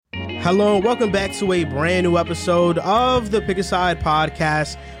Hello, and welcome back to a brand new episode of the Pick a Side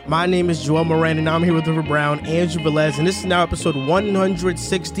podcast. My name is Joel Moran, and I'm here with River Brown, Andrew Velez, and this is now episode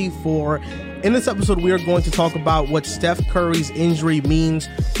 164. In this episode, we are going to talk about what Steph Curry's injury means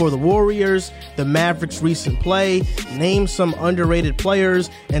for the Warriors, the Mavericks' recent play, name some underrated players,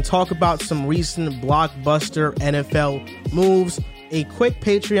 and talk about some recent blockbuster NFL moves. A quick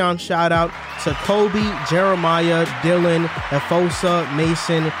Patreon shout out to Kobe, Jeremiah, Dylan, Efosa,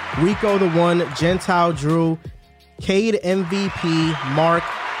 Mason, Rico the One, Gentile Drew, Cade MVP, Mark,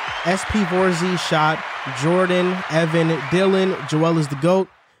 SP4Z Shot, Jordan, Evan, Dylan, Joel is the GOAT,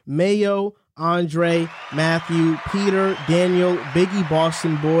 Mayo, Andre, Matthew, Peter, Daniel, Biggie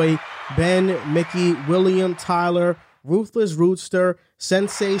Boston Boy, Ben, Mickey, William, Tyler, Ruthless Rootster,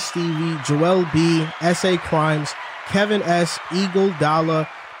 Sensei Stevie, Joel B, SA Crimes, Kevin S, Eagle Dollar,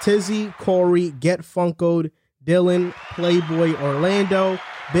 Tizzy, Corey, Get Funkoed, Dylan, Playboy Orlando,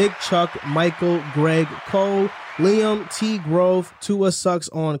 Big Chuck, Michael, Greg, Cole, Liam, T Grove, Tua Sucks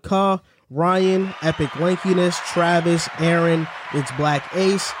on Ka, Ryan, Epic Lankiness, Travis, Aaron, It's Black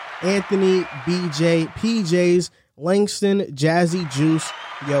Ace, Anthony, BJ, PJs, Langston, Jazzy Juice,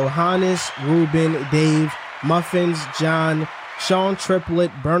 Johannes, Ruben, Dave, Muffins, John, Sean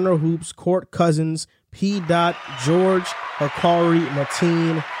Triplet, Burner Hoops, Court Cousins, P. George, Hikari,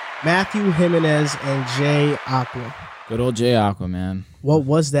 Martine, Matthew Jimenez, and Jay Aqua. Good old Jay Aqua, man. What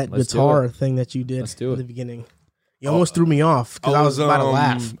was that guitar thing that you did at the beginning? You almost threw me off because I was about to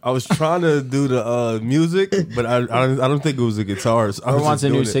laugh. I was trying to do the music, but I don't think it was a guitar. So Who wants a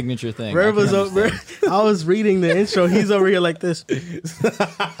new signature thing? I was reading the intro. He's over here like this.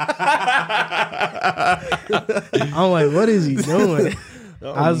 I'm like, what is he doing?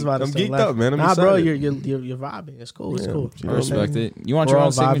 I was about to I'm geeked up, man. Nah, bro, you're vibing. It's cool. It's cool. I respect it. You want your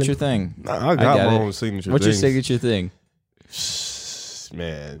own signature thing? I got my own signature. What's your signature thing?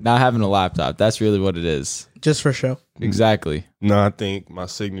 Man, not having a laptop. That's really what it is. Just for show. Exactly. No, I think my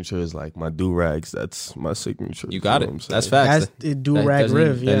signature is like my do-rags. That's my signature. You got it. That's facts. That's do-rag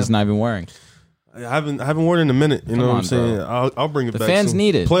Riv. That he's not even wearing. I haven't worn it in a minute. You know what I'm saying? I'll bring it back. The fans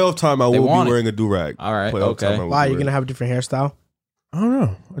need it. Playoff time, I will be wearing a do-rag. All right. Okay. Why? You're going to have a different hairstyle? I don't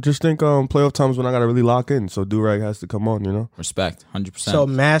know. I just think playoff times when I got to really lock in. So do-rag has to come on, you know? Respect. 100%. So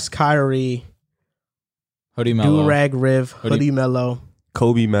Mask Kyrie, Hoodie Mellow, do-rag Riv, Hoodie Mellow,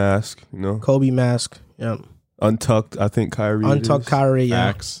 Kobe Mask, you know? Kobe Mask, yeah. Untucked, I think Kyrie Untucked Kyrie,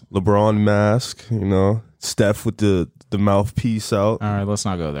 yeah. Facts. LeBron Mask, you know? Steph with the mouthpiece out. All right, let's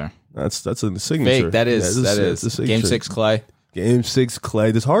not go there. That's a signature. Fake, that is. Game 6 Clay. Game 6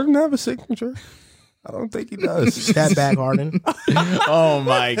 Clay. Does Harden have a signature? I don't think he does. Step back, Harden. Oh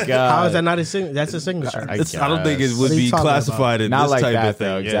my God! How is that not his signature? That's a signature. I don't think it would be classified in not this like type that, of thing.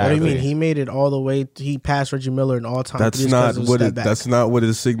 though, Exactly. What do you mean? He made it all the way. He passed Reggie Miller in all time. That's not what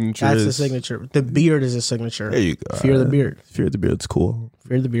his signature is. That's the signature. The beard is his signature. There you go. Fear the beard. Fear the beard's cool.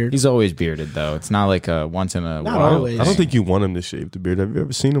 Fear the beard. He's always bearded though. It's not like a once in a not while. Always. I don't think you want him to shave the beard. Have you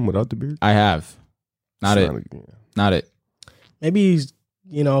ever seen him without the beard? I have. Not it. Maybe he's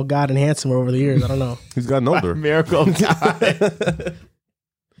gotten handsomer over the years. I don't know. He's gotten older. Miracle guy.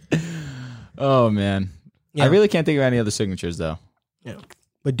 Oh man, yeah. I really can't think of any other signatures though. Yeah,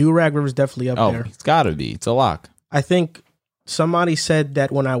 but do-rag River's definitely up there. It's gotta be. It's a lock. I think somebody said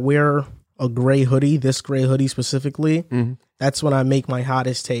that when I wear a gray hoodie, this gray hoodie specifically, that's when I make my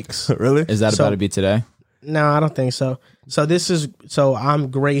hottest takes. Really? Is that about to be today? No, I don't think so. So I'm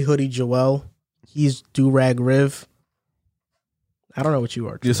gray hoodie Joel. He's do-rag Riv. I don't know what you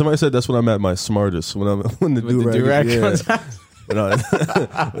are. Yeah, somebody said that's when I'm at my smartest. When the do-rag comes out.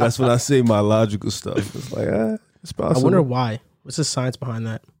 That's when I say my logical stuff. It's like, it's possible. I wonder why. What's the science behind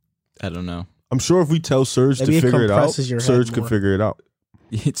that? I don't know. I'm sure if we tell Serge to figure it out, Serge could figure it out.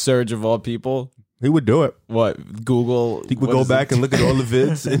 Serge of all people, he would do it. What? Google? He would go back and look at all the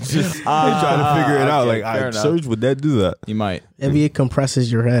vids and just try to figure it out. Like, Serge, would that do that? He might. Maybe it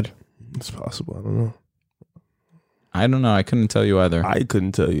compresses your head. It's possible. I don't know. I couldn't tell you either. I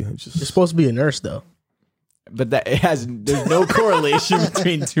couldn't tell you. You're supposed to be a nurse, though. But there's no correlation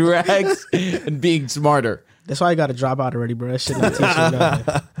between do-rags and being smarter. That's why I got to drop out already, bro. That shit not teaching you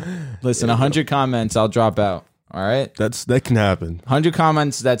nothing. Listen, 100 comments, I'll drop out. All right? That can happen. 100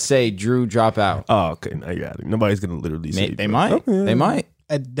 comments that say Drew drop out. Oh, okay. I got it. Nobody's going to literally say They might. Okay, yeah. They might.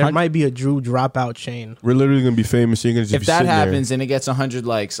 There might be a Drew dropout chain. We're literally going to be famous. You're gonna just if that happens and it gets 100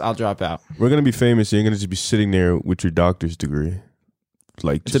 likes, I'll drop out. We're going to be famous. You're going to just be sitting there with your doctor's degree.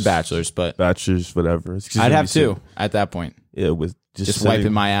 Like it's a bachelor's, but bachelor's, whatever. I'd have two at that point. Yeah, with just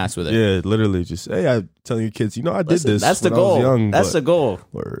wiping my ass with it. Yeah, literally just, hey, I'm telling you kids, I did this. That's the goal. That's the goal.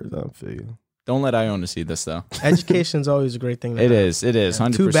 Word, I feel you. Don't let Iona see this, though. Education's always a great thing to It have. is. It is.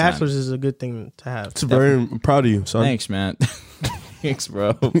 100%. 2 bachelors is a good thing to have. It's very I'm proud of you, son. Thanks, man. Thanks, bro.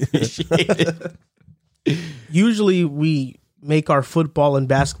 Appreciate it. Usually we make our football and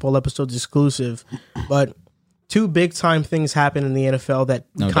basketball episodes exclusive, but 2 big time things happen in the NFL that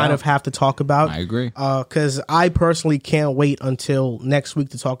we kind of have to talk about. I agree. Because I personally can't wait until next week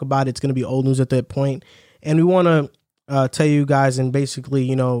to talk about it. It's going to be old news at that point. And we want to tell you guys and basically,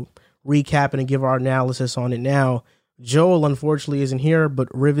 recap and give our analysis on it now. Joel, unfortunately, isn't here, but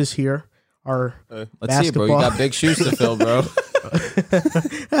Riv is here. Our Let's see, bro. You got big shoes to fill, bro.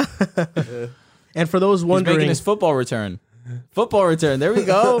 And for those wondering, he's making his football return. There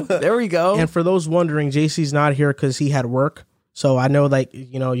we go. And for those wondering, JC's not here because he had work. So I know,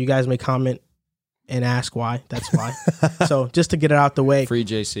 you guys may comment and ask why. That's why. So just to get it out the way. Free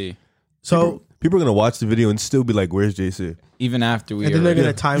JC. So people are going to watch the video and still be like, where's JC? Even after we and then they're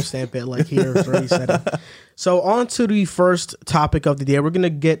going to timestamp it like here. It's already set up. So on to the first topic of the day. We're going to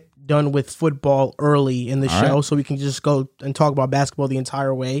get done with football early in the show so we can just go and talk about basketball the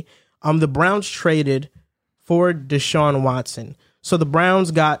entire way. The Browns traded for Deshaun Watson. So the Browns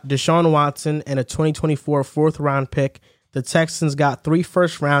got Deshaun Watson and a 2024 4th-round pick. The Texans got 3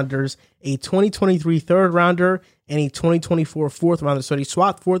 first-rounders, a 2023 3rd-rounder, and a 2024 4th-rounder. So they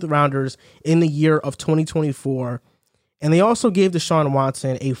swapped 4th-rounders in the year of 2024. And they also gave Deshaun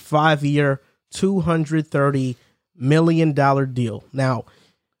Watson a 5-year, $230 million deal. Now,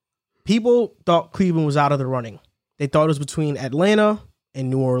 people thought Cleveland was out of the running. They thought it was between Atlanta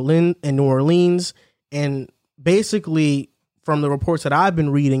and New Orleans. And basically, from the reports that I've been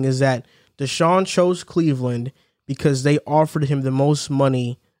reading, is that Deshaun chose Cleveland because they offered him the most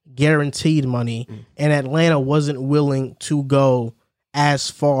money, guaranteed money, and Atlanta wasn't willing to go as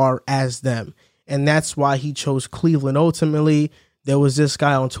far as them. And that's why he chose Cleveland. Ultimately, there was this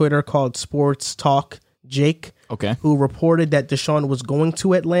guy on Twitter called Sports Talk Jake, who reported that Deshaun was going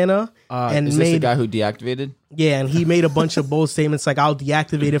to Atlanta. And is this the guy who deactivated? Yeah, and he made a bunch of bold statements like, I'll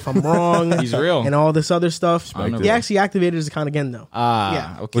deactivate if I'm wrong. He's real. And all this other stuff. He actually activated his account again, though.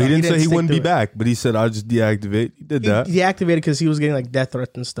 Okay. Well, he didn't say he wouldn't be back, but he said, I'll just deactivate. He did that. He deactivated because he was getting death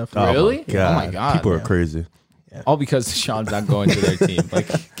threats and stuff. Really? Oh my God. People are crazy. Yeah. All because Deshaun's not going to their team.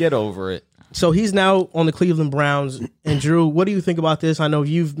 Get over it. So he's now on the Cleveland Browns. And Drew, what do you think about this? I know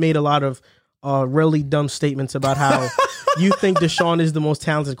you've made a lot of really dumb statements about how you think Deshaun is the most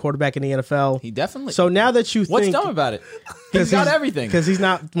talented quarterback in the NFL. He definitely. So now that you think... What's dumb about it? He's got everything. Because he's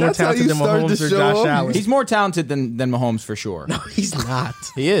not more talented than Mahomes or Josh Allen. He's more talented than Mahomes for sure. No, he's not.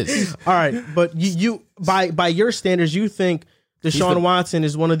 He is. All right, but you by your standards, you think Deshaun Watson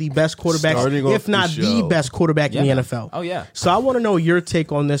is one of the best quarterbacks, if not the best quarterback in the NFL. Oh, yeah. So I want to know your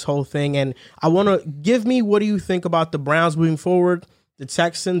take on this whole thing, and I want to give me what do you think about the Browns moving forward, the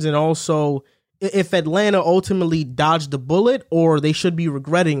Texans, and also if Atlanta ultimately dodged the bullet or they should be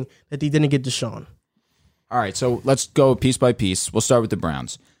regretting that they didn't get Deshaun. All right, so let's go piece by piece. We'll start with the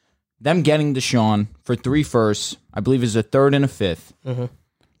Browns. Them getting Deshaun for 3 firsts, I believe is a 3rd and a 5th,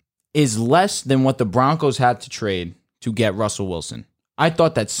 is less than what the Broncos had to trade to get Russell Wilson. I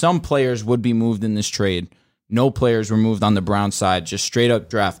thought that some players would be moved in this trade. No players were moved on the Browns side, just straight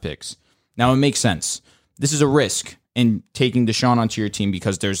up draft picks. Now, it makes sense. This is a risk in taking Deshaun onto your team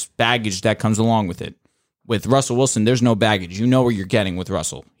because there's baggage that comes along with it. With Russell Wilson, there's no baggage. You know what you're getting with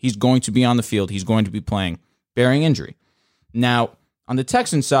Russell. He's going to be on the field. He's going to be playing, bearing injury. Now, on the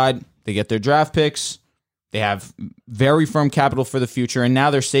Texans side, they get their draft picks. They have very firm capital for the future, and now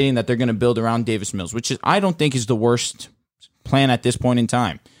they're stating that they're going to build around Davis Mills, which I don't think is the worst plan at this point in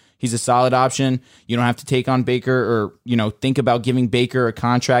time. He's a solid option. You don't have to take on Baker or, think about giving Baker a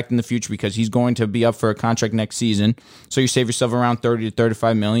contract in the future because he's going to be up for a contract next season. So you save yourself around 30 to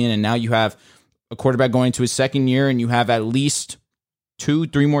 $35 million, and now you have a quarterback going to his 2nd year, and you have at least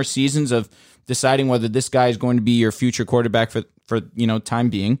 2-3 more seasons of deciding whether this guy is going to be your future quarterback for time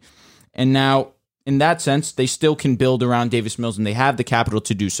being. And now, in that sense, they still can build around Davis Mills, and they have the capital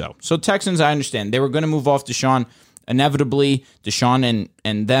to do so. So Texans, I understand. They were going to move off Deshaun. Inevitably, Deshaun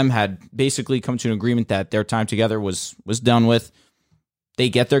and them had basically come to an agreement that their time together was done with. They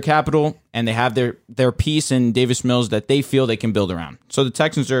get their capital, and they have their piece in Davis Mills that they feel they can build around. So the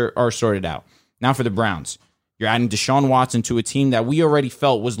Texans are sorted out. Now for the Browns. You're adding Deshaun Watson to a team that we already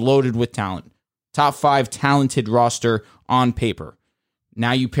felt was loaded with talent. Top 5 talented roster on paper.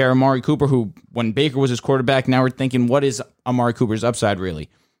 Now you pair Amari Cooper, who, when Baker was his quarterback, now we're thinking, what is Amari Cooper's upside really?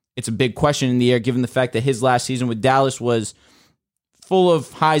 It's a big question in the air, given the fact that his last season with Dallas was full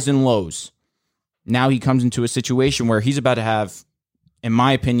of highs and lows. Now he comes into a situation where he's about to have, in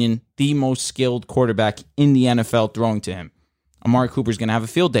my opinion, the most skilled quarterback in the NFL throwing to him. Amari Cooper's going to have a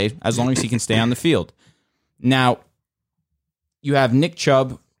field day as long as he can stay on the field. Now, you have Nick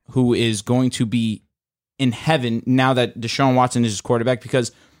Chubb, who is going to be in heaven now that Deshaun Watson is his quarterback,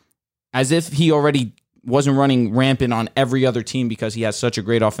 because as if he already wasn't running rampant on every other team because he has such a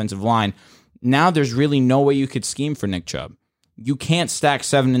great offensive line, now there's really no way you could scheme for Nick Chubb. You can't stack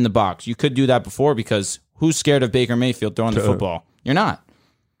 7 in the box. You could do that before because who's scared of Baker Mayfield throwing the football? You're not.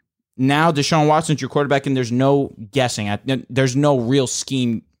 Now Deshaun Watson's your quarterback, and there's no guessing. There's no real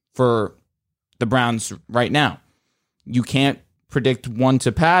scheme for the Browns right now. You can't predict one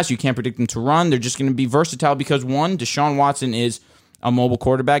to pass. You can't predict them to run. They're just going to be versatile because, one, Deshaun Watson is a mobile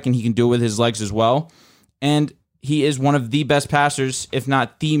quarterback, and he can do it with his legs as well. And he is one of the best passers, if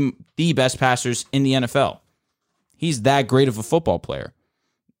not the best passers in the NFL. He's that great of a football player.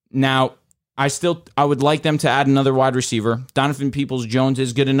 Now, I would like them to add another wide receiver. Donovan Peoples-Jones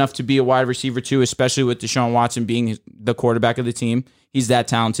is good enough to be a wide receiver too, especially with Deshaun Watson being the quarterback of the team. He's that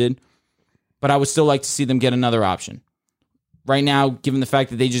talented. But I would still like to see them get another option. Right now, given the fact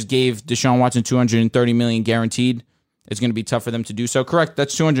that they just gave Deshaun Watson $230 million guaranteed, it's going to be tough for them to do so. Correct,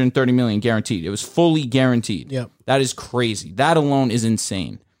 that's $230 million guaranteed. It was fully guaranteed. Yep. That is crazy. That alone is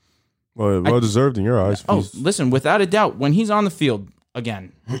insane. Well deserved in your eyes. Oh, listen, without a doubt, when he's on the field,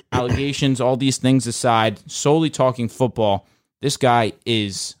 again, allegations, all these things aside, solely talking football, this guy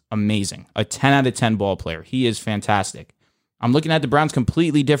is amazing. A 10 out of 10 ball player. He is fantastic. I'm looking at the Browns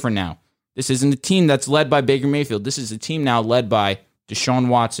completely different now. This isn't a team that's led by Baker Mayfield. This is a team now led by Deshaun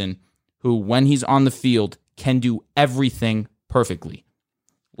Watson, who, when he's on the field, can do everything perfectly.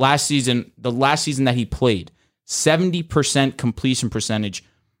 The last season that he played, 70% completion percentage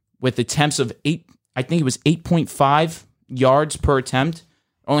with attempts of 8.5 yards per attempt.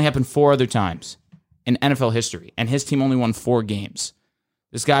 Only happened 4 other times in NFL history, and his team only won 4 games.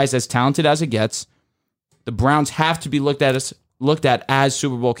 This guy's as talented as it gets. The Browns have to be looked at as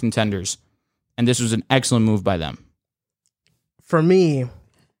Super Bowl contenders, and this was an excellent move by them. For me,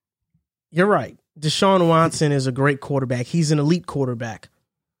 you're right. Deshaun Watson is a great quarterback. He's an elite quarterback.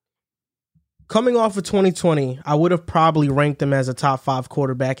 Coming off of 2020, I would have probably ranked him as a top 5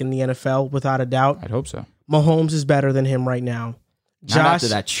 quarterback in the NFL, without a doubt. I'd hope so. Mahomes is better than him right now. Not after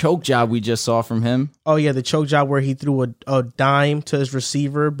that choke job we just saw from him. Oh, yeah, the choke job where he threw a dime to his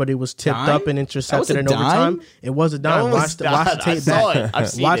receiver, but it was tipped up and intercepted in overtime. It was a dime. Watch the tape back.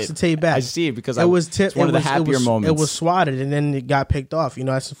 Watch the tape back. I see it because it was tipped. It's one of the happier moments. It was swatted, and then it got picked off.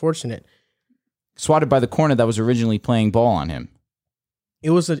 That's unfortunate. Swatted by the corner that was originally playing ball on him. It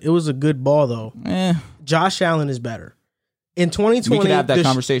was a good ball, though. Josh Allen is better. In 2020, we could have that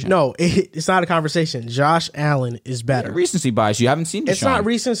conversation. No, it's not a conversation. Josh Allen is better. Yeah, recency bias. You haven't seen Deshaun. It's not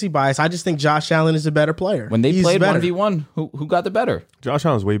recency bice. I just think Josh Allen is a better player. When they played 1v1, who got the better? Josh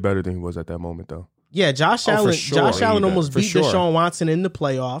Allen's way better than he was at that moment, though. Yeah, Josh Allen. Sure. Josh Allen almost beat Deshaun Watson in the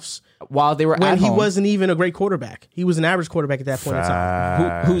playoffs while they were when at he home. Wasn't even a great quarterback. He was an average quarterback at that point in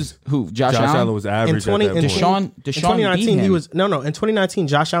time. Who? Josh Allen was average. In 2019, in 2019 he was no. In 2019,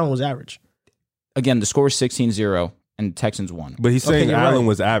 Josh Allen was average. Again, the score was 16-0. And Texans won. But he's saying Allen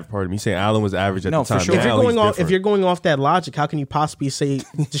was average. Pardon me. He's saying Allen was average at the time. For sure. If you're going off that logic, how can you possibly say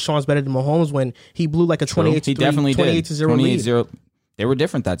Deshaun's better than Mahomes when he blew like a 28-0 lead? They were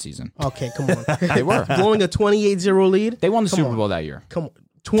different that season. Okay, come on. They were. Blowing a 28-0 lead? They won the Super Bowl that year. Come on.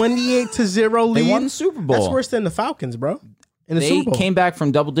 28-0 lead? They won the Super Bowl. That's worse than the Falcons, bro. They came back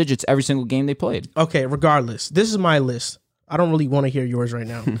from double digits every single game they played. Okay, regardless. This is my list. I don't really want to hear yours right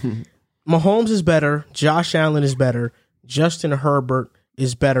now. Mahomes is better. Josh Allen is better. Justin Herbert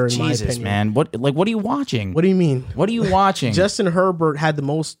is better in my opinion. Jesus, man. What are you watching? What do you mean? What are you watching? Justin Herbert had the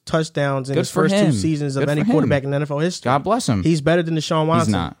most touchdowns in his first 2 seasons of any quarterback in NFL history. God bless him. He's better than Deshaun Watson.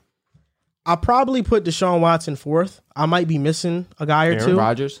 He's not. I'll probably put Deshaun Watson 4th. I might be missing a guy or two. Aaron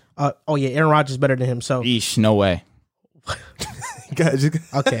Rodgers? Aaron Rodgers is better than him. So, Eesh, no way.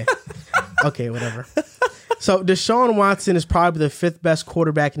 Okay. Okay, whatever. So Deshaun Watson is probably the 5th best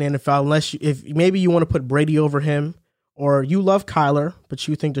quarterback in the NFL, if maybe you want to put Brady over him, or you love Kyler, but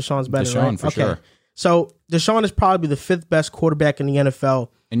you think Deshaun's better, right? For sure. So Deshaun is probably the 5th best quarterback in the NFL.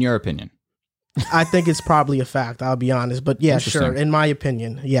 In your opinion? I think it's probably a fact, I'll be honest. But yeah, sure. In my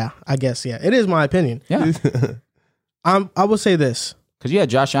opinion. Yeah, I guess, yeah. It is my opinion. Yeah. I will say this. Because you had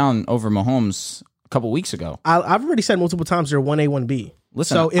Josh Allen over Mahomes a couple weeks ago. I've already said multiple times they're 1A, 1B.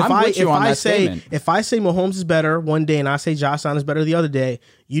 Listen, so if I say Mahomes is better one day and I say Josh Allen is better the other day,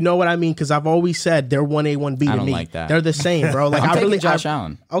 you know what I mean? Because I've always said they're 1A, 1B to me. I don't like that. They're the same, bro. Like I'm taking Josh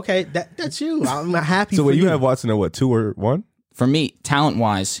Allen. Okay, that's you. I'm happy. So for you have Watson at what, 2 or 1? For me, talent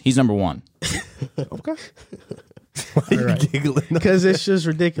wise, he's number 1. Okay. Why are you giggling? Because it's just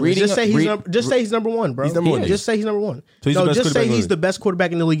ridiculous. Just say he's number one, bro. He's number one. Just say he's number one. So just say he's the best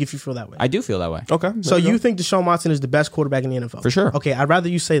quarterback in the league if you feel that way. I do feel that way. Okay. So you think Deshaun Watson is the best quarterback in the NFL? For sure. Okay, I'd rather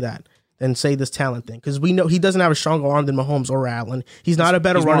you say that than say this talent thing, because we know he doesn't have a stronger arm than Mahomes or Allen. He's not a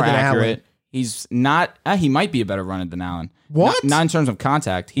better runner than Allen. He's not. He might be a better runner than Allen. What? Not in terms of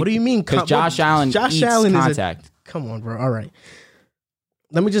contact. What do you mean? Because Josh Allen eats contact. Come on, bro. All right.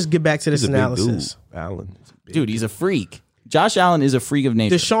 Let me just get back to this analysis. Allen, dude, he's a freak. Josh Allen is a freak of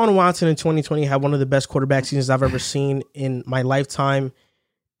nature. Deshaun Watson in 2020 had one of the best quarterback seasons I've ever seen in my lifetime,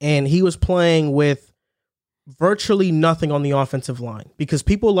 and he was playing with virtually nothing on the offensive line, because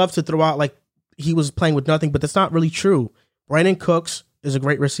people love to throw out like he was playing with nothing, but that's not really true. Brandon Cooks is a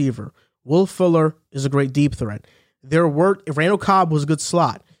great receiver. Will Fuller is a great deep threat. Randall Cobb was a good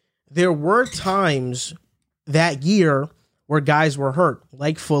slot. There were times that year where guys were hurt,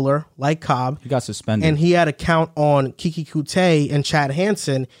 like Fuller, like Cobb. He got suspended. And he had a count on Kiki Kute and Chad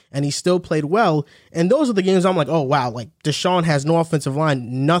Hansen, and he still played well. And those are the games I'm like, oh, wow, like Deshaun has no offensive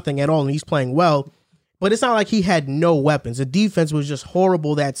line, nothing at all, and he's playing well. But it's not like he had no weapons. The defense was just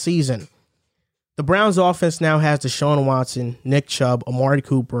horrible that season. The Browns offense now has Deshaun Watson, Nick Chubb, Amari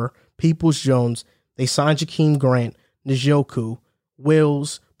Cooper, Peoples-Jones. They signed Jakeem Grant, Njoku,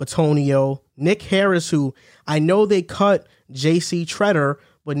 Wills, Batonio, Nick Harris, who I know they cut J.C. Treader,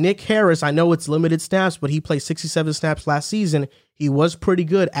 but Nick Harris, I know it's limited snaps, but he played 67 snaps last season. He was pretty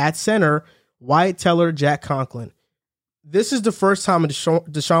good at center. Wyatt Teller, Jack Conklin. This is the first time in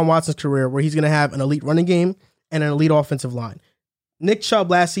Deshaun Watson's career where he's going to have an elite running game and an elite offensive line. Nick Chubb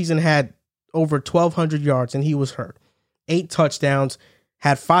last season had over 1,200 yards, and he was hurt. 8 touchdowns,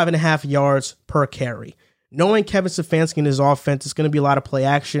 had 5.5 yards per carry. Knowing Kevin Stefanski in his offense, it's going to be a lot of play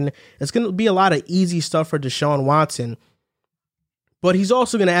action. It's going to be a lot of easy stuff for Deshaun Watson. But he's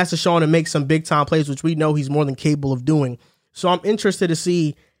also going to ask Deshaun to make some big-time plays, which we know he's more than capable of doing. So I'm interested to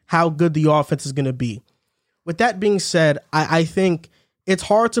see how good the offense is going to be. With that being said, I think it's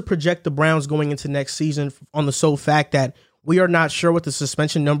hard to project the Browns going into next season on the sole fact that we are not sure what the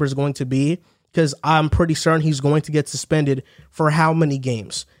suspension number is going to be, because I'm pretty certain he's going to get suspended for how many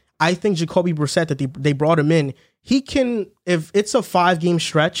games. I think Jacoby Brissett, that they brought him in, he can, if it's a 5-game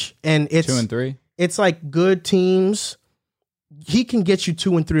stretch and it's 2 and 3, it's like good teams, he can get you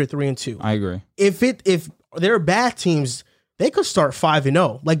 2 and 3 or 3 and 2. I agree. If they're bad teams, they could start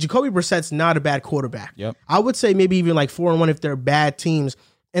 5-0. Like Jacoby Brissett's not a bad quarterback. Yep. I would say maybe even like 4-1 if they're bad teams,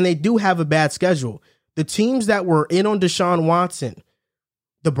 and they do have a bad schedule. The teams that were in on Deshaun Watson,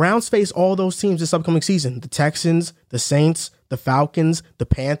 the Browns face all those teams this upcoming season. The Texans, the Saints, the Falcons, the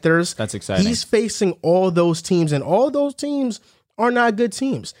Panthers. That's exciting. He's facing all those teams, and all those teams are not good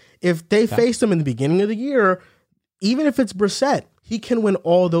teams. If they face them in the beginning of the year, even if it's Brissett, he can win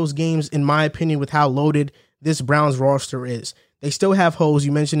all those games, in my opinion, with how loaded this Browns roster is. They still have holes.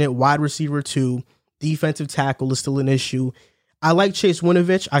 You mentioned it, wide receiver 2, defensive tackle is still an issue. I like Chase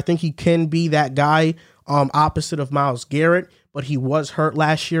Winovich. I think he can be that guy opposite of Myles Garrett, but he was hurt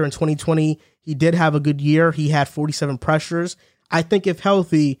last year in 2020. He did have a good year. He had 47 pressures. I think if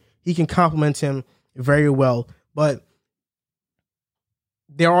healthy, he can complement him very well, but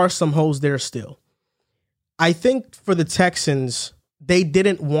there are some holes there still. I think for the Texans, they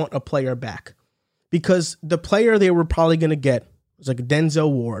didn't want a player back, because the player they were probably going to get was like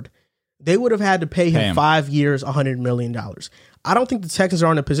Denzel Ward. They would have had to pay him 5 years, $100 million. I don't think the Texans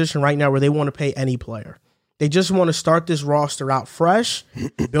are in a position right now where they want to pay any player. They just want to start this roster out fresh,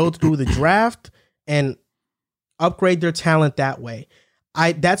 build through the draft, and upgrade their talent that way.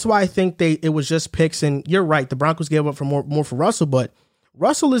 That's why I think it was just picks. And you're right, the Broncos gave up for more for Russell, but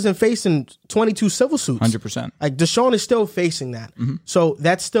Russell isn't facing 22 civil suits. 100%. Like Deshaun is still facing that. Mm-hmm. So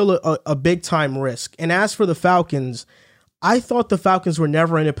that's still a big time risk. And as for the Falcons, I thought the Falcons were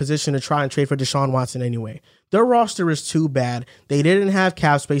never in a position to try and trade for Deshaun Watson anyway. Their roster is too bad. They didn't have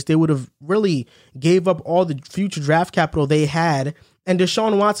cap space. They would have really gave up all the future draft capital they had, and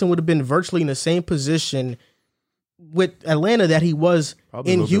Deshaun Watson would have been virtually in the same position with Atlanta that he was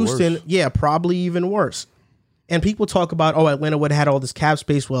probably in Houston. Yeah, probably even worse. And people talk about, Atlanta would have had all this cap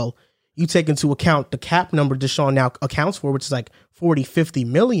space. Well, you take into account the cap number Deshaun now accounts for, which is like 40, 50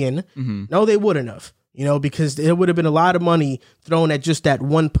 million. Mm-hmm. No, they wouldn't have. Because it would have been a lot of money thrown at just that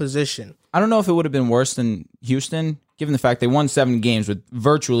one position. I don't know if it would have been worse than Houston, given the fact they won 7 games with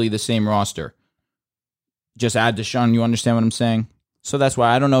virtually the same roster. Just add Deshaun, you understand what I'm saying? So that's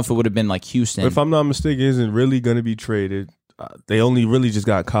why I don't know if it would have been like Houston. But if I'm not mistaken, isn't really going to be traded. They only really just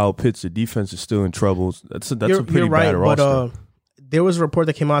got Kyle Pitts. The defense is still in trouble. That's a pretty bad roster. But there was a report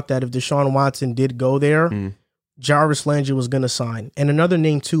that came out that if Deshaun Watson did go there, Jarvis Landry was going to sign. And another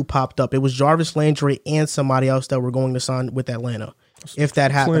name, too, popped up. It was Jarvis Landry and somebody else that were going to sign with Atlanta. If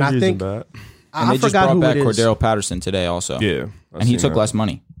that happened, I think... And they just brought back Cordero Patterson today also. Yeah. And he took less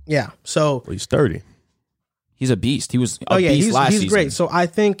money. Yeah. So... Well, he's 30. He's a beast. He was a beast last season. He's great. So I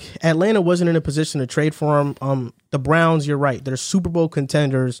think Atlanta wasn't in a position to trade for him. The Browns, you're right. They're Super Bowl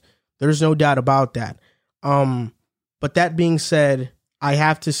contenders. There's no doubt about that. But that being said, I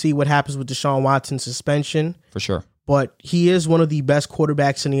have to see what happens with Deshaun Watson's suspension. For sure. But he is one of the best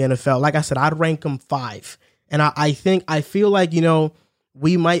quarterbacks in the NFL. Like I said, I'd rank him 5. And I feel like,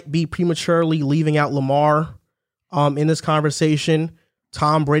 we might be prematurely leaving out Lamar in this conversation.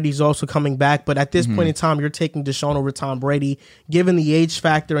 Tom Brady's also coming back. But at this point in time, you're taking Deshaun over Tom Brady, given the age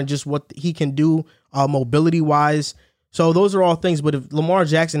factor and just what he can do mobility-wise. So those are all things. But if Lamar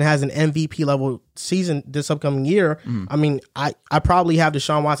Jackson has an MVP-level season this upcoming year, I mean, I probably have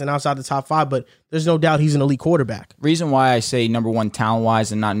Deshaun Watson outside the top 5, but there's no doubt he's an elite quarterback. Reason why I say number 1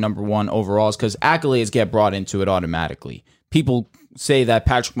 talent-wise and not number 1 overall is because accolades get brought into it automatically. People say that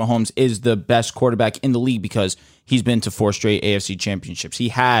Patrick Mahomes is the best quarterback in the league because he's been to 4 straight AFC championships. He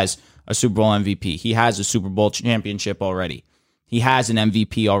has a Super Bowl MVP. He has a Super Bowl championship already. He has an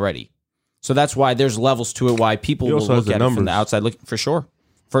MVP already. So that's why there's levels to it, why people will look at it from the outside looking, for sure.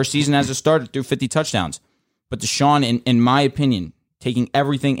 First season as a starter, threw 50 touchdowns. But Deshaun, in my opinion, taking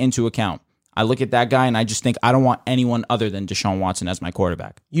everything into account, I look at that guy and I just think I don't want anyone other than Deshaun Watson as my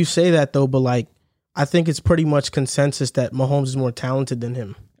quarterback. You say that, though, but I think it's pretty much consensus that Mahomes is more talented than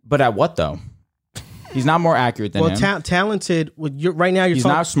him. But at what, though? He's not more accurate than him. Well, talented. Right now, he's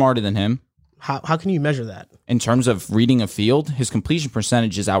not smarter than him. How can you measure that? In terms of reading a field, his completion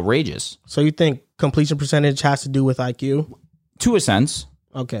percentage is outrageous. So you think completion percentage has to do with IQ? To a sense.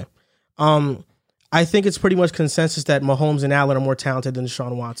 Okay. I think it's pretty much consensus that Mahomes and Allen are more talented than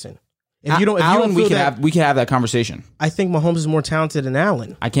Deshaun Watson. We can have that conversation. I think Mahomes is more talented than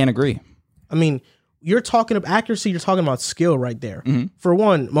Allen. I can't agree. I mean, you're talking about accuracy, you're talking about skill right there. For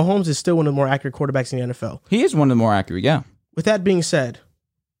one, Mahomes is still one of the more accurate quarterbacks in the NFL. He is one of the more accurate, yeah. With that being said,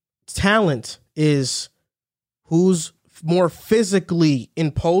 talent is who's more physically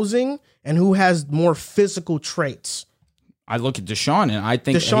imposing and who has more physical traits. I look at Deshaun and I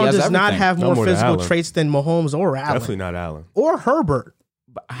think Deshaun does not have more physical traits than Mahomes or Allen. Definitely not Allen. Or Herbert.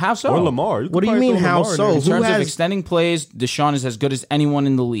 How so? Or Lamar. What do you mean, how so? In terms of extending plays, Deshaun is as good as anyone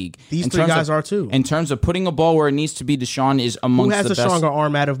in the league. These 3 guys are too. In terms of putting a ball where it needs to be, Deshaun is amongst the best. Who has a stronger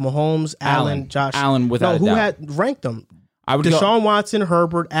arm out of Mahomes, Allen, Josh? Allen, without a doubt. Who had ranked them? Deshaun Watson,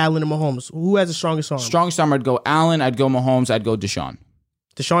 Herbert, Allen, and Mahomes. Who has the strongest arm? Strongest arm, I'd go Allen, I'd go Mahomes, I'd go Deshaun.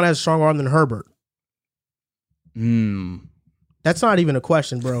 Deshaun has a stronger arm than Herbert. That's not even a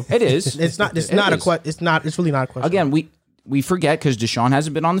question, bro. It is. It's not a question. It's really not a question. Again, we forget because Deshaun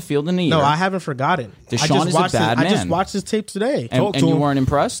hasn't been on the field in a year. No, I haven't forgotten. Deshaun is a bad man. I just watched his tape today. And you weren't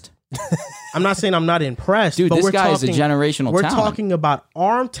impressed? I'm not saying I'm not impressed. Dude, but this guy is a generational talent. We're talking about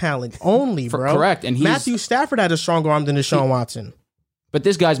arm talent only, bro. Correct. And Matthew Stafford had a stronger arm than Deshaun Watson. But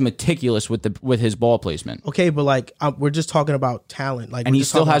this guy's meticulous with his ball placement. Okay, but we're just talking about talent. And he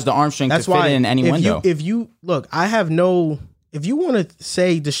still has the arm strength to fit in any window. If you look, if you want to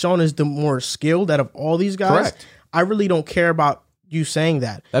say Deshaun is the more skilled out of all these guys, correct. I really don't care about you saying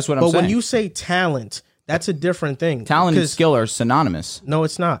that. That's what I'm saying. But when you say talent, that's a different thing. Talent and skill are synonymous. No,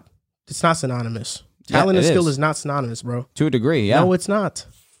 it's not. It's not synonymous. Talent and skill is not synonymous, bro. To a degree, yeah. No, it's not.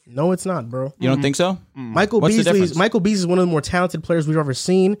 No, it's not, bro. You don't think so? Michael Beasley is one of the more talented players we've ever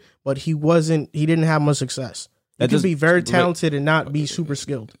seen, but he didn't have much success. He could be very talented and not be super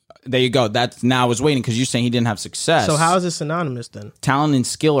skilled. There you go. That's now I was waiting because you're saying he didn't have success. So how is it synonymous then? Talent and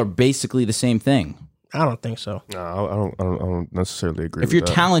skill are basically the same thing. I don't think so. No, I don't necessarily agree. If you're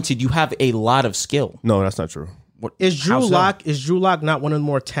talented, you have a lot of skill. No, that's not true. Is Drew Lock not one of the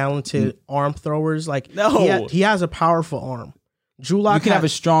more talented arm throwers? No, he has a powerful arm. Drew Lock, you can have a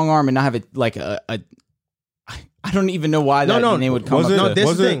strong arm and not have it I don't even know why that name would come up. No, this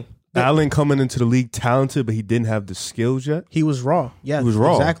is the thing. Allen coming into the league talented, but he didn't have the skills yet. He was raw. Yeah, he was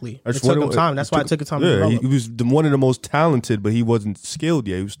raw. Exactly. It took him time. That's why it took him time to develop. He was one of the most talented, but he wasn't skilled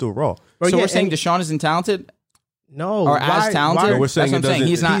yet. He was still raw. So we're saying Deshaun isn't talented? No. Or as talented? No, we're saying that's what I'm saying.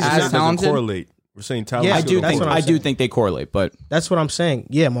 He's not as talented. Correlate. We're saying talent. Yeah, I do think they correlate, but that's what I'm saying.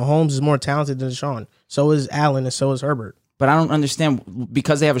 Yeah, Mahomes is more talented than Deshaun. So is Allen and so is Herbert. But I don't understand,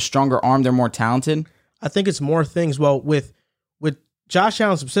 because they have a stronger arm, they're more talented? I think it's more things. Well, with Josh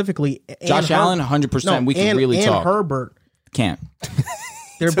Allen specifically. Josh Allen, 100%. We can really talk. And Herbert. Can't.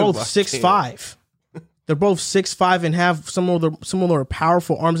 They're both 6'5". They're both 6'5" and have similar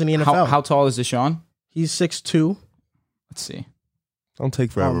powerful arms in the NFL. How tall is Deshaun? He's 6'2". Let's see. Don't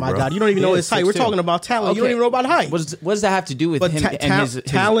take forever, Oh my bro. God, you don't even know his height. We're talking about talent. You don't Okay. even know about height. What does that have to do with But him and his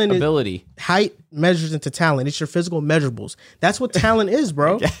talent ability? Height measures into talent. It's your physical measurables. That's what talent is,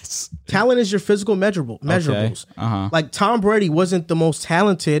 bro. Yes. Talent is your physical measurables. Uh-huh. Like Tom Brady wasn't the most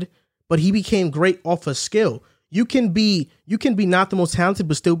talented, but he became great off of skill. You can be not the most talented,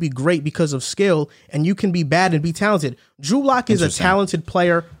 but still be great because of skill, and you can be bad and be talented. Drew Lock is a talented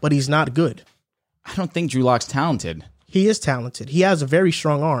player, but he's not good. I don't think Drew Lock's talented. He is talented. He has a very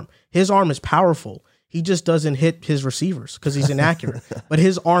strong arm. His arm is powerful. He just doesn't hit his receivers because he's inaccurate. But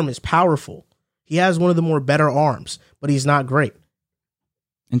his arm is powerful. He has one of the more better arms, but he's not great.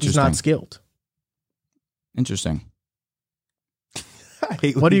 He's not skilled. Interesting.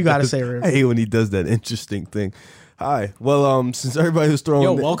 What do you got to say, Riv? I hate when he does that interesting thing. Hi. Well, since everybody was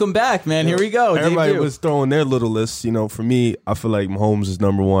throwing... welcome back, man. Here we go. Everybody was throwing their little lists. For me, I feel like Mahomes is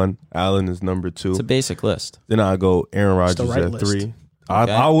number 1. Allen is number 2. It's a basic list. Then I go Aaron Rodgers at 3.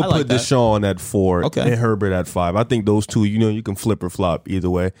 I would put Deshaun at 4 and Herbert at 5. I think those two, you can flip or flop either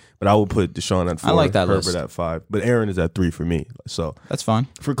way. But I would put Deshaun at 4. I like that Herbert list. at 5. But Aaron is at 3 for me. So that's fine.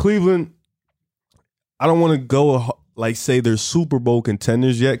 For Cleveland, I don't want to go say they're Super Bowl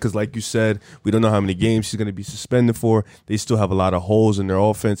contenders yet, because like you said, we don't know how many games he's going to be suspended for. They still have a lot of holes in their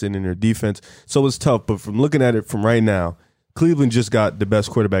offense and in their defense, so it's tough. But from looking at it from right now, Cleveland just got the best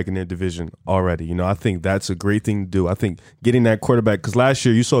quarterback in their division already. I think that's a great thing to do. I think getting that quarterback, because last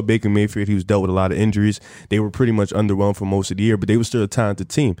year you saw Baker Mayfield, he was dealt with a lot of injuries. They were pretty much underwhelmed for most of the year, but they were still a talented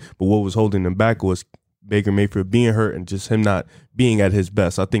team. But what was holding them back was Baker Mayfield being hurt and just him not being at his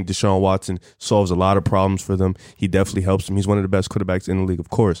best. I think Deshaun Watson solves a lot of problems for them. He definitely helps them. He's one of the best quarterbacks in the league, of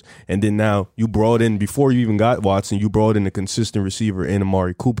course. And then now you brought in, before you even got Watson, you brought in a consistent receiver in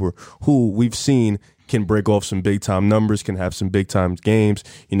Amari Cooper, who we've seen can break off some big-time numbers, can have some big-time games.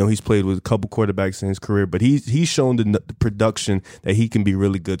 He's played with a couple quarterbacks in his career, but he's shown the production that he can be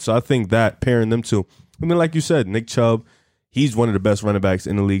really good. So I think that pairing them two, like you said, Nick Chubb, he's one of the best running backs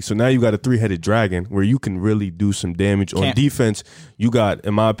in the league. So now you got a 3-headed dragon where you can really do some damage. On defense, you got,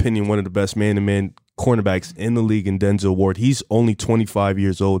 in my opinion, one of the best man-to-man cornerbacks in the league in Denzel Ward. He's only 25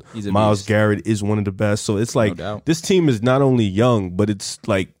 years old. Myles Garrett is one of the best. So it's like this team is not only young, but it's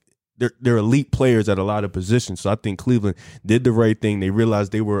like they're elite players at a lot of positions. So I think Cleveland did the right thing. They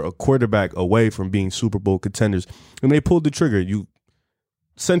realized they were a quarterback away from being Super Bowl contenders, and they pulled the trigger. You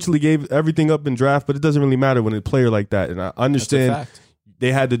essentially gave everything up in draft, but it doesn't really matter when a player like that. And I understand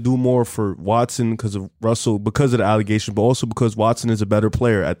they had to do more for Watson because of Russell, because of the allegation, but also because Watson is a better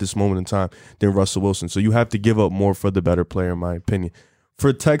player at this moment in time than Russell Wilson. So you have to give up more for the better player, in my opinion.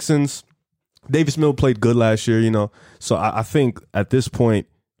 For Texans, Davis Mills played good last year, So I think at this point,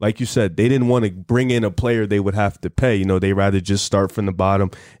 like you said, they didn't want to bring in a player they would have to pay. They rather just start from the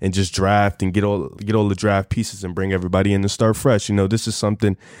bottom and just draft and get all the draft pieces and bring everybody in and start fresh. This is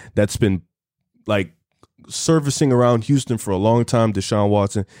something that's been like surfacing around Houston for a long time. Deshaun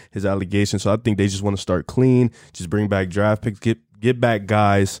Watson, his allegations. So I think they just want to start clean, just bring back draft picks, get back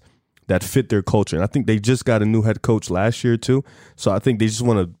guys that fit their culture. And I think they just got a new head coach last year too. So I think they just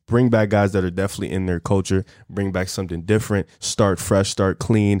want to bring back guys that are definitely in their culture, bring back something different, start fresh, start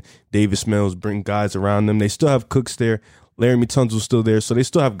clean. Davis Mills, bring guys around them. They still have Cooks there. Laramie Tunsil's still there. So they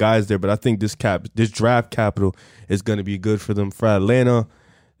still have guys there, but I think this draft capital is going to be good for them. For Atlanta,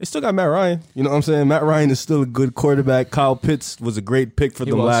 they still got Matt Ryan. You know what I'm saying? Matt Ryan is still a good quarterback. Kyle Pitts was a great pick for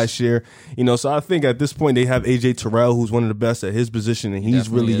them last year. So I think at this point they have A.J. Terrell, who's one of the best at his position, and he's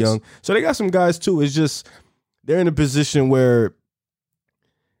really young. So they got some guys too. It's just they're in a position where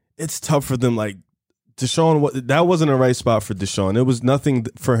it's tough for them. Like Deshaun, that wasn't a right spot for Deshaun. There was nothing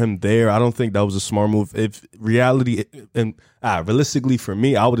for him there. I don't think that was a smart move. If realistically for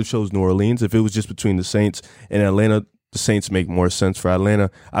me, I would have chose New Orleans if it was just between the Saints and Atlanta. The Saints make more sense for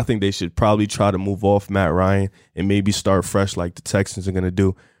Atlanta. I think they should probably try to move off Matt Ryan and maybe start fresh like the Texans are going to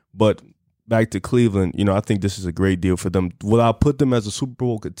do. But back to Cleveland, I think this is a great deal for them. Will I put them as a Super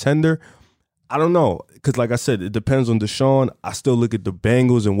Bowl contender? I don't know, because like I said, it depends on Deshaun. I still look at the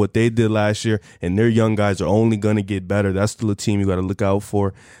Bengals and what they did last year, and their young guys are only going to get better. That's still a team you got to look out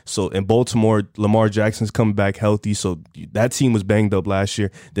for. So in Baltimore, Lamar Jackson's coming back healthy, so that team was banged up last year.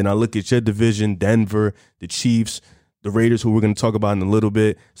 Then I look at your division, Denver, the Chiefs, the Raiders, who we're going to talk about in a little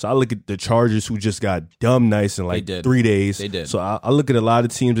bit. So I look at the Chargers, who just got dumb nice in 3 days. They did. So I look at a lot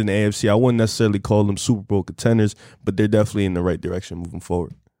of teams in the AFC. I wouldn't necessarily call them Super Bowl contenders, but they're definitely in the right direction moving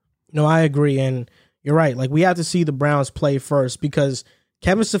forward. No, I agree. And you're right. Like, we have to see the Browns play first, because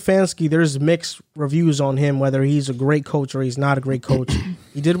Kevin Stefanski, there's mixed reviews on him, whether he's a great coach or he's not a great coach.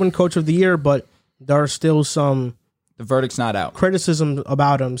 He did win Coach of the Year, but there are still some... The verdict's not out. ...criticism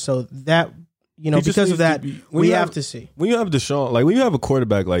about him. So that... You know, He just because of needs to that, be- we have to see. When you have Deshaun, like when you have a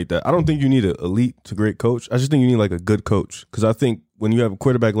quarterback like that, I don't think you need an elite to great coach. I just think you need like a good coach. Because I think when you have a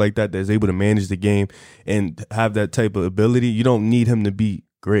quarterback like that that's able to manage the game and have that type of ability, you don't need him to be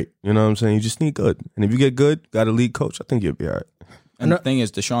great. You know what I'm saying? You just need good. And if you get good, got a lead coach, I think you'll be all right. And the thing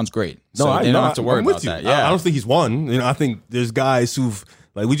is, Deshaun's great. So they don't have to worry I'm with about you. that. Yeah. I don't think he's won. You know, I think there's guys who've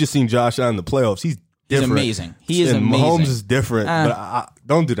like we just seen Josh out in the playoffs. He's different. amazing. He is and amazing. Mahomes is different, but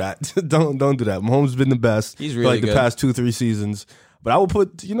don't do that. don't do that. Mahomes has been the best. He's for really like the good. past 2-3 seasons. But I would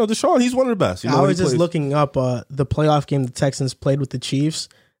put Deshaun. He's one of the best. You know, I was he just plays- looking up the playoff game the Texans played with the Chiefs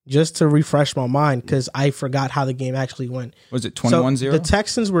just to refresh my mind because I forgot how the game actually went. Was it So 21-0? the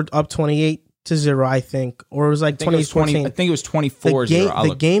Texans were up 28-0, I think, or it was like I think it was 20-14. I think it was The 24-0.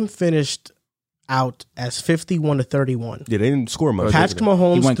 the game finished out as 51-31. Yeah, they didn't score much. Patrick did they?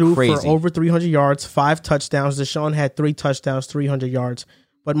 Mahomes He went threw for crazy. over 300 yards, 5 touchdowns. Deshaun had 3 touchdowns, 300 yards.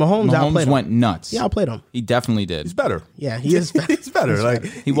 But Mahomes outplayed him. went nuts. He outplayed him. He definitely did. He's better. Yeah, he is. He's better. Like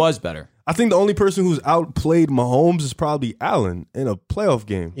He was better. I think the only person who's outplayed Mahomes is probably Allen in a playoff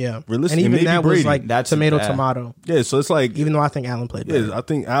game. Yeah, and Realistically, even maybe that Brady. was like That's tomato, bad. tomato. Yeah, so it's like Even though I think Allen played better. yeah, I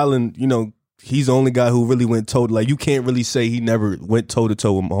think Allen, he's the only guy who really went toe. Like you can't really say he never went toe to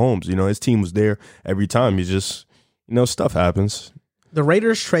toe with Mahomes. You know, his team was there every time. He just, stuff happens. The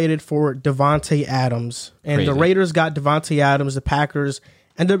Raiders traded for Devontae Adams, and the Crazy. Raiders got Devontae Adams. The Packers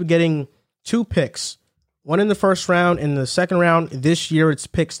ended up getting 2 picks, one in the first round, and the second round. This year, it's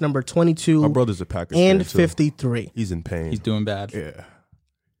picks number 22 My brother's a Packers and fan, too. 53. He's in pain. He's doing bad. yeah.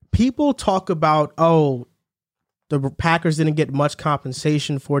 People talk about, the Packers didn't get much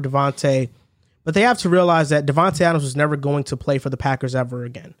compensation for Devontae, but they have to realize that Devontae Adams was never going to play for the Packers ever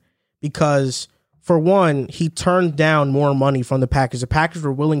again because, for one, he turned down more money from the Packers. The Packers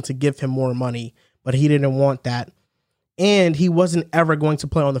were willing to give him more money, but he didn't want that. And he wasn't ever going to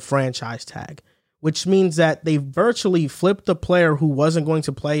play on the franchise tag, which means that they virtually flipped the player who wasn't going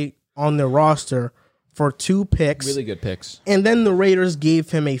to play on their roster for 2 picks. Really good picks. And then the Raiders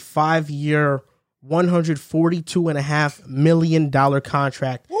gave him a 5-year, $142.5 million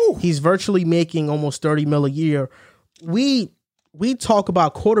contract. Woo. He's virtually making almost $30 million a year. We talk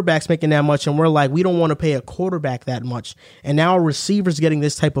about quarterbacks making that much, and we're like, we don't want to pay a quarterback that much. And now a receiver's getting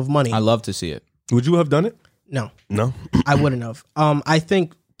this type of money. I love to see it. Would you have done it? No, No. I wouldn't have. I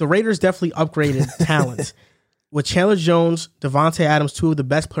think the Raiders definitely upgraded talent. With Chandler Jones, Devontae Adams, 2 of the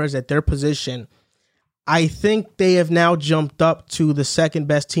best players at their position, I think they have now jumped up to the second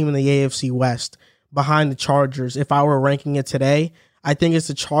best team in the AFC West behind the Chargers. If I were ranking it today, I think it's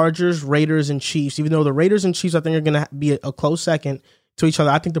the Chargers, Raiders, and Chiefs. Even though the Raiders and Chiefs, I think, are going to be a close second to each other.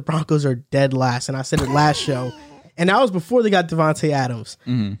 I think the Broncos are dead last, and I said it last show. And that was before they got Devontae Adams.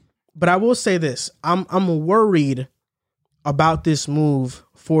 Mm-hmm. But I will say this. I'm worried about this move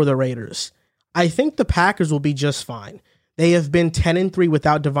for the Raiders. I think the Packers will be just fine. They have been 10-3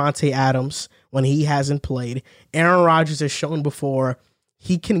 without Devontae Adams when he hasn't played. Aaron Rodgers has shown before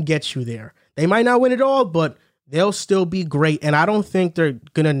he can get you there. They might not win it all, but they'll still be great. And I don't think they're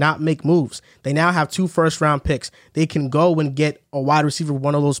going to not make moves. They now have 2 first-round picks. They can go and get a wide receiver,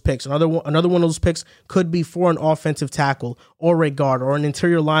 one of those picks. Another one of those picks could be for an offensive tackle or a guard or an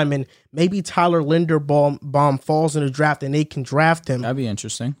interior lineman. Maybe Tyler Linderbaum falls in the draft and they can draft him. That'd be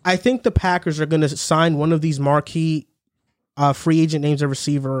interesting. I think the Packers are going to sign one of these marquee free agent names of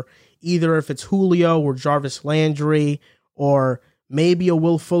receiver, either if it's Julio or Jarvis Landry or maybe a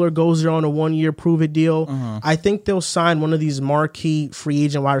Will Fuller goes there on a 1-year prove-it deal. I think they'll sign one of these marquee free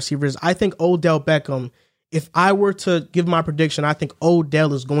agent wide receivers. I think Odell Beckham, if I were to give my prediction, I think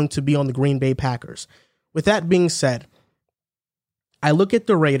Odell is going to be on the Green Bay Packers. With that being said, I look at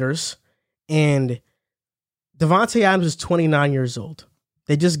the Raiders, and Devontae Adams is 29 years old.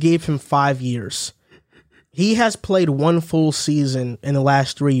 They just gave him 5 years. He has played 1 full season in the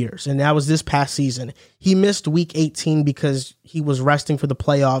last 3 years, and that was this past season. He missed week 18 because he was resting for the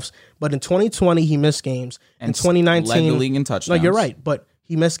playoffs, but in 2020, he missed games. And in 2019, led the league in touchdowns. No, you're right, but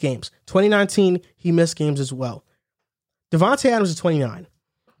he missed games. 2019, he missed games as well. Devontae Adams is 29.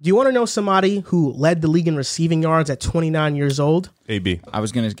 Do you want to know somebody who led the league in receiving yards at 29 years old? AB. I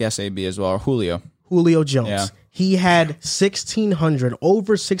was going to guess AB as well, or Julio. Julio Jones. Yeah. He had 1,600,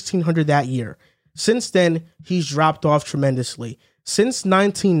 over 1,600 that year. Since then, he's dropped off tremendously. Since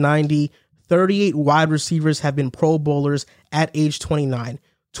 1990, 38 wide receivers have been Pro Bowlers at age 29.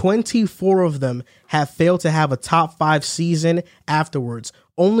 24 of them have failed to have a top 5 season afterwards.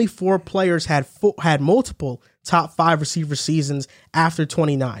 Only 4 players had multiple top 5 receiver seasons after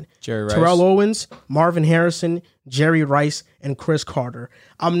 29. Jerry Rice. Terrell Owens, Marvin Harrison, Jerry Rice, and Chris Carter.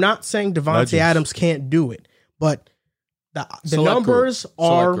 I'm not saying Devontae Legends. Adams can't do it, but the Select numbers group.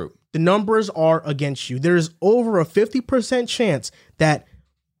 Select are group. the numbers are against you. There's over a 50% chance that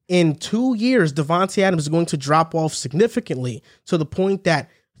in 2 years, Davante Adams is going to drop off significantly to the point that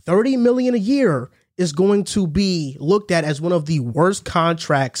 $30 million a year is going to be looked at as one of the worst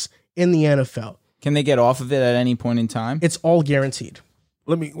contracts in the NFL. Can they get off of it at any point in time? It's all guaranteed.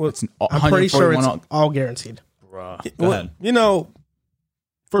 I'm pretty sure it's all guaranteed. Go ahead. You know,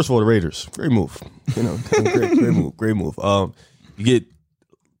 first of all, the Raiders, great move. You know, great move. You get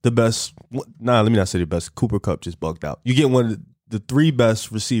the best. Let me not say the best. Cooper Kupp just bugged out. You get one of the 3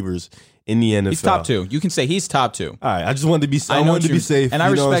 best receivers in the NFL. He's top 2. You can say he's top 2. All right, I just wanted to be. I wanted to be safe, and I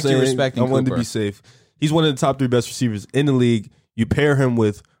respect you respecting. I wanted to be safe. He's one of the top 3 best receivers in the league. You pair him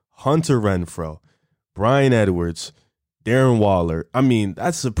with Hunter Renfrow, Bryan Edwards, Darren Waller. I mean,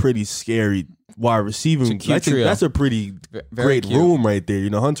 that's a pretty scary wide receiving. That's a pretty great room right there. You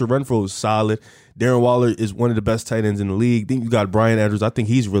know, Hunter Renfrow is solid. Darren Waller is one of the best tight ends in the league. Then you got Bryan Edwards. I think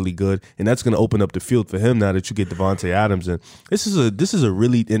he's really good, and that's going to open up the field for him now that you get Davante Adams in. This is a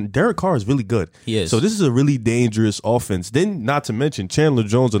really, and Derek Carr is really good. He is. So this is a really dangerous offense. Then, not to mention Chandler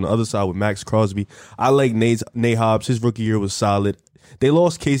Jones on the other side with Max Crosby. I like Nate Hobbs. His rookie year was solid. They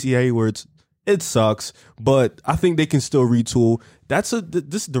lost Casey Hayward. It sucks, but I think they can still retool.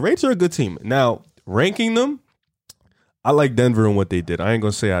 The Raiders are a good team. Now, ranking them, I like Denver and what they did. I ain't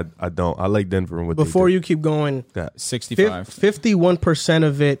going to say I don't. I like Denver and what they did. Before you keep going, 65. 51%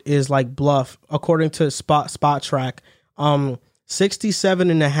 of it is like bluff, according to Spot Track.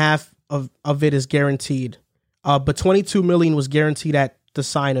 67.5 of it is guaranteed. But $22 million was guaranteed at the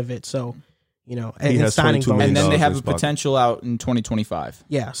sign of it. So, you know, and signing bonus. And then they have a potential out in 2025.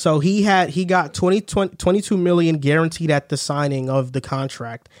 Yeah. So he got $22 million guaranteed at the signing of the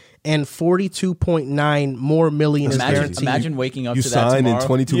contract. And 42.9 more million is guaranteed. Imagine waking up you to that tomorrow. You sign and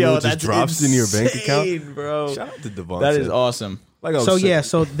 22 million just drops in your bank account. Bro. Shout out to Davante. That is awesome.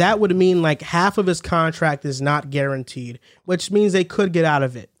 So that would mean like half of his contract is not guaranteed, which means they could get out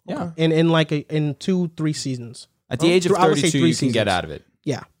of it. Yeah. In 2-3 seasons. At the age of 32, you can get out of it.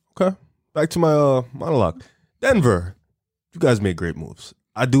 Yeah. Okay. Back to my monologue. Denver, you guys made great moves.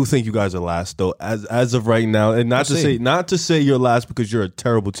 I do think you guys are last though, as of right now, and not to say you're last because you're a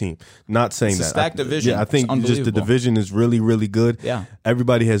terrible team. Not saying it's that. A stacked division. I think just the division is really, really good. Yeah.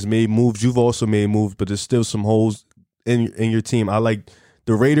 Everybody has made moves. You've also made moves, but there's still some holes in your team. I like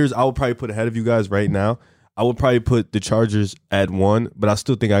the Raiders. I would probably put ahead of you guys right now. I would probably put the Chargers at 1, but I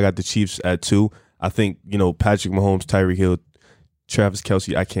still think I got the Chiefs at 2. I think Patrick Mahomes, Tyreek Hill, Travis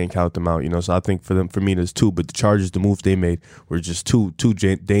Kelce, I can't count them out, so I think for me there's 2, but the Chargers, the moves they made were just too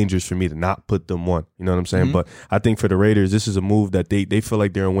dangerous for me to not put them 1. You know what I'm saying? Mm-hmm. But I think for the Raiders, this is a move that they feel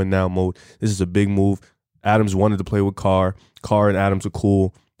like they're in win now mode. This is a big move. Adams wanted to play with Carr. Carr and Adams are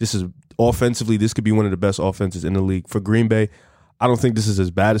cool. This is offensively, this could be one of the best offenses in the league. For Green Bay, I don't think this is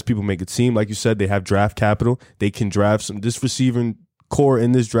as bad as people make it seem. Like you said, they have draft capital. They can draft this receiving core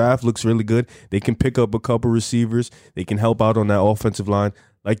in this draft looks really good. They can pick up a couple receivers. They can help out on that offensive line.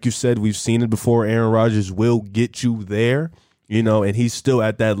 Like you said, we've seen it before. Aaron Rodgers will get you there, and he's still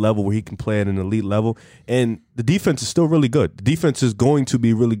at that level where he can play at an elite level. And the defense is still really good. The defense is going to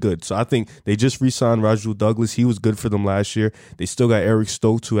be really good. So I think they just re-signed Rasul Douglas. He was good for them last year. They still got Eric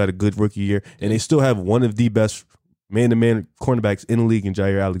Stokes, who had a good rookie year. And they still have one of the best man-to-man cornerbacks in the league in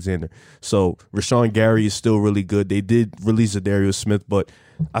Jair Alexander. So Rashawn Gary is still really good. They did release Darius Smith, but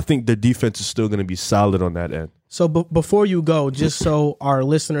I think their defense is still going to be solid on that end. So before you go, just so our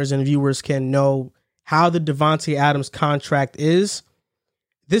listeners and viewers can know how the Davante Adams contract is,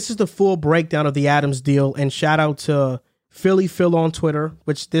 this is the full breakdown of the Adams deal, and shout out to Philly Phil on Twitter,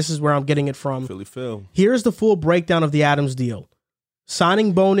 which this is where I'm getting it from. Philly Phil. Here's the full breakdown of the Adams deal.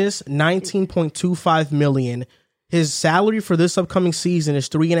 Signing bonus, $19.25 million. His salary for this upcoming season is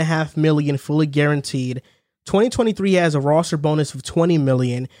 $3.5 million, fully guaranteed. 2023 has a roster bonus of $20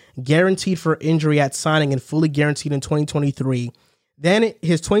 million, guaranteed for injury at signing and fully guaranteed in 2023. Then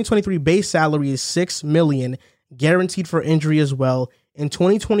his 2023 base salary is $6 million, guaranteed for injury as well. In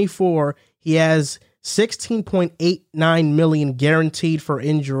 2024, he has $16.89 million guaranteed for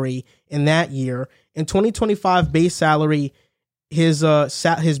injury in that year. In 2025 base salary, his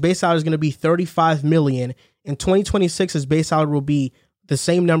base salary is going to be $35 million. In 2026, his base salary will be the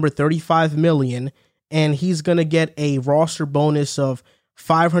same number, $35 million, and he's going to get a roster bonus of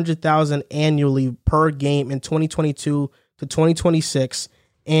 $500,000 annually per game in 2022 to 2026.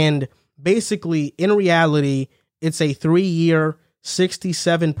 And basically, in reality, it's a 3-year,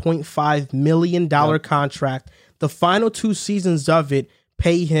 $67.5 million contract. The final 2 seasons of it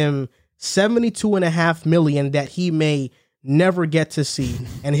pay him $72.5 million that he may never get to see,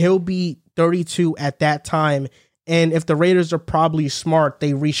 and he'll be 32 at that time, And if the Raiders are probably smart,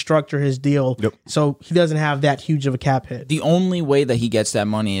 they restructure his deal so he doesn't have that huge of a cap hit. The only way that he gets that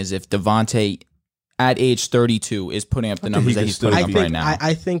money is if Devontae, at age 32, is putting up the numbers that he's putting up right now.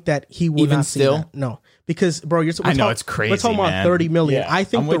 I think that he will Even not still? see that. No, because bro, It's crazy. We're talking man. about $30 million. Yeah, I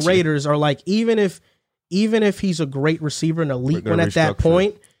think the Raiders are like, even if he's a great receiver, an elite one at that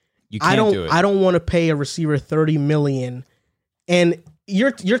point, you can't do it. I don't want to pay a receiver $30 million. And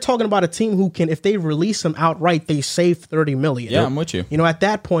you're talking about a team who can, if they release him outright, they save $30 million. Yeah, I'm with you. You know, at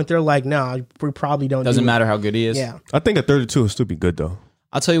that point, they're like, nah, we probably don't. Doesn't matter how good he is. Yeah, I think at 32 it'll still be good though.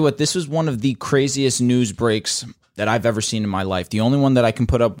 I'll tell you what, this was one of the craziest news breaks that I've ever seen in my life. The only one that I can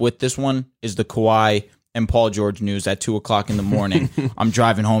put up with this one is the Kawhi and Paul George news at 2:00 in the morning. I'm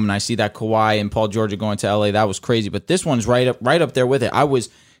driving home and I see that Kawhi and Paul George are going to LA. That was crazy. But this one's right up there with it. I was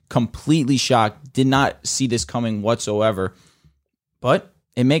completely shocked. Did not see this coming whatsoever. But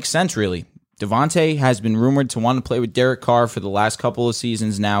it makes sense, really. Devontae has been rumored to want to play with Derek Carr for the last couple of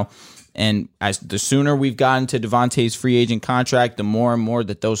seasons now. And as the sooner we've gotten to Devontae's free agent contract, the more and more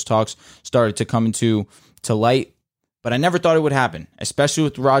that those talks started to come into light. But I never thought it would happen, especially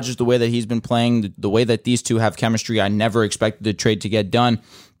with Rodgers, the way that he's been playing, the way that these two have chemistry. I never expected the trade to get done.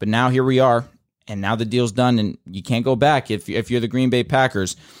 But now here we are, and now the deal's done, and you can't go back if you're the Green Bay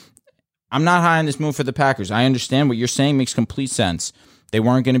Packers. I'm not high on this move for the Packers. I understand what you're saying makes complete sense. They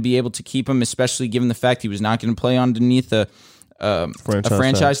weren't going to be able to keep him, especially given the fact he was not going to play underneath a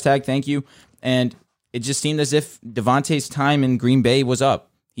franchise tag. Thank you. And it just seemed as if Devontae's time in Green Bay was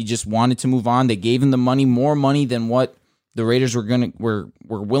up. He just wanted to move on. They gave him the money, more money than what the Raiders were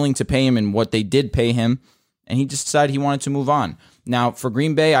willing to pay him and what they did pay him. And he just decided he wanted to move on. Now, for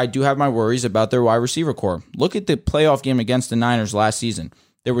Green Bay, I do have my worries about their wide receiver core. Look at the playoff game against the Niners last season.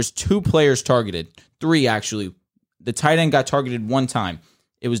 There was 2 players targeted, 3 actually. The tight end got targeted 1 time.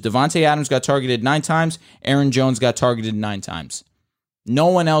 It was Devontae Adams got targeted 9 times. Aaron Jones got targeted 9 times. No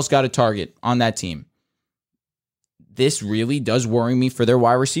one else got a target on that team. This really does worry me for their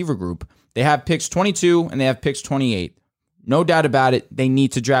wide receiver group. They have picks 22 and they have picks 28. No doubt about it, they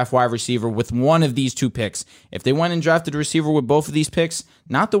need to draft wide receiver with one of these 2 picks. If they went and drafted a receiver with both of these picks,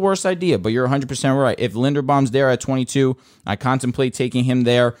 not the worst idea, but you're 100% right. If Linderbaum's there at 22, I contemplate taking him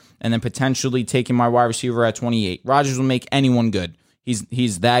there and then potentially taking my wide receiver at 28. Rodgers will make anyone good.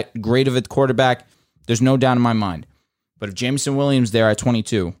 He's that great of a quarterback. There's no doubt in my mind. But if Jameson Williams there at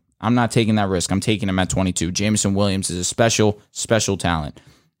 22, I'm not taking that risk. I'm taking him at 22. Jameson Williams is a special, special talent.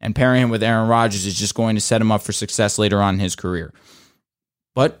 And pairing him with Aaron Rodgers is just going to set him up for success later on in his career.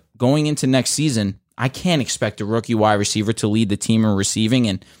 But going into next season, I can't expect a rookie wide receiver to lead the team in receiving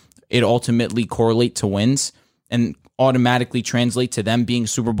and it ultimately correlate to wins and automatically translate to them being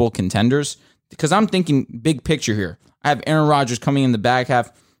Super Bowl contenders. Because I'm thinking big picture here. I have Aaron Rodgers coming in the back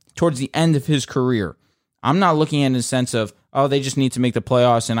half towards the end of his career. I'm not looking at it in the sense of, oh, they just need to make the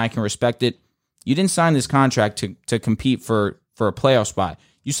playoffs and I can respect it. You didn't sign this contract to compete for a playoff spot.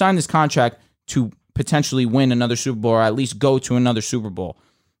 You signed this contract to potentially win another Super Bowl or at least go to another Super Bowl.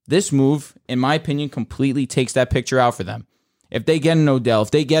 This move, in my opinion, completely takes that picture out for them. If they get an Odell,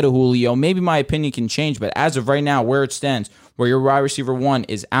 if they get a Julio, maybe my opinion can change. But as of right now, where it stands, where your wide receiver 1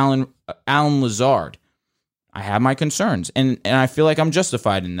 is Allen Lazard, I have my concerns. And I feel like I'm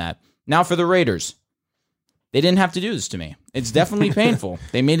justified in that. Now for the Raiders. They didn't have to do this to me. It's definitely painful.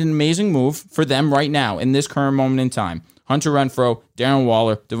 They made an amazing move for them right now in this current moment in time. Hunter Renfrow, Darren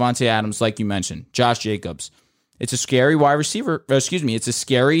Waller, Devontae Adams, like you mentioned, Josh Jacobs. It's a scary wide receiver. It's a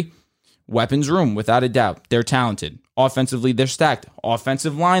scary weapons room, without a doubt. They're talented. Offensively, they're stacked.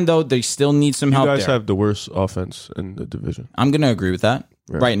 Offensive line, though, they still need some help there. You guys have the worst offense in the division. I'm going to agree with that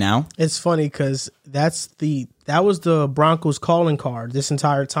right now. It's funny because that was the Broncos' calling card this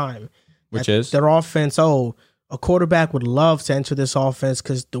entire time. Which is? Their offense, a quarterback would love to enter this offense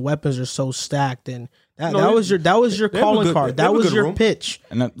because the weapens are so stacked. And that was your calling card. That was your pitch.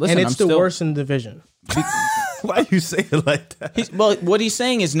 And it's the worst in the division. Why you say it like that? What he's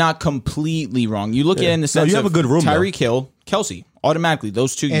saying is not completely wrong. You look at it in the sense you have of a good room, Tyreek Hill, Kelsey. Automatically,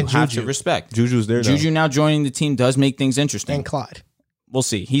 those two you have to respect. Juju's there now. Juju now joining the team does make things interesting. And Clyde. We'll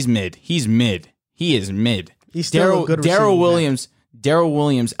see. He's mid. He is mid. He's still a good receiver. Darrell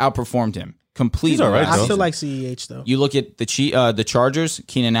Williams outperformed him completely. He's all right, I still like CEH, though. You look at the Chargers,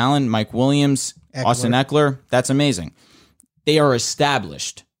 Keenan Allen, Mike Williams, Austin Eckler. That's amazing. They are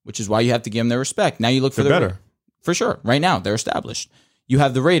established, which is why you have to give them their respect. Now you look for better. For sure. Right now, they're established. You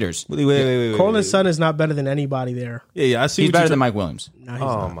have the Raiders. Wait. Cortland Sutton is not better than anybody there. Yeah, I see. He's better than Mike Williams. No, he's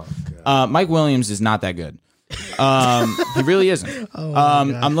not. My God. Mike Williams is not that good. He really isn't.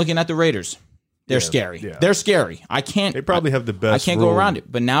 I'm looking at the Raiders. They're scary. Yeah. They're scary. They probably have the best. I can't go around it.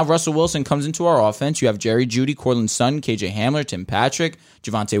 But now Russell Wilson comes into our offense. You have Jerry Jeudy, Cortland Sutton, KJ Hamler, Tim Patrick,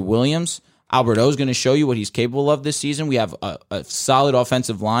 Javonte Williams. Albert O is going to show you what he's capable of this season. We have a solid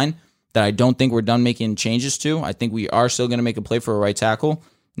offensive line that I don't think we're done making changes to. I think we are still going to make a play for a right tackle,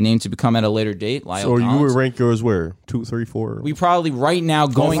 named to become at a later date. Lyle So Collins. you would rank yours where 2, 3, 4? We probably right now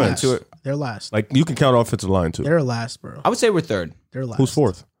going Offense. into it. They're last. Like you can count offensive line too. They're last, bro. I would say we're third. They're last. Who's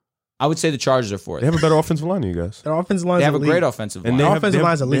fourth? I would say the Chargers are fourth. They have a better offensive line than you guys. Their offensive line's They have a elite. great offensive line. And Their they offensive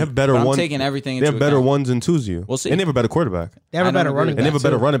line's they elite. have better But I'm ones. taking everything They into have better account. ones than twos. You. We'll see. And they have a better quarterback. They have I a don't better agree running with And they back. have a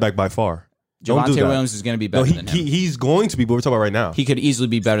better too. running back by far. Don't do Javonte that. Williams is going to be No, better than him. he's going to be. But we're talking about right now. He could easily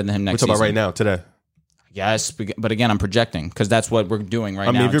be better than him We're next talking season. about right now, today. Yes, but again, I'm projecting because that's what we're doing right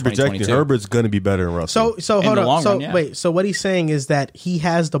I now. mean, if you're in projecting, 2022. Herbert's going to be better than Russell. So In hold the on. long So run, yeah. wait. So what he's saying is that he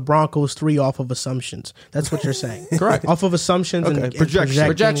has the Broncos 3 off of assumptions. That's what you're saying. Correct. Off of assumptions Okay, and projection.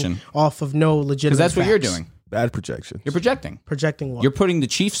 Projection. off of no legitimate. because that's what you're facts. doing. Bad projection. You're projecting. Projecting what? You're putting the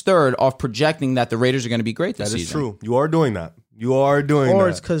Chiefs third off projecting that the Raiders are going to be great this That is season. true. You are doing that. You are doing or that.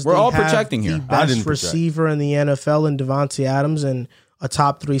 it's because We're all projecting here. the I best didn't project. receiver in the NFL in Devontae Adams and a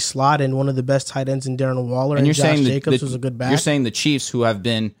top 3 slot and one of the best tight ends in Darren Waller and you're Josh saying Jacobs was a good back. You're saying the Chiefs, who have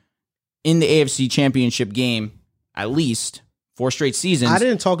been in the AFC Championship game at least 4 straight seasons. I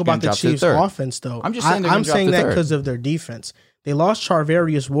didn't talk about gonna the drop to the Chiefs' third. offense though. I'm just saying they're gonna I'm drop saying to that third. because of their defense. They lost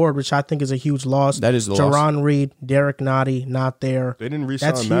Charvarius Ward, which I think is a huge loss. That is the loss. Jaron Reed, Derek Nottie, not there. They didn't That's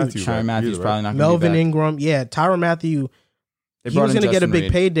re-sign huge. Matthew. Tyrann Matthews either, probably not going to Melvin be back. Ingram, yeah, Tyrann Matthew. They He brought was in going to get a Justin big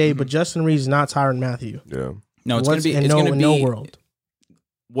Reed. payday, but Justin Reed's not Tyrann Matthew. Yeah. No, it's going to be. in It's going to in be. no world.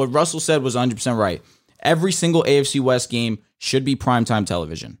 What Russell said was 100% right. Every single AFC West game should be primetime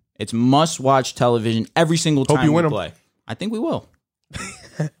television. It's must-watch television every single Hope time you we win 'em. play. I think we will.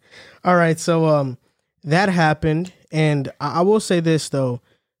 All right, so that happened, and I will say this though: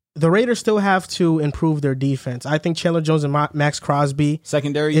 the Raiders still have to improve their defense. I think Chandler Jones and Max Crosby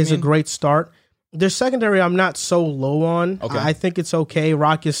Secondary, you is a mean? great start. Their secondary, I'm not so low on. Okay. I think it's okay.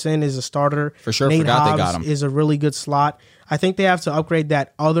 Rock Ya-Sin is a starter. For sure, Nate forgot they Hobbs got him. is a really good slot. I think they have to upgrade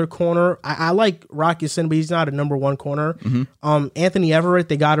that other corner. I like Rock Ya-Sin, but he's not a number 1 corner. Mm-hmm. Anthony Everett,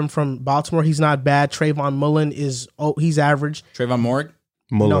 they got him from Baltimore. He's not bad. Trayvon Mullen he's average. Trayvon Morgan?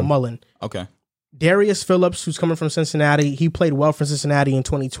 No, Mullen. Okay. Darius Phillips, who's coming from Cincinnati, he played well for Cincinnati in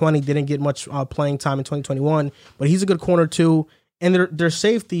 2020. Didn't get much playing time in 2021, but he's a good corner too. And their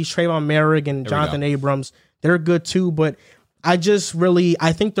safeties, Trayvon Merrick and Jonathan Abrams, they're good too. But I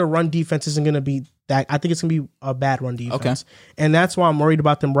think their run defense isn't going to be that. I think it's going to be a bad run defense, and that's why I'm worried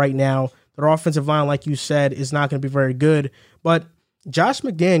about them right now. Their offensive line, like you said, is not going to be very good. But Josh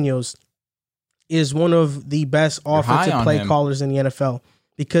McDaniels is one of the best offensive on play him. callers in the NFL.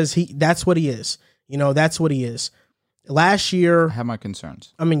 Because that's what he is. That's what he is. Last year, I have my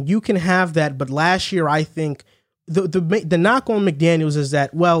concerns. I mean, you can have that, but last year, I think the knock on McDaniels is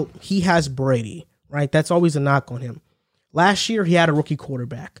that, well, he has Brady, right? That's always a knock on him. Last year, he had a rookie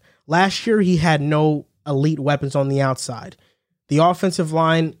quarterback. Last year, he had no elite weapons on the outside. The offensive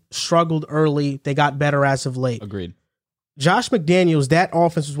line struggled early. They got better as of late. Agreed. Josh McDaniels, that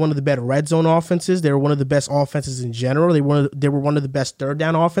offense was one of the better red zone offenses. They were one of the best offenses in general. They were one of the best third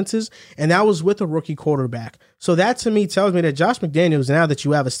down offenses, and that was with a rookie quarterback. So that to me tells me that Josh McDaniels, now that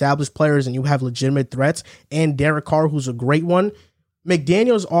you have established players and you have legitimate threats, and Derek Carr, who's a great one,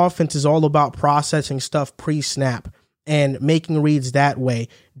 McDaniels' offense is all about processing stuff pre-snap and making reads that way.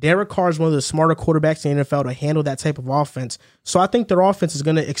 Derek Carr is one of the smarter quarterbacks in the NFL to handle that type of offense. So I think their offense is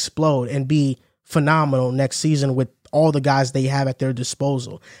going to explode and be phenomenal next season with all the guys they have at their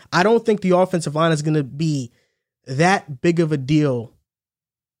disposal. I don't think the offensive line is going to be that big of a deal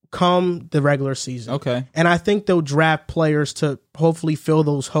come the regular season. Okay. And I think they'll draft players to hopefully fill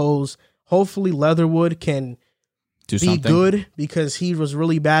those holes. Hopefully Leatherwood can Do be something. good because he was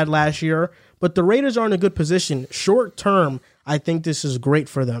really bad last year. But the Raiders are in a good position. Short term, I think this is great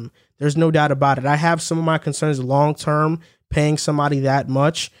for them. There's no doubt about it. I have some of my concerns long term, paying somebody that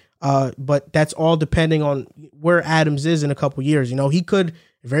much. But that's all depending on where Adams is in a couple years. He could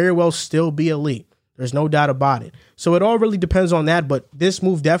very well still be elite. There's no doubt about it. So it all really depends on that. But this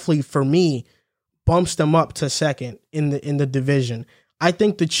move definitely, for me, bumps them up to second in the division. I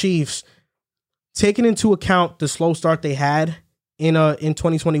think the Chiefs, taking into account the slow start they had in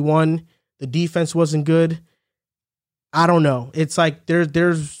 2021, the defense wasn't good. I don't know. It's like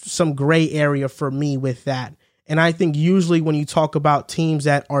there's some gray area for me with that. And I think usually when you talk about teams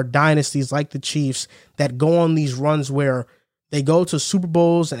that are dynasties like the Chiefs that go on these runs where they go to Super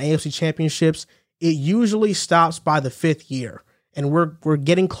Bowls and AFC championships, it usually stops by the 5th year. And we're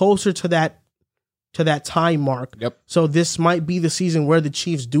getting closer to that time mark. Yep. So this might be the season where the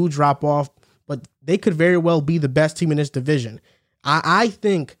Chiefs do drop off. but they could very well be the best team in this division. I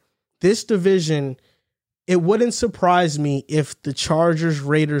think this division, it wouldn't surprise me if the Chargers,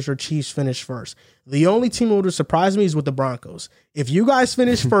 Raiders, or Chiefs finish first. The only team that would surprise me is with the Broncos. If you guys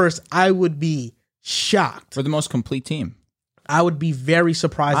finish first, I would be shocked. For the most complete team. I would be very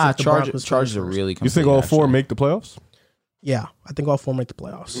surprised if the Broncos Chargers are finish first. really complete. You think all four make the playoffs? Yeah, I think all four make the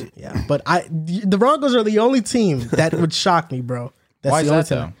playoffs. Yeah, but the Broncos are the only team that would shock me, bro. That's Why is the only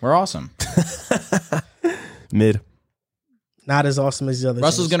that, though? team. We're awesome. Mid. Not as awesome as the other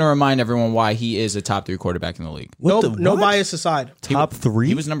Russell's teams. going to remind everyone why he is a top 3 quarterback in the league. No bias aside. Top 3?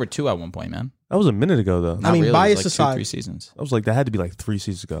 He was number 2 at one point, man. That was a minute ago, though. Not mean, really. It was bias like aside. 2-3 seasons. I was like, that had to be like 3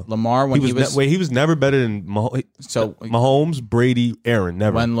 seasons ago. Lamar, when he was he was never better than Mahomes, Brady, Aaron.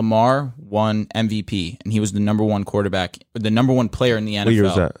 Never. when Lamar won MVP, and he was the number 1 quarterback, the number 1 player in the NFL. What year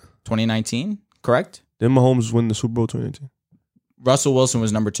was that? 2019, correct? Didn't Mahomes win the Super Bowl 2019? Russell Wilson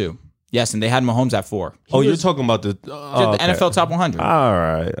was number 2. Yes, and they had Mahomes at 4. You're talking about the The NFL top 100. All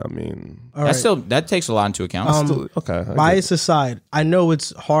right. I mean, All right. That takes a lot into account. okay. I get Bias aside, I know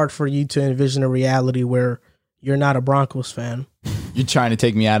it's hard for you to envision a reality where you're not a Broncos fan. You're trying to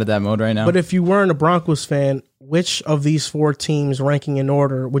take me out of that mode right now. But if you weren't a Broncos fan, which of these 4 teams, ranking in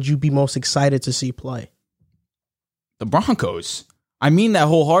order, would you be most excited to see play? the Broncos. I mean that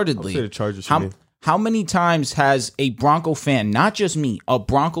wholeheartedly. I'll say the Chargers for me. How many times has a Bronco fan, not just me, a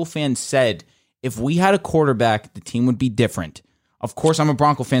Bronco fan said, if we had a quarterback, the team would be different? Of course, I'm a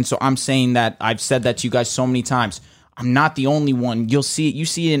Bronco fan, so I'm saying that. I've said that to you guys so many times. I'm not the only one. You'll see it. You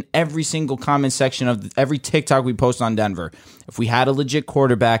see it in every single comment section of every TikTok we post on Denver. If we had a legit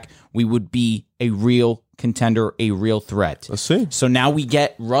quarterback, we would be a real contender, a real threat. Let's see. So now we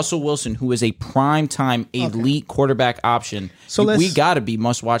get Russell Wilson, who is a prime-time elite quarterback option. So we got to be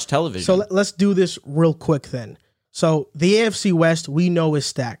must-watch television. So let's do this real quick then. So the AFC West, we know is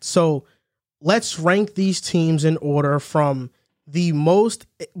stacked. So let's rank these teams in order from the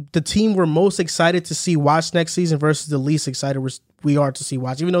team we're most excited to see watch next season versus the least excited we are to see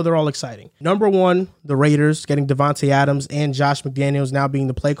watch, even though they're all exciting. Number 1, the Raiders, getting Devontae Adams and Josh McDaniels now being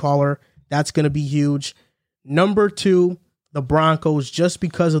the play caller. That's going to be huge. Number 2, the Broncos, just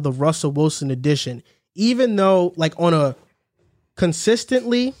because of the Russell Wilson addition. Even though, like, on a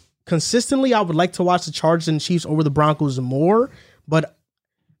consistently, I would like to watch the Chargers and Chiefs over the Broncos more, but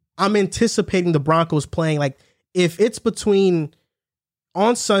I'm anticipating the Broncos playing, like, if it's between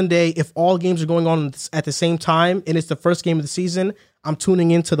on Sunday, if all games are going on at the same time and it's the first game of the season, I'm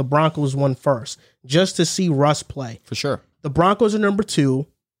tuning into the Broncos one first just to see Russ play. For sure. The Broncos are number 2.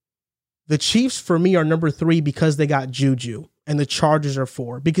 The Chiefs, for me, are number 3 because they got Juju, and the Chargers are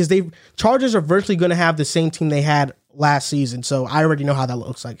 4 because Chargers are virtually going to have the same team they had last season. So I already know how that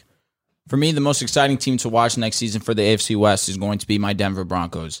looks like. For me, the most exciting team to watch next season for the AFC West is going to be my Denver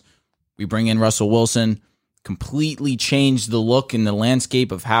Broncos. We bring in Russell Wilson, completely changed the look and the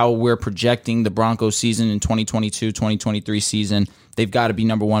landscape of how we're projecting the Broncos season in 2022-2023 season. They've got to be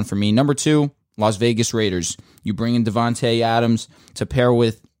number 1 for me. Number 2, Las Vegas Raiders. You bring in Devontae Adams to pair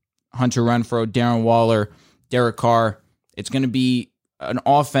with Hunter Renfrow, Darren Waller, Derek Carr. It's going to be an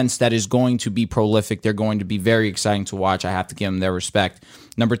offense that is going to be prolific. They're going to be very exciting to watch. I have to give them their respect.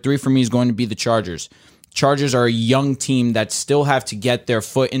 Number 3 for me is going to be the Chargers. Chargers are a young team that still have to get their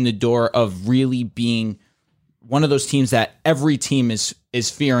foot in the door of really being one of those teams that every team is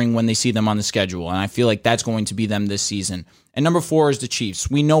fearing when they see them on the schedule. And I feel like that's going to be them this season. And number 4 is the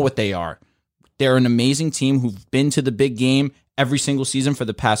Chiefs. We know what they are. They're an amazing team who've been to the big game every single season for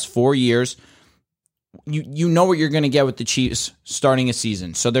the past 4 years. You know what you're going to get with the Chiefs starting a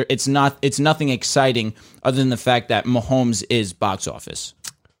season. So it's nothing exciting other than the fact that Mahomes is box office.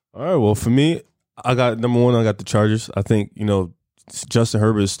 All right, well, for me, I got number 1, I got the Chargers. I think, Justin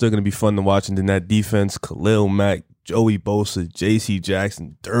Herbert is still going to be fun to watch. And then that defense, Khalil Mack, Joey Bosa, J.C.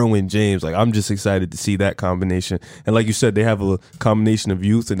 Jackson, Derwin James. Like, I'm just excited to see that combination. And like you said, they have a combination of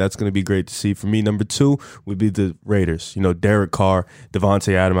youth, and that's going to be great to see. For me, number 2 would be the Raiders. Derek Carr,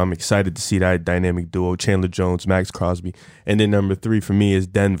 Devontae Adams. I'm excited to see that dynamic duo, Chandler Jones, Max Crosby. And then number 3 for me is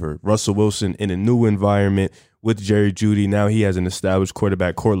Denver. Russell Wilson in a new environment with Jerry Jeudy. Now he has an established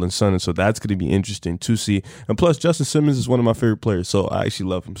quarterback, Cortland Sutton, so that's going to be interesting to see. And plus, Justin Simmons is one of my favorite players, so I actually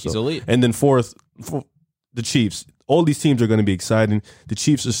love him. So. He's elite. And then fourth, the Chiefs. All these teams are going to be exciting. The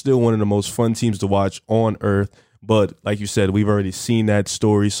Chiefs are still one of the most fun teams to watch on earth. But like you said, we've already seen that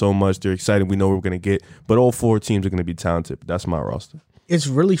story so much. They're excited. We know what we're going to get. But all 4 teams are going to be talented. That's my roster. It's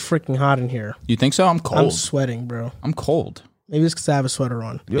really freaking hot in here. You think so? I'm cold. I'm sweating, bro. I'm cold. Maybe it's because I have a sweater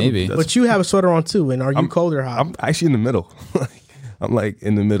on. Maybe. But you have a sweater on too, and are you cold or hot? I'm actually in the middle. I'm like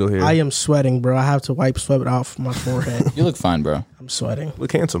in the middle here. I am sweating, bro. I have to wipe sweat off my forehead. You look fine, bro. sweating.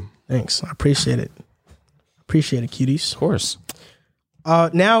 Look handsome. Thanks. I appreciate it. Appreciate it, cuties. Of course.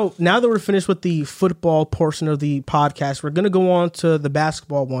 Now that we're finished with the football portion of the podcast, we're going to go on to the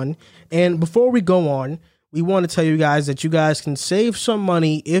basketball one. And before we go on, we want to tell you guys that you guys can save some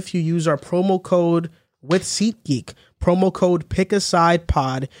money if you use our promo code with SeatGeek. Promo code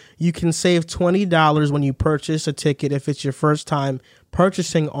PickAsidePod. You can save $20 when you purchase a ticket if it's your first time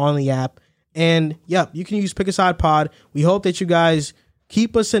purchasing on the app. And yep, you can use PickAsidePod. We hope that you guys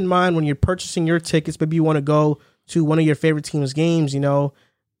keep us in mind when you're purchasing your tickets. Maybe you want to go to one of your favorite team's games. You know,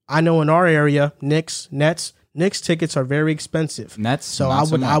 I know in our area, Knicks tickets are very expensive. Nets, so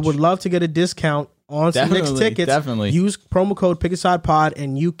I would love to get a discount on some Knicks tickets. Definitely. Use promo code PickAsidePod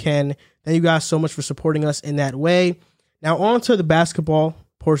and you can. Thank you guys so much for supporting us in that way. Now on to the basketball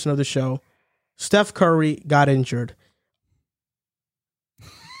portion of the show. Steph Curry got injured.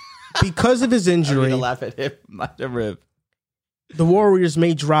 Because of his injury, I'm gonna laugh at him, not at Riv. The Warriors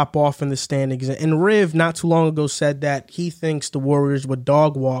may drop off in the standings. And Riv, not too long ago, said that he thinks the Warriors would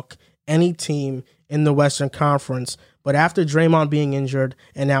dog walk any team in the Western Conference. But after Draymond being injured,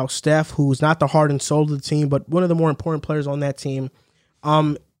 and now Steph, who's not the heart and soul of the team, but one of the more important players on that team,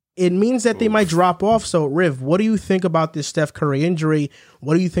 it means that they might drop off. So, Riv, what do you think about this Steph Curry injury?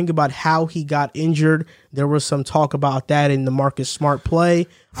 What do you think about how he got injured? There was some talk about that in the Marcus Smart play.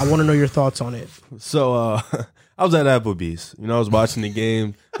 I want to know your thoughts on it. So, I was at Applebee's. You know, I was watching the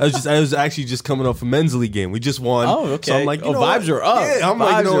game. I was actually just coming off a men's league game. We just won. Oh, okay. So I'm like, vibes are up. Yeah, I'm vibes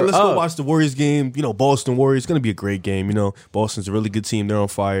like, let's go up. watch the Warriors game. You know, Boston Warriors. It's going to be a great game. You know, Boston's a really good team. They're on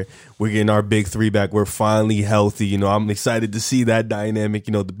fire. We're getting our big three back. We're finally healthy. You know, I'm excited to see that dynamic.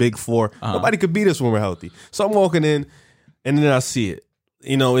 You know, the big four. Nobody could beat us when we're healthy. So I'm walking in, and then I see it.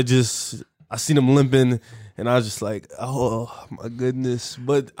 You know, I seen them limping, and I was just like, oh, my goodness.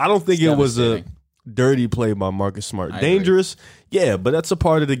 But I don't think it was a dirty play by Marcus Smart. Dangerous, yeah, but that's a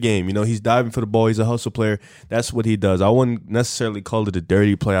part of the game. You know, he's diving for the ball. He's a hustle player. That's what he does. I wouldn't necessarily call it a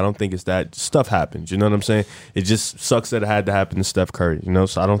dirty play. I don't think it's that. Stuff happens. You know what I'm saying? It just sucks that it had to happen to Steph Curry. You know,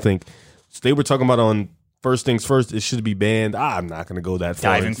 so I don't think they were talking about on first things first. It should be banned. I'm not going to go that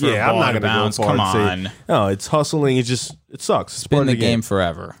far. Diving for a ball out of bounds. Come on. No, it's hustling. It sucks. It's been the game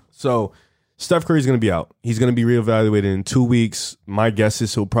forever. So Steph Curry's going to be out. He's going to be reevaluated in 2 weeks. My guess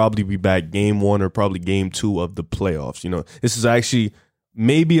is he'll probably be back game 1 or probably game 2 of the playoffs. You know, this is actually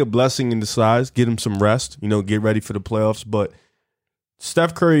maybe a blessing in disguise. Get him some rest, you know, get ready for the playoffs. But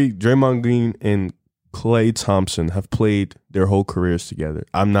Steph Curry, Draymond Green, and Klay Thompson have played their whole careers together.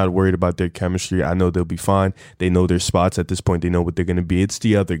 I'm not worried about their chemistry. I know they'll be fine. They know their spots at this point. They know what they're going to be. It's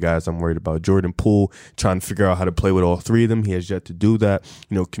the other guys I'm worried about. Jordan Poole, trying to figure out how to play with all three of them. He has yet to do that.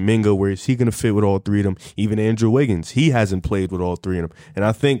 You know, Kuminga, where is he going to fit with all three of them? Even Andrew Wiggins, he hasn't played with all three of them. And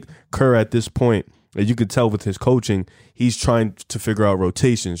I think Kerr at this point, as you can tell with his coaching, he's trying to figure out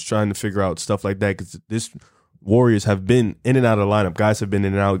rotations, trying to figure out stuff like that, because this Warriors have been in and out of the lineup. Guys have been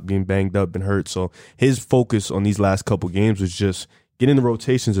in and out, being banged up, been hurt. So his focus on these last couple games was just getting the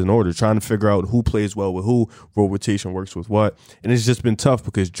rotations in order, trying to figure out who plays well with who, what rotation works with what. And it's just been tough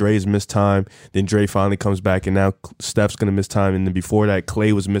because Dre's missed time. Then Dre finally comes back, and now Steph's going to miss time. And then before that,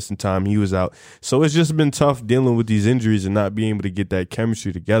 Klay was missing time. He was out. So it's just been tough dealing with these injuries and not being able to get that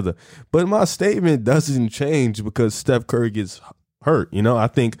chemistry together. But my statement doesn't change because Steph Curry gets hurt. You know, I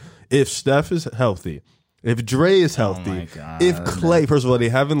think if Steph is healthy, if Dre is healthy, if Klay, first of all, they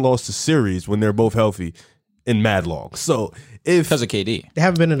haven't lost a series when they're both healthy in mad long. So because of KD, they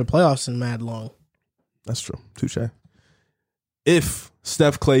haven't been in the playoffs in mad long. That's true. Touche. If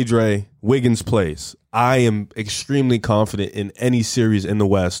Steph, Klay, Dre, Wiggins plays, I am extremely confident in any series in the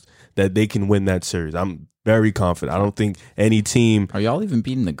West that they can win that series. I'm very confident. I don't think any team. Are y'all even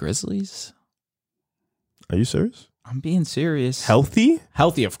beating the Grizzlies? Are you serious? I'm being serious. Healthy?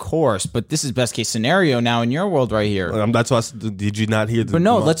 Healthy, of course, but this is best case scenario now in your world right here. That's why I said, did you not hear the... But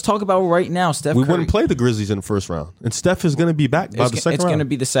no, let's talk about right now, Steph Curry. We wouldn't play the Grizzlies in the first round. And Steph is going to be back by the second round. It's going to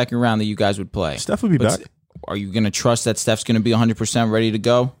be the second round that you guys would play. Steph will be back. Are you going to trust that Steph's going to be 100% ready to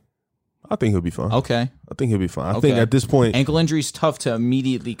go? I think he'll be fine. Okay. I think he'll be fine. I think at this point... Ankle injury is tough to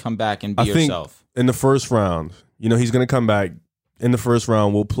immediately come back and be yourself. In the first round, you know, he's going to come back. In the first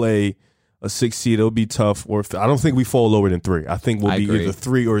round, we'll play a 6 seed. It'll be tough. I don't think we fall lower than 3. I think we'll be either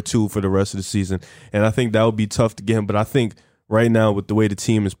 3 or 2 for the rest of the season. And I think that would be tough to get him. But I think right now, with the way the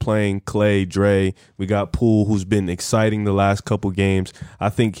team is playing, Klay, Dre, we got Poole, who's been exciting the last couple games. I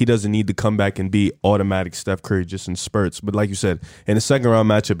think he doesn't need to come back and be automatic Steph Curry just in spurts. But like you said, in a second round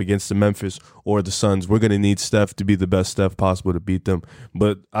matchup against the Memphis or the Suns, we're going to need Steph to be the best Steph possible to beat them.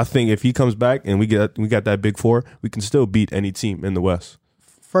 But I think if he comes back and we got that big 4, we can still beat any team in the West.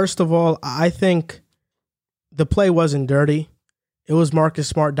 First of all, I think the play wasn't dirty. It was Marcus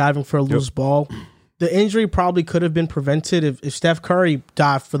Smart diving for a loose ball. The injury probably could have been prevented if Steph Curry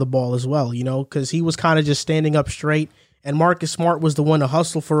dived for the ball as well, because he was kind of just standing up straight, and Marcus Smart was the one to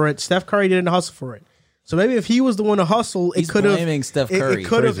hustle for it. Steph Curry didn't hustle for it. So maybe if he was the one to hustle, it could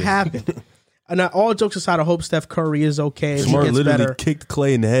have happened. And all jokes aside, I hope Steph Curry is okay. Smart he gets literally better. kicked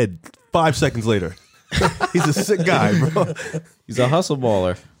Clay in the head 5 seconds later. He's a sick guy, bro. He's a hustle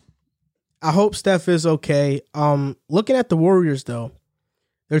baller. I hope Steph is okay. Looking at the Warriors, though,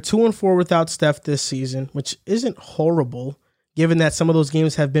 they're 2-4 without Steph this season, which isn't horrible, given that some of those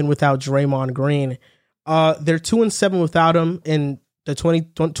games have been without Draymond Green. They're 2-7 without him in the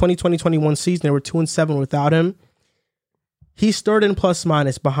 2020-21 season. They were 2-7 without him. He's third in plus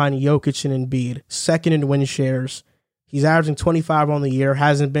minus behind Jokic and Embiid, second in win shares. He's averaging 25 on the year.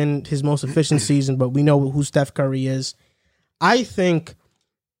 Hasn't been his most efficient season, but we know who Steph Curry is. I think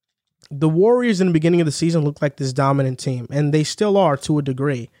the Warriors in the beginning of the season looked like this dominant team, and they still are to a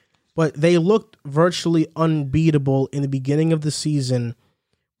degree, but they looked virtually unbeatable in the beginning of the season.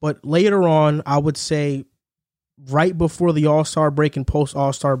 But later on, I would say right before the All-Star break and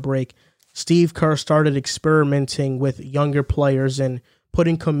post-All-Star break, Steve Kerr started experimenting with younger players and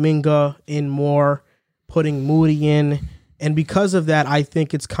putting Kuminga in more, putting Moody in. And because of that, I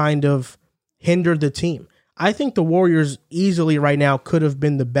think it's kind of hindered the team. I think the Warriors easily right now could have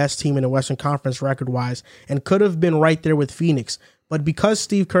been the best team in the Western Conference record-wise and could have been right there with Phoenix. But because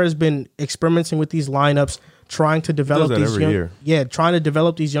Steve Kerr has been experimenting with these lineups, trying to develop trying to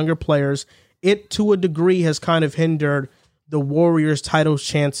develop these younger players, it to a degree has kind of hindered the Warriors' title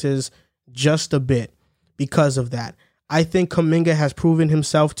chances just a bit because of that. I think Kuminga has proven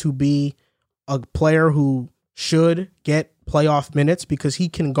himself to be a player who should get playoff minutes because he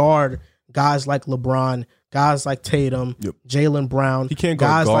can guard guys like LeBron, guys like Tatum, Jaylen Brown, he can't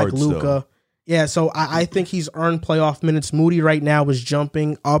guys guard like Luka. though. Yeah, so I think he's earned playoff minutes. Moody right now is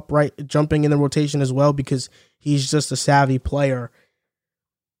jumping in the rotation as well because he's just a savvy player.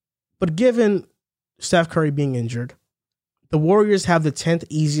 But given Steph Curry being injured, the Warriors have the 10th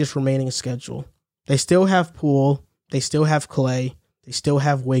easiest remaining schedule. They still have Poole. They still have Clay. They still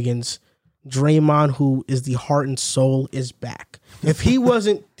have Wiggins. Draymond, who is the heart and soul, is back. If he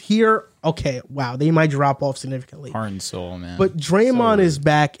wasn't here, okay, wow, they might drop off significantly. Heart and soul, man. But Draymond is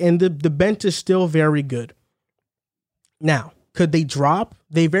back, and the bench is still very good. Now, could they drop?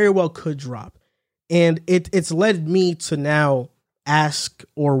 They very well could drop. And it's led me to now ask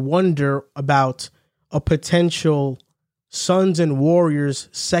or wonder about a potential Suns and Warriors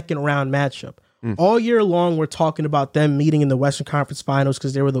second round matchup. All year long, we're talking about them meeting in the Western Conference Finals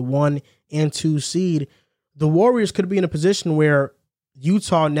because they were the 1 and 2 seed. The Warriors could be in a position where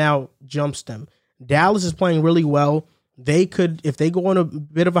Utah now jumps them. Dallas is playing really well. They could, if they go on a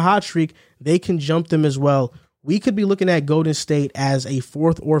bit of a hot streak, they can jump them as well. We could be looking at Golden State as a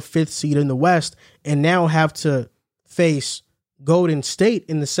 4th or 5th seed in the West and now have to face Golden State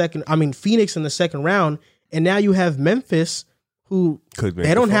in the Phoenix in the second round. And now you have Memphis, who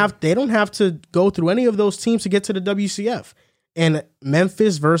they don't have to go through any of those teams to get to the WCF. And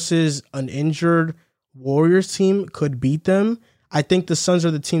Memphis versus an injured Warriors team could beat them. I think the Suns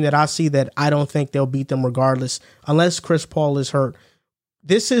are the team that I see that I don't think they'll beat them regardless, unless Chris Paul is hurt.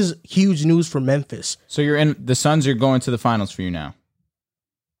 This is huge news for Memphis. So the Suns are going to the finals for you now.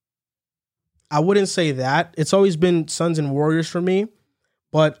 I wouldn't say that. It's always been Suns and Warriors for me.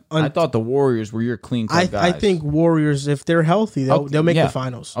 But I thought the Warriors were your clean cut guys. I think Warriors, if they're healthy, they'll make the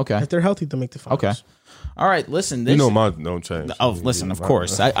finals. Okay. If they're healthy, they'll make the finals. Okay. All right, listen. Mine don't change. Oh, listen, of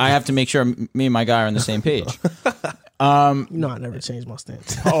course. I have to make sure me and my guy are on the same page. I never change my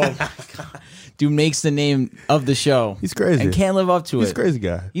stance. Oh, my God. Dude makes the name of the show. He's crazy. And can't live up to it. He's a crazy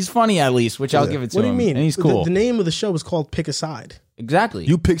guy. He's funny at least, which I'll give it to him. What do you mean? And he's cool. The name of the show is called Pick a Side. Exactly.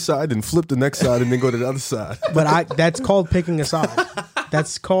 You pick side and flip the next side and then go to the other side. But that's called picking a side.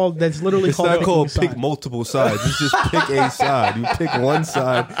 That's literally it's called not picking called a side. pick multiple sides. You just pick a side. You pick one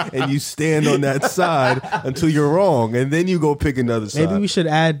side and you stand on that side until you're wrong, and then you go pick another side. Maybe we should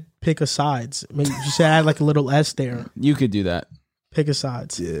add pick a sides. Maybe you should add like a little S there. You could do that. Pick a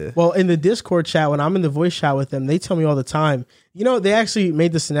sides. Yeah. Well, in the Discord chat, when I'm in the voice chat with them, they tell me all the time. They actually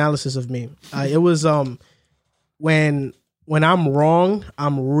made this analysis of me. It was when I'm wrong,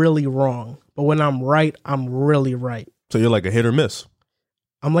 I'm really wrong. But when I'm right, I'm really right. So you're like a hit or miss.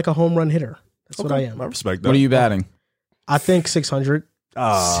 I'm like a home run hitter. That's what I am. I respect that. What are you batting? I think 600.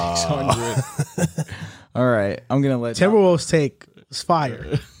 600. All right. I'm going to let Timberwolves take is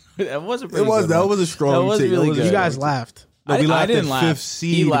fire. That was a That was a strong That was take. really good. You guys laughed. No, we laughed didn't at laugh. fifth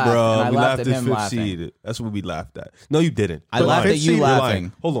seed, He laughed, bro. and I We laughed laughed at at him fifth laughing. seed. That's what we laughed at. No, you didn't. I You're laughed lying. at you You're laughing.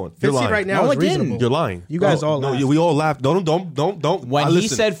 lying. Hold on. Fifth You're seed lying. right now No, is I didn't. reasonable. You're lying. You guys all No, laughed. we all laughed. Don't. When Listen, he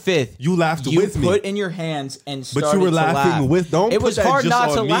said fifth, you laughed you with me. put in your hands and started But you were to laughing laugh. with. Don't. It put was that hard just not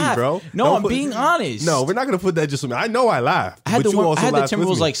on to me, laugh, bro. No, Don't I'm put- being honest. No, we're not gonna put that just on me. I know I laughed. I had but the you also laughed with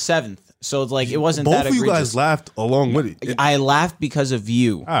Timberwolves me. like seventh, so it's like it wasn't Both that of you egregious. guys laughed along with it. I laughed because of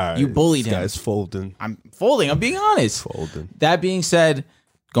you. All right, You bullied this him. guy's folding. I'm folding. I'm being honest. Folding. That being said,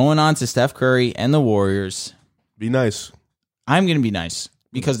 going on to Steph Curry and the Warriors, Be nice. I'm going to be nice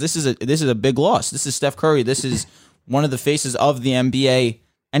because this is a big loss. This is Steph Curry. This is one of the faces of the NBA.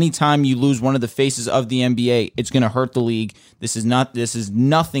 Anytime you lose one of the faces of the NBA, it's going to hurt the league. This is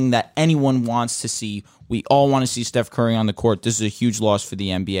nothing that anyone wants to see. We all want to see Steph Curry on the court. This is a huge loss for the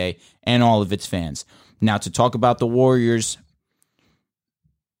NBA and all of its fans. Now, to talk about the Warriors,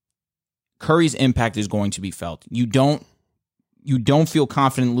 Curry's impact is going to be felt. You don't feel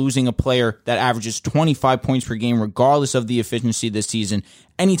confident losing a player that averages 25 points per game, regardless of the efficiency this season.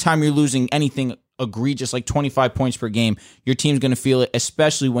 Anytime you're losing anything egregious like 25 points per game, your team's going to feel it,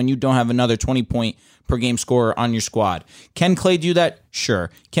 especially when you don't have another 20-point per game scorer on your squad. Can Klay do that? Sure.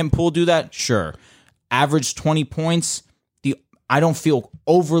 Can Poole do that? Sure. Average 20 points. I don't feel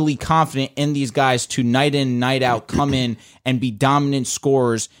overly confident in these guys to night in, night out come in and be dominant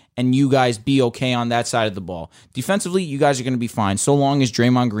scorers and you guys be okay on that side of the ball. Defensively, you guys are going to be fine so long as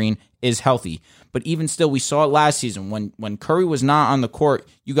Draymond Green is healthy. But even still, we saw it last season. When Curry was not on the court,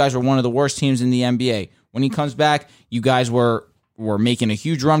 you guys were one of the worst teams in the NBA. When he comes back, you guys were making a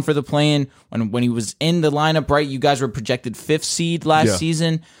huge run for the play-in. When he was in the lineup, right, you guys were projected 5th seed last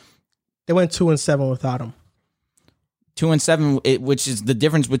season. They went 2-7 without him. 2-7, which is the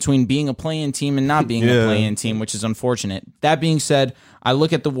difference between being a play-in team and not being a play-in team, which is unfortunate. That being said, I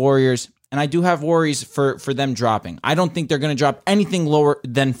look at the Warriors, and I do have worries for them dropping. I don't think they're going to drop anything lower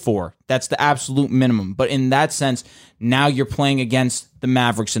than 4. That's the absolute minimum. But in that sense, now you're playing against the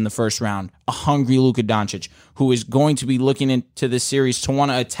Mavericks in the first round, a hungry Luka Doncic, who is going to be looking into this series to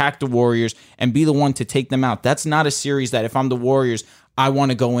want to attack the Warriors and be the one to take them out. That's not a series that if I'm the Warriors, I want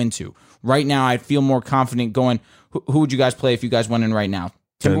to go into. Right now, I feel more confident going. Who would you guys play if you guys went in right now?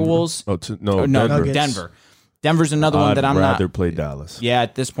 Timberwolves? Denver. Denver's another one that I'm not. I'd rather play Dallas. Yeah,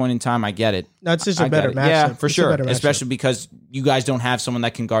 at this point in time, I get it. That's just a better matchup. Yeah, for It's a sure. better matchup. Especially because you guys don't have someone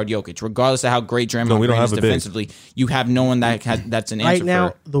that can guard Jokic. Regardless of how great Draymond we don't Green is have a big. defensively, you have no one that's an answer Right now,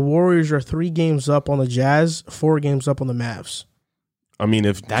 for it. the Warriors are 3 games up on the Jazz, 4 games up on the Mavs. I mean,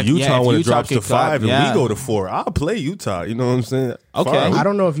 if If Utah when it Utah drops to could 5 cut, and we go to 4, I'll play Utah. You know what I'm saying? Okay. Fine. I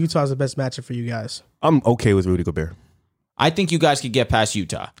don't know if Utah's the best matchup for you guys. I'm okay with Rudy Gobert. I think you guys could get past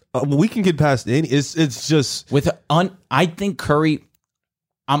Utah. We can get past any. It's just I think Curry,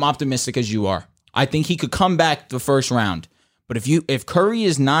 I'm optimistic as you are. I think he could come back the first round. But if Curry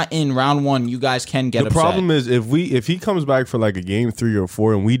is not in round 1, you guys can get the upset. problem is if he comes back for like a game 3 or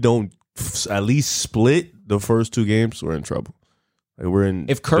 4 and we don't at least split the first 2 games, we're in trouble. Like we're in.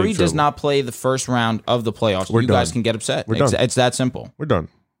 If Curry big does trouble. not play the first round of the playoffs, We're you guys done. can get upset. We're done. It's that simple. we're done.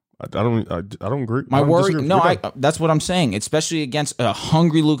 I don't agree. My I don't worry, disagree. no, We're done. that's what I'm saying. Especially against a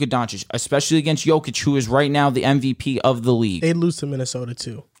hungry Luka Doncic, especially against Jokic, who is right now the MVP of the league. They'd lose to Minnesota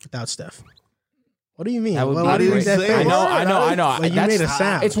too without Steph. What do you mean? That would Why be do you great. think that Say I fails? know. Like, you That's- made a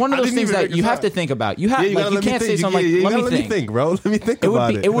sound. It's one of I those didn't things even that make a you have sound. to think about. You have Yeah, like you can't say something like, let "Let me think." bro. Let me think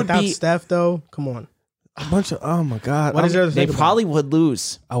about it. It would Without be. Steph, though, come on. A bunch of my god. What is there to They think about? probably would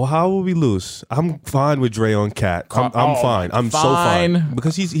lose. How will we lose? I'm fine with Dre on Cat. I'm Oh, fine. I'm so fine. fine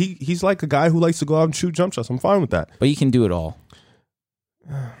because he's like a guy who likes to go out and shoot jump shots. I'm fine with that. But he can do it all.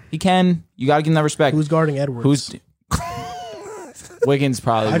 He can. You got to give him that respect. Who's guarding Edwards? Who's Wiggins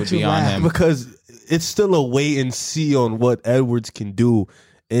probably Why'd would you be on laugh? him. Because it's still a wait and see on what Edwards can do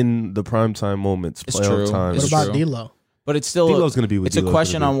in the primetime moments, It's playoff true. time. What It's about true. D'Lo? But it's still D'Lo's gonna be what it's a D'Lo's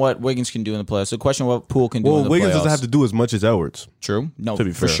question gonna be. on what Wiggins can do in the playoffs. It's a question what Poole can do in Well, the Wiggins playoffs. doesn't have to do as much as Edwards. True. No, to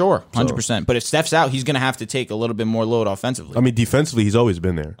be for fair. sure. So- 100%. But if Steph's out, he's going to have to take a little bit more load offensively. I mean, defensively, he's always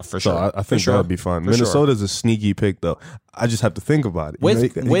been there. For So sure. I For think sure. that would be fine. For sure. Minnesota's a sneaky pick, though. I just have to think about it.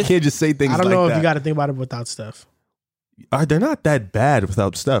 You can't just say things I don't like know that. if you got to think about it without Steph. They're not that bad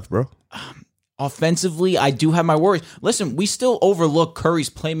without Steph, bro. Offensively, I do have my worries. Listen, we still overlook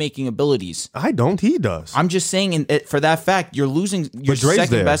Curry's playmaking abilities. I don't. He does. I'm just saying, for that fact, you're losing your Dre's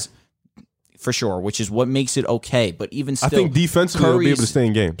second there. best, for sure, which is what makes it okay. But even still, I think defensively they'll be able to Curry's- stay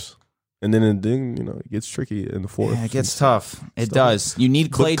in games. And then it gets tricky in the fourth. Yeah, it gets tough. It does. You need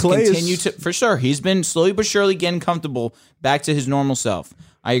Klay to Klay is- continue to, for sure. He's been slowly but surely getting comfortable back to his normal self.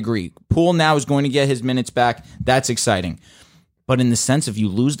 I agree. Poole now is going to get his minutes back. That's exciting. But in the sense of you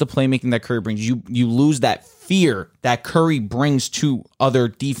lose the playmaking that Curry brings, you lose that fear that Curry brings to other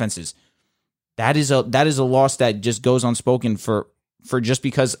defenses. That is a loss that just goes unspoken for just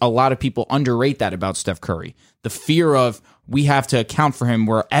because a lot of people underrate that about Steph Curry. The fear of we have to account for him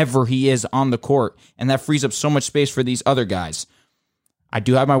wherever he is on the court, and that frees up so much space for these other guys. I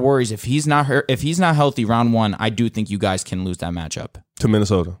do have my worries. If he's not healthy round one, I do think you guys can lose that matchup. To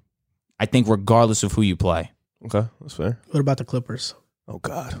Minnesota. I think regardless of who you play. Okay, that's fair. What about the Clippers? Oh,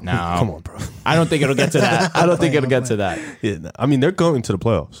 God. No. Come on, bro. I don't think it'll get to that. I don't think it'll get to that. Yeah, no. I mean, they're going to the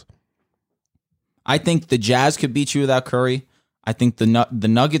playoffs. I think the Jazz could beat you without Curry. I think the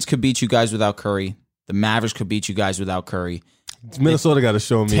Nuggets could beat you guys without Curry. The Mavericks could beat you guys without Curry. Minnesota got to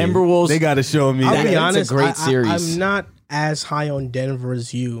show me. Timberwolves. They got to show me. I'll be It's honest. a great series. I'm not as high on Denver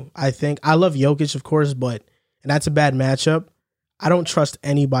as you. I love Jokic, of course, and that's a bad matchup. I don't trust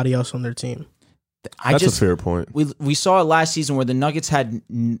anybody else on their team. That's a fair point. We saw it last season where the Nuggets had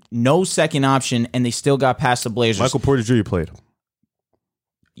no second option and they still got past the Blazers. Michael Porter Jr. played.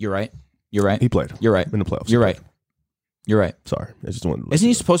 You're right. You're right. He played. You're right. In the playoffs. You're right. You're right. Sorry. I just wanted to Isn't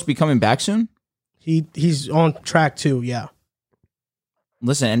he supposed to be coming back soon? He's on track too, yeah.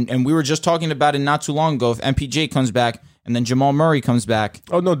 Listen, and we were just talking about it not too long ago. If MPJ comes back and then Jamal Murray comes back.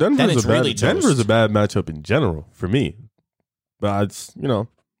 Oh, no, Denver's Denver's a bad matchup in general for me. But it's,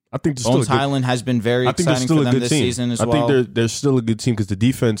 I think there's Bones still Highland has been very exciting for them this season as well. I think they're still a good team because the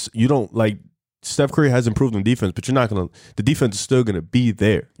defense, you don't like Steph Curry has improved on defense, but the defense is still gonna be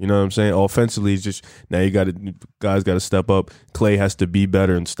there. You know what I'm saying? Offensively, it's just now guys got to step up. Clay has to be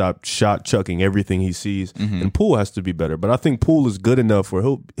better and stop shot chucking everything he sees, and Poole has to be better. But I think Poole is good enough where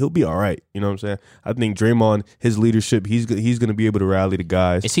he'll be all right. You know what I'm saying? I think Draymond, his leadership, he's gonna be able to rally the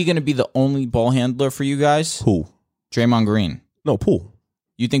guys. Is he gonna be the only ball handler for you guys? Who? Draymond Green. No, Poole.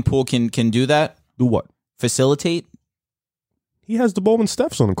 You think Poole can do that? Do what? Facilitate? He has the ball when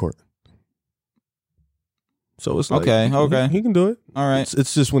Steph's on the court. So it's like, okay. He can do it. All right.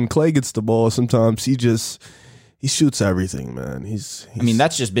 It's just when Clay gets the ball, sometimes he shoots everything, man. I mean,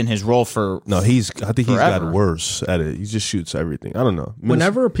 that's just been his role for I think he's forever. got worse at it. He just shoots everything. I don't know.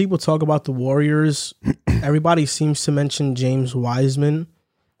 Whenever people talk about the Warriors, everybody seems to mention James Wiseman,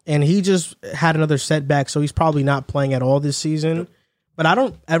 and he just had another setback, so he's probably not playing at all this season. But I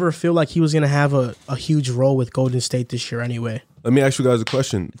don't ever feel like he was going to have a huge role with Golden State this year anyway. Let me ask you guys a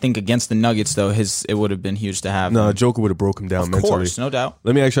question. I think against the Nuggets, though, it would have been huge to have. No, Joker would have broke him down mentally. Of course, no doubt.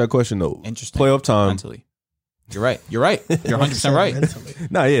 Let me ask you a question, though. Interesting. Playoff time. Mentally. You're right. You're 100% right.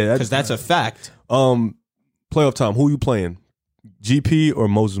 Nah, yeah. Because that's a fact. Playoff time. Who you playing? GP or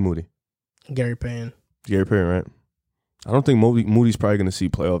Moses Moody? Gary Payne. Gary Payne, right? I don't think Moody's probably going to see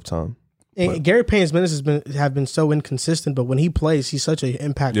playoff time. And Gary Payne's minutes have been so inconsistent, but when he plays, he's such an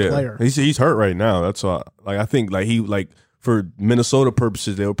impact player. He's hurt right now. That's why. I think for Minnesota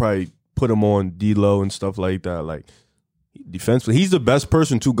purposes, they'll probably put him on D-Lo and stuff like that. Defensively, he's the best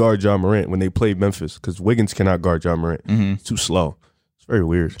person to guard Ja Morant when they play Memphis because Wiggins cannot guard Ja Morant. It's too slow. It's very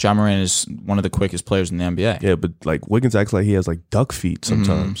weird. Ja Morant is one of the quickest players in the NBA. Yeah, but Wiggins acts like he has duck feet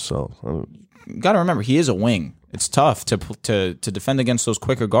sometimes. So you got to remember, he is a wing. It's tough to defend against those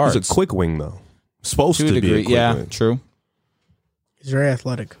quicker guards. He's a quick wing though. Supposed to be a quick wing. True. He's very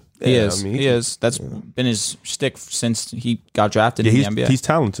athletic. He is. He is. That's been his shtick since he got drafted in the NBA. He's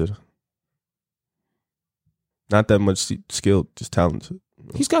talented. Not that much skill, just talented.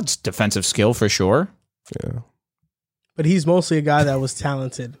 He's got defensive skill for sure. Yeah. But he's mostly a guy that was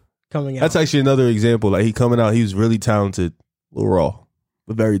talented coming out. That's actually another example. He coming out, he was really talented, a little raw,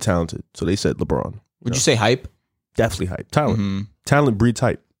 but very talented. So they said LeBron. Would you say hype? Definitely hype. Talent. Talent breeds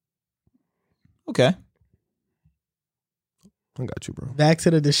hype. Okay. I got you, bro. Back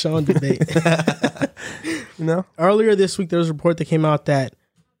to the Deshaun debate. Earlier this week, there was a report that came out that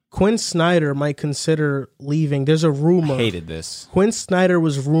Quinn Snyder might consider leaving. There's a rumor. I hated this. Quinn Snyder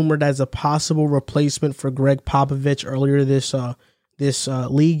was rumored as a possible replacement for Greg Popovich earlier this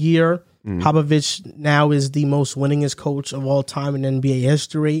league year. Popovich now is the most winningest coach of all time in NBA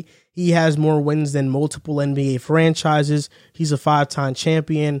history. He has more wins than multiple NBA franchises. He's a 5-time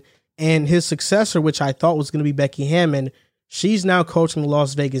champion. And his successor, which I thought was going to be Becky Hammond, she's now coaching the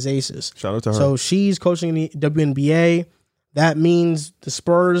Las Vegas Aces. Shout out to her. So she's coaching the WNBA. That means the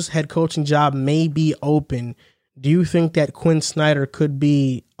Spurs head coaching job may be open. Do you think that Quinn Snyder could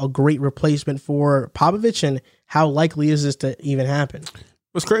be a great replacement for Popovich, and how likely is this to even happen?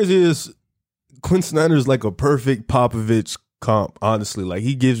 What's crazy is Quinn Snyder is like a perfect Popovich comp, honestly.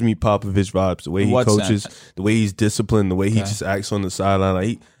 He gives me Popovich vibes, the way he coaches, the way he's disciplined, the way he just acts on the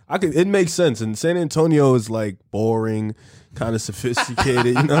sideline. It makes sense. And San Antonio is boring. kind of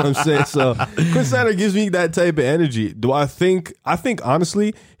sophisticated. You know what I'm saying? So Quinn Snyder gives me that type of energy. I think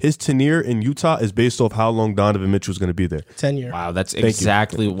honestly, his tenure in Utah is based off how long Donovan Mitchell is going to be there. 10 year. Wow, that's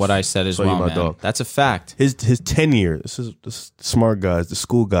exactly what I said as well, man. Dog. That's a fact. His tenure. This is the smart guys, the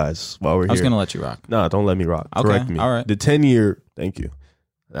school guys. While we're here, I was going to let you rock. Nah, don't let me rock. Okay, Correct me. all right. The 10-year. Thank you.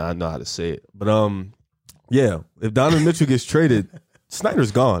 I know how to say it, but yeah. If Donovan Mitchell gets traded,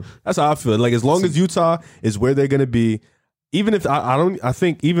 Snyder's gone. That's how I feel. Like as long as Utah is where they're going to be. Even if I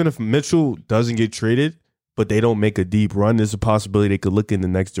think even if Mitchell doesn't get traded, but they don't make a deep run, there's a possibility they could look in the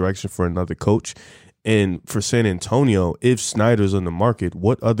next direction for another coach. And for San Antonio, if Snyder's on the market,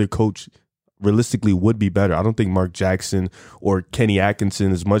 what other coach realistically would be better? I don't think Mark Jackson or Kenny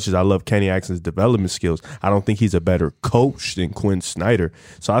Atkinson, as much as I love Kenny Atkinson's development skills, I don't think he's a better coach than Quinn Snyder.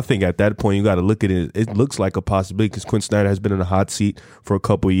 So I think at that point, you got to look at it. It looks like a possibility because Quinn Snyder has been in a hot seat for a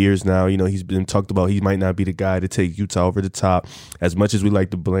couple of years now. You know, he's been talked about. He might not be the guy to take Utah over the top. As much as we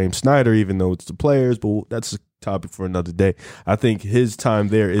like to blame Snyder, even though it's the players, but that's a topic for another day. I think his time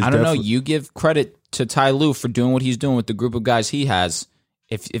there is. I don't know. You give credit to Ty Lue for doing what he's doing with the group of guys he has.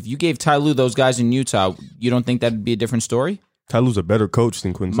 If you gave Ty Lue those guys in Utah, you don't think that'd be a different story? Ty Lue's a better coach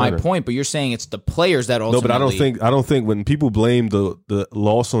than Quinn Snyder. My point, but you're saying it's the players that ultimately. No, but I don't think when people blame the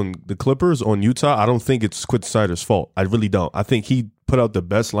loss on the Clippers on Utah, I don't think it's Quinn Snyder's fault. I really don't. I think he put out the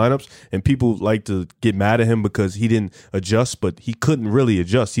best lineups, and people like to get mad at him because he didn't adjust, but he couldn't really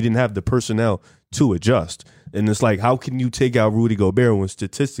adjust. He didn't have the personnel to adjust. And it's like, how can you take out Rudy Gobert when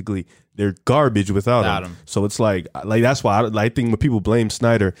statistically they're garbage without him? So it's like that's why I think when people blame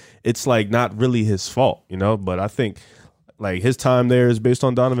Snyder, it's like not really his fault, you know. But I think like his time there is based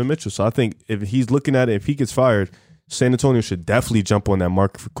on Donovan Mitchell. So I think if he's looking at it, if he gets fired, San Antonio should definitely jump on that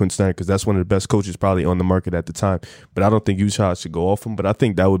market for Quinn Snyder because that's one of the best coaches probably on the market at the time. But I don't think Utah should go off him. But I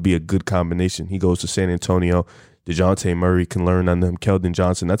think that would be a good combination. He goes to San Antonio. DeJounte Murray can learn on them. Keldon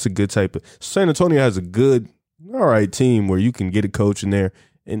Johnson. That's a good type of. San Antonio has a good, all right team where you can get a coach in there,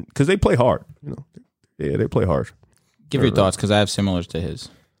 and because they play hard, you know. Yeah, they play hard. Give your thoughts because I have similars to his.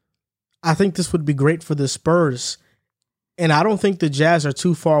 I think this would be great for the Spurs, and I don't think the Jazz are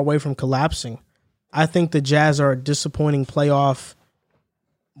too far away from collapsing. I think the Jazz are a disappointing playoff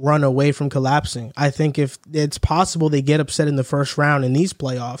run away from collapsing. I think if it's possible they get upset in the first round in these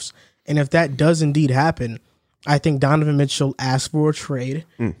playoffs, and if that does indeed happen, I think Donovan Mitchell asks for a trade,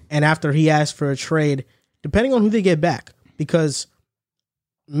 and after he asks for a trade, depending on who they get back, because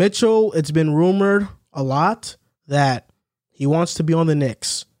Mitchell, it's been rumored a lot that he wants to be on the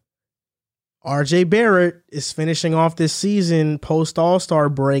Knicks. RJ Barrett is finishing off this season post All-Star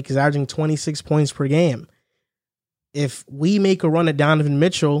break, is averaging 26 points per game. If we make a run at Donovan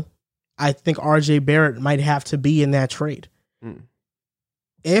Mitchell, I think RJ Barrett might have to be in that trade.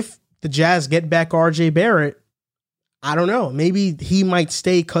 If the Jazz get back RJ Barrett, I don't know. Maybe he might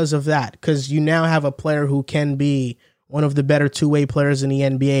stay because of that, because you now have a player who can be one of the better two-way players in the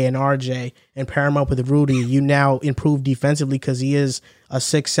NBA and RJ, and pair him up with Rudy. You now improve defensively because he is a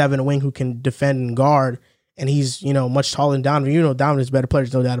 6'7" wing who can defend and guard, and he's, you know, much taller than Donovan. You know, Donovan is a better player,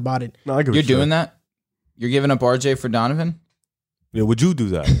 there's no doubt about it. No, You're doing that? You're giving up RJ for Donovan? Yeah, would you do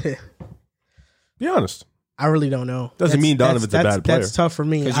that? Be honest. I really don't know. Doesn't mean Donovan's a bad player. That's tough for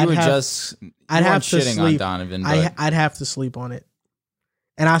me. Because you were shitting on Donovan. But I'd have to sleep on it.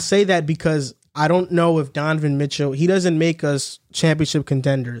 And I say that because I don't know if Donovan Mitchell, he doesn't make us championship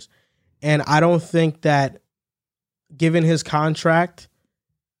contenders. And I don't think that given his contract,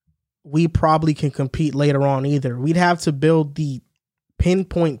 we probably can compete later on either. We'd have to build the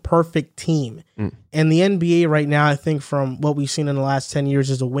pinpoint perfect team. And the NBA right now, I think from what we've seen in the last 10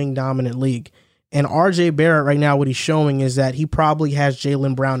 years, is a wing dominant league. And RJ Barrett right now, what he's showing is that he probably has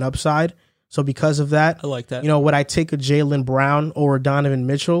Jaylen Brown upside. So because of that, I like that. You know, would I take a Jaylen Brown or a Donovan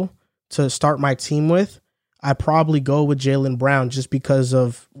Mitchell to start my team with? I probably go with Jaylen Brown just because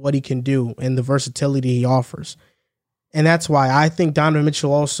of what he can do and the versatility he offers. And that's why I think Donovan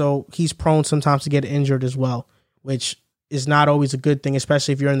Mitchell also, he's prone sometimes to get injured as well, which is not always a good thing,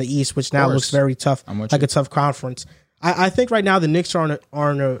 especially if you're in the East, which now looks very tough, like a tough conference. I think right now the Knicks are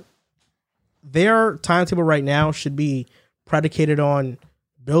on a their timetable right now should be predicated on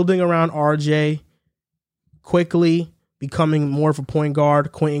building around RJ, quickly becoming more of a point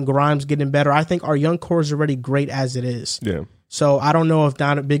guard, Quentin Grimes getting better. I think our young core is already great as it is. Yeah. So I don't know if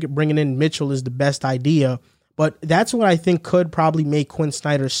bringing in Mitchell is the best idea, but that's what I think could probably make Quinn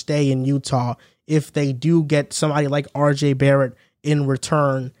Snyder stay in Utah if they do get somebody like RJ Barrett in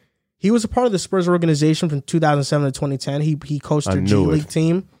return. He was a part of the Spurs organization from 2007 to 2010. He coached their G League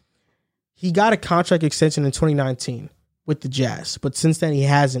team. He got a contract extension in 2019 with the Jazz, but since then he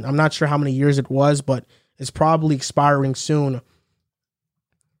hasn't. I'm not sure how many years it was, but is probably expiring soon.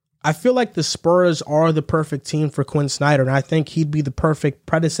 I feel like the Spurs are the perfect team for Quinn Snyder, and I think he'd be the perfect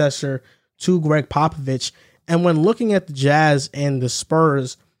predecessor to Greg Popovich. And when looking at the Jazz and the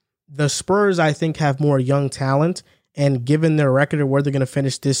Spurs, I think, have more young talent, and given their record of where they're going to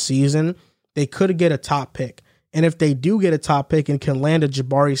finish this season, they could get a top pick. And if they do get a top pick and can land a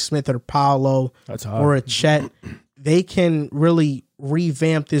Jabari Smith or Paolo or a Chet, they can really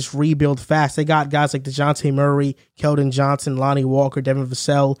revamp this rebuild fast. They got guys like DeJounte Murray, Keldon Johnson, Lonnie Walker, Devin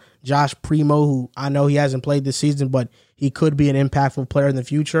Vassell, Josh Primo, who I know he hasn't played this season, but he could be an impactful player in the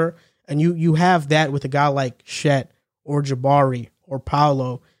future. And you have that with a guy like Chet or Jabari or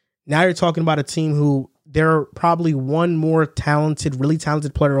Paolo. Now you're talking about a team who they're probably one more talented, really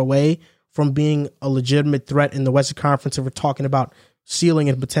talented player away from being a legitimate threat in the Western Conference if we're talking about ceiling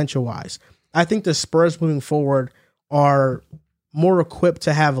and potential-wise. I think the Spurs moving forward are more equipped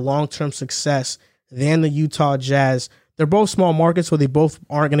to have long-term success than the Utah Jazz. They're both small markets, so they both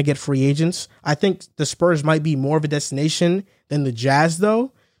aren't going to get free agents. I think the Spurs might be more of a destination than the Jazz,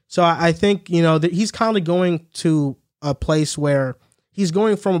 though. So I think, that he's kind of going to a place where he's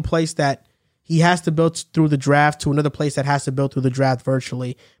going from a place that he has to build through the draft to another place that has to build through the draft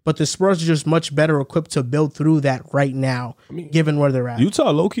virtually. But the Spurs are just much better equipped to build through that right now, given where they're at.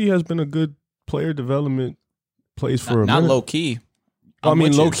 Utah low-key has been a good player development place for a minute. Not low-key. I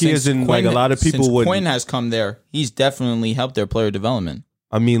mean, low-key as in like a lot of people would. Quinn has come there, he's definitely helped their player development.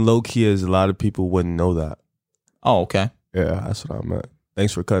 I mean, low-key as a lot of people wouldn't know that. Oh, okay. Yeah, that's what I meant.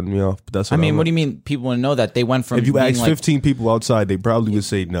 Thanks for cutting me off. But that's what I mean, what do you mean people want to know that? They went from if you ask 15 people outside, they probably would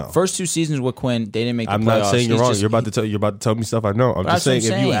say no. First 2 seasons with Quinn, they didn't make the playoffs. I'm not saying you're wrong. You're about to tell me stuff I know. I'm just saying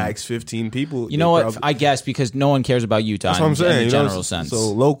if you ask 15 people, you know what? I guess because no one cares about Utah. That's what I'm saying. In a general sense. So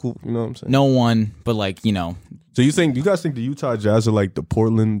local, you know what I'm saying? No one, but So you guys think the Utah Jazz are like the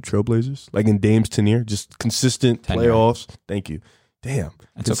Portland Trailblazers, like in Dame's tenure, just consistent playoffs? Thank you. Damn,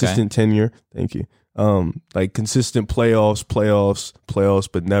 that's consistent tenure. Thank you. Like consistent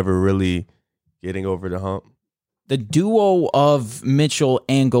playoffs, but never really getting over the hump. The duo of Mitchell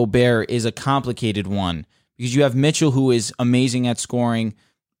and Gobert is a complicated one because you have Mitchell, who is amazing at scoring,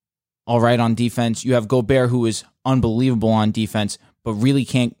 all right on defense. You have Gobert, who is unbelievable on defense, but really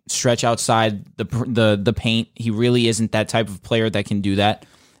can't stretch outside the paint. He really isn't that type of player that can do that.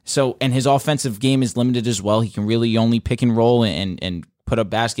 So, and his offensive game is limited as well. He can really only pick and roll and put up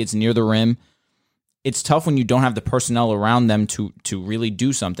baskets near the rim. It's tough when you don't have the personnel around them to really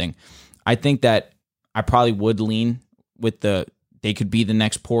do something. I think that I probably would lean with they could be the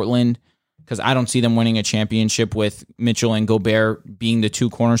next Portland because I don't see them winning a championship with Mitchell and Gobert being the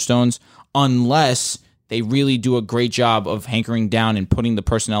 2 cornerstones unless they really do a great job of hankering down and putting the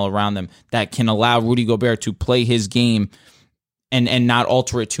personnel around them that can allow Rudy Gobert to play his game and not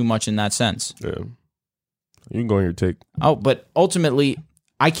alter it too much in that sense. Yeah. You can go on your take. Oh, but ultimately,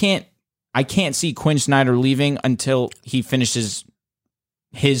 I can't see Quinn Snyder leaving until he finishes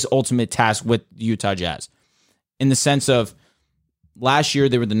his ultimate task with the Utah Jazz. In the sense of last year,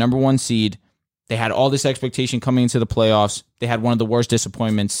 they were the number 1 seed. They had all this expectation coming into the playoffs. They had one of the worst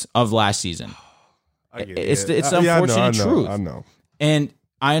disappointments of last season. It's the unfortunate truth. I know. And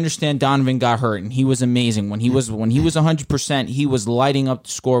I understand Donovan got hurt, and he was amazing. When he was 100%, he was lighting up the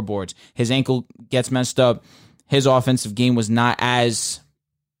scoreboards. His ankle gets messed up. His offensive game was not as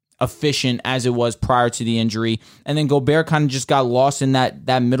efficient as it was prior to the injury. And then Gobert kind of just got lost in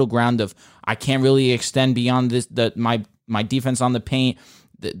that middle ground of I can't really extend beyond this. My defense on the paint.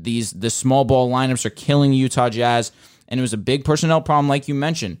 The small ball lineups are killing Utah Jazz, and it was a big personnel problem, like you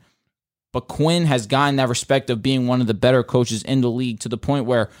mentioned. But Quinn has gotten that respect of being one of the better coaches in the league to the point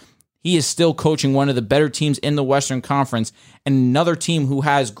where he is still coaching one of the better teams in the Western Conference, and another team who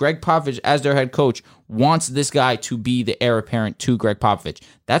has Greg Popovich as their head coach wants this guy to be the heir apparent to Greg Popovich.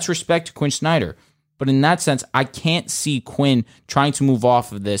 That's respect to Quinn Snyder. But in that sense, I can't see Quinn trying to move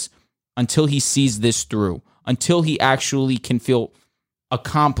off of this until he sees this through, until he actually can feel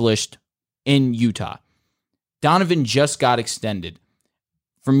accomplished in Utah. Donovan just got extended.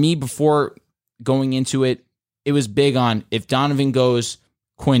 For me, before going into it, it was big on if Donovan goes,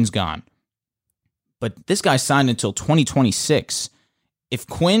 Quinn's gone. But this guy signed until 2026. If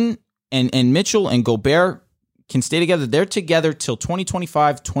Quinn and Mitchell and Gobert can stay together, they're together till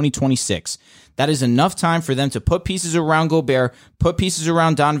 2025, 2026. That is enough time for them to put pieces around Gobert, put pieces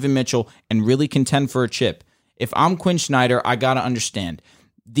around Donovan Mitchell, and really contend for a chip. If I'm Quinn Snyder, I got to understand.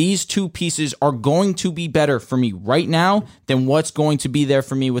 These 2 pieces are going to be better for me right now than what's going to be there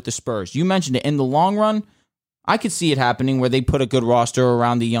for me with the Spurs. You mentioned it. In the long run, I could see it happening where they put a good roster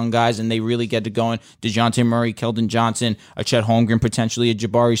around the young guys and they really get it going. DeJounte Murray, Keldon Johnson, a Chet Holmgren potentially, a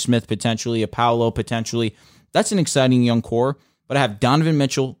Jabari Smith potentially, a Paolo potentially. That's an exciting young core. But I have Donovan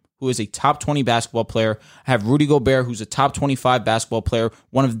Mitchell, who is a top 20 basketball player. I have Rudy Gobert, who's a top 25 basketball player,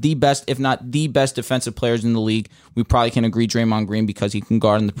 one of the best, if not the best defensive players in the league. We probably can agree Draymond Green because he can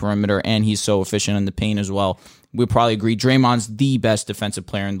guard in the perimeter and he's so efficient in the paint as well. We probably agree Draymond's the best defensive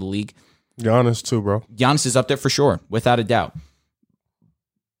player in the league. Giannis too, bro. Giannis is up there for sure, without a doubt.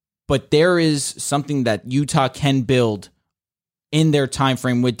 But there is something that Utah can build in their time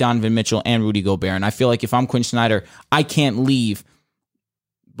frame with Donovan Mitchell and Rudy Gobert. And I feel like if I'm Quinn Snyder, I can't leave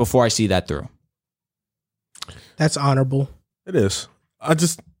before I see that through. That's honorable. It is.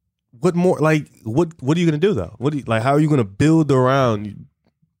 What more? Like, what are you gonna do though? How are you gonna build around?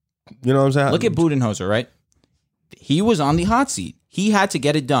 You know what I'm saying? Look at Budenholzer, right? He was on the hot seat. He had to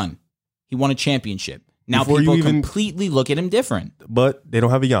get it done. He won a championship. Now people completely look at him different. But they don't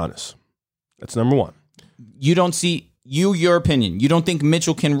have a Giannis. That's number one. You don't see your opinion. You don't think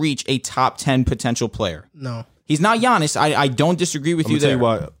Mitchell can reach a top 10 potential player? No. He's not Giannis. I don't disagree with you there. Tell you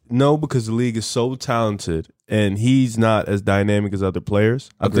why. No, because the league is so talented and he's not as dynamic as other players.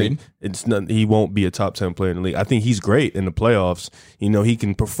 Agreed. He won't be a top 10 player in the league. I think he's great in the playoffs. You know, he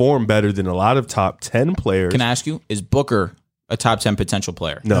can perform better than a lot of top 10 players. Can I ask you, is Booker a top 10 potential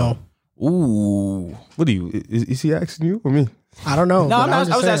player? No. Ooh. What are you? Is he asking you or me? I don't know. No, I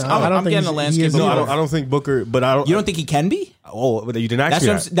was asking. I'm getting the landscape. No, I don't think Booker, but I don't. You don't think he can be? Oh, you didn't ask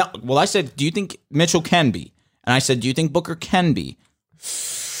me that. No, well, I said, do you think Mitchell can be? And I said, do you think Booker can be?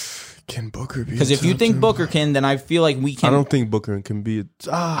 Can Booker be? Because if you think Booker can, then I feel like we can. I don't think Booker can be.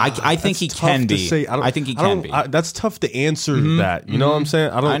 I think he can be. I think he can be. That's tough to answer that. You know what I'm saying?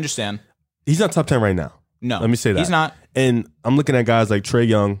 I understand. He's not top 10 right now. No. Let me say that. He's not. And I'm looking at guys like Trae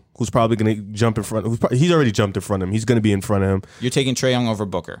Young, who's probably going to jump in front. He's already jumped in front of him. He's going to be in front of him. You're taking Trae Young over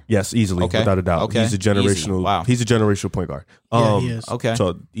Booker? Yes, easily, without a doubt. Okay. He's a generational. Wow. He's a generational point guard. Yeah, he is. Okay.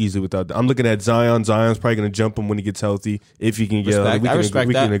 So easily without that. I'm looking at Zion. Zion's probably going to jump him when he gets healthy. If he can get, I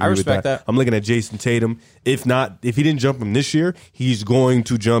respect that. I'm looking at Jason Tatum. If he didn't jump him this year, he's going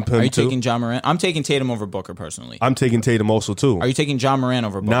to jump him. Are you too. taking John Morant? I'm taking Tatum over Booker personally. I'm taking Tatum also too. Are you taking John Morant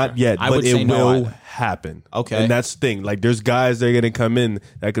over Booker? Not yet, but it will happen. Okay. And that's the thing. Like, there's guys that are going to come in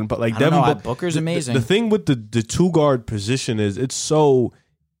that can, like, Devin Booker's amazing. The thing with the two guard position is it's so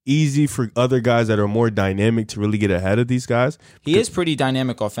easy for other guys that are more dynamic to really get ahead of these guys. He is pretty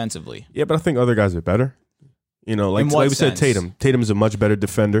dynamic offensively. Yeah, but I think other guys are better. You know, like we said, Tatum. Tatum is a much better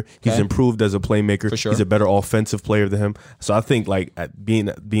defender. He's improved as a playmaker. For sure. He's a better offensive player than him. So I think, like, at being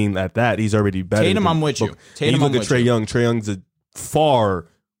at that, he's already better. Tatum, I'm with you. Tatum, look at Trae Young. Trae Young's a far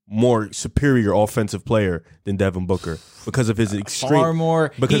more superior offensive player than Devin Booker because of his extreme. Far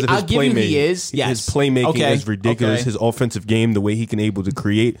more. Because of his playmaking. He is. Yes. His playmaking is ridiculous. Okay. His offensive game, the way he can able to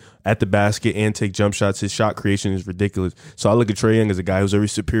create at the basket and take jump shots, his shot creation is ridiculous. So I look at Trae Young as a guy who's very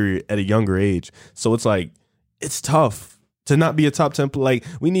superior at a younger age. So it's like, it's tough to not be a top 10. Like,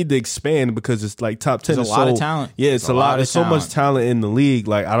 we need to expand because it's like top 10 There's is a lot of talent. Yeah, it's a lot. There's so much talent. talent in the league.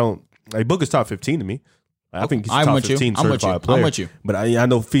 Like, Booker's top 15 to me. I think he's top 15 certified player. I'm with you. But I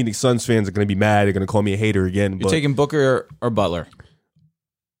know Phoenix Suns fans are going to be mad. They're going to call me a hater again. You're taking Booker or Butler?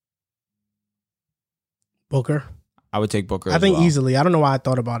 Booker. I would take Booker. I think easily. I don't know why I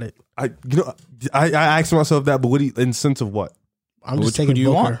thought about it. I asked myself that, but what in the sense of what? I'm just taking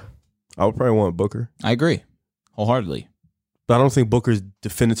Booker. Want? I would probably want Booker. I agree wholeheartedly. But I don't think Booker's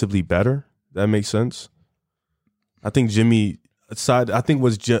definitively better. That makes sense. I think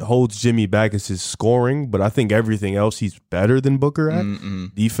what holds Jimmy back is his scoring, but I think everything else he's better than Booker at.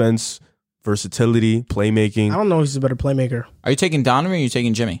 Defense, versatility, playmaking. I don't know if he's a better playmaker. Are you taking Donovan or are you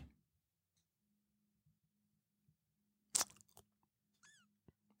taking Jimmy?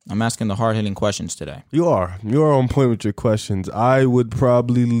 I'm asking the hard-hitting questions today. You are on point with your questions. I would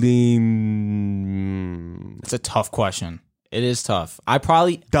probably lean. It's a tough question. It is tough.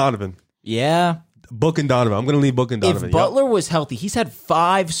 Donovan. Yeah. Book and Donovan. I'm going to leave Book and Donovan. If Butler was healthy, he's had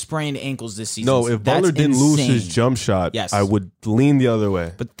 5 sprained ankles this season. No, if Butler didn't lose his jump shot, yes, I would lean the other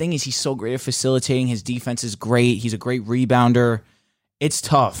way. But the thing is, he's so great at facilitating. His defense is great. He's a great rebounder. It's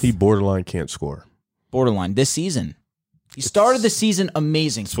tough. He borderline can't score. Borderline this season. He started the season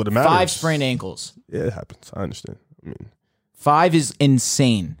amazing. That's what it matters. 5 sprained ankles. Yeah, it happens. I understand. 5 is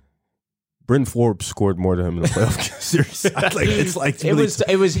insane. Bryn Forbes scored more than him in the playoff series.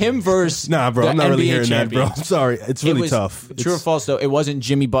 It was him versus bro. I'm not NBA really hearing champion. that, bro. I'm sorry. It's really tough. True or false though? It wasn't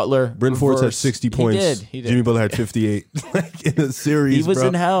Jimmy Butler. Bryn Forbes had 60 points. He did. Jimmy Butler had 58 in the series. He was bro.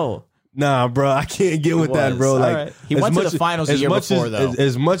 in hell. Nah, bro. I can't get with that, bro. Like, right. He went to the finals the year before, though.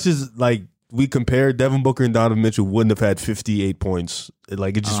 As much as like we compared, Devin Booker and Donovan Mitchell wouldn't have had 58 points.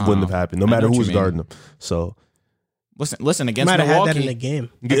 Like, it just wouldn't have happened, no matter who was guarding them. So, listen. Against Might have had Milwaukee, that in the game.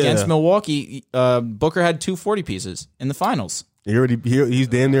 against Milwaukee, Booker had 2 40 pieces in the finals. He's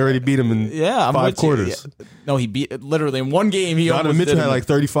damn near already beat him in 5 quarters. Yeah. No, he beat literally in one game. Donovan Mitchell had like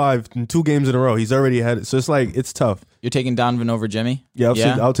 35 in 2 games in a row. He's already had it. So it's like, it's tough. You're taking Donovan over Jimmy?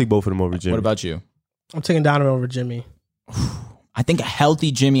 Yeah, I'll take both of them over Jimmy. What about you? I'm taking Donovan over Jimmy. I think a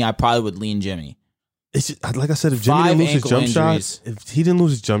healthy Jimmy, I probably would lean Jimmy. It's just, like I said, if Jimmy didn't lose his jump shot, if he didn't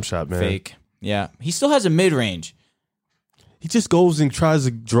lose his jump shot, man. Fake. Yeah. He still has a mid-range. He just goes and tries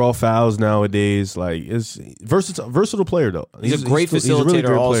to draw fouls nowadays. Like, it's versatile player though. He's a great facilitator. He's a really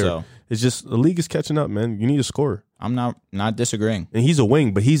great also. Player. It's just the league is catching up, man. You need a scorer. I'm not disagreeing. And he's a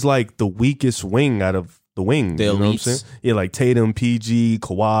wing, but he's like the weakest wing out of the wing. The you know what I'm elites. saying? Yeah, like Tatum, PG,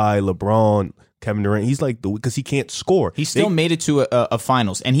 Kawhi, LeBron, Kevin Durant. He's like because he can't score. He still made it to a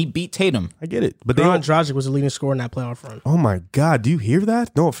finals, and he beat Tatum. I get it, but Goran Dragic was the leading scorer in that playoff run. Oh my God, do you hear that?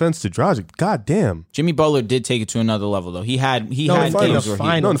 No offense to Dragic. God damn. Jimmy Butler did take it to another level, though. He had games where in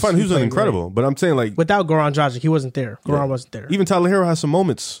the finals he was incredible. But I'm saying, like, without Goran Dragic, he wasn't there. Goran wasn't there. Even Tyler Hero has some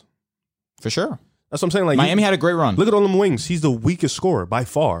moments. For sure. That's what I'm saying. Like, Miami had a great run. Look at all them wings. He's the weakest scorer by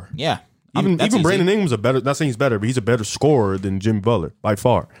far. Yeah. Even Brandon Ingram's not saying he's better, but he's a better scorer than Jimmy Butler by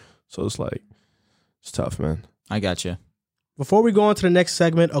far. So it's like, it's tough, man. I got you. Before we go on to the next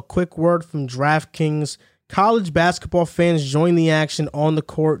segment, a quick word from DraftKings. College basketball fans join the action on the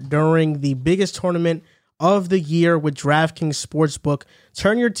court during the biggest tournament of the year with DraftKings Sportsbook.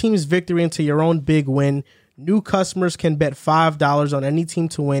 Turn your team's victory into your own big win. New customers can bet $5 on any team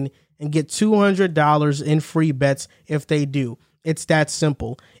to win and get $200 in free bets if they do. It's that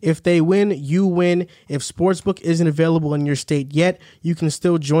simple. If they win, you win. If Sportsbook isn't available in your state yet, you can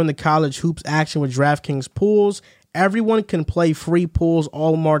still join the college hoops action with DraftKings Pools. Everyone can play free pools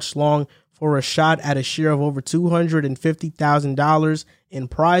all March long for a shot at a share of over $250,000 in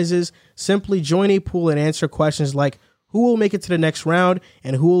prizes. Simply join a pool and answer questions like who will make it to the next round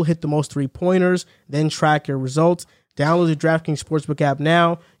and who will hit the most 3-pointers, then track your results. Download the DraftKings Sportsbook app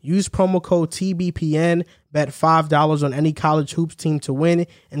now. Use promo code TBPN. Bet $5 on any college hoops team to win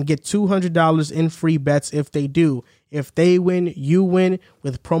and get $200 in free bets if they do. If they win, you win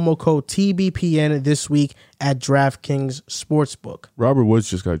with promo code TBPN this week at DraftKings Sportsbook. Robert Woods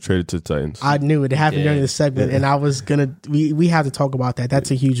just got traded to the Titans. I knew it happened during the segment, and I was going to... We have to talk about that. That's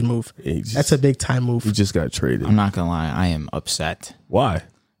a huge move. That's a big-time move. He just got traded. I'm not going to lie. I am upset. Why?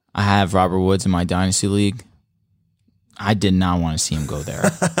 I have Robert Woods in my Dynasty League. I did not want to see him go there.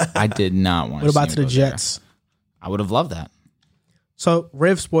 I did not want to see him go there. What about to the Jets? I would have loved that. So,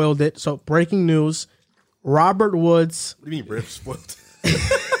 Riv spoiled it. So, breaking news. Robert Woods... What do you mean Riv spoiled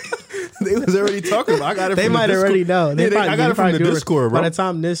They was already talking about it. I got it they from might the already know. I got it from the Discord, bro. By the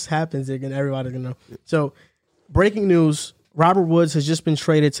time this happens, everybody's going to know. So, breaking news. Robert Woods has just been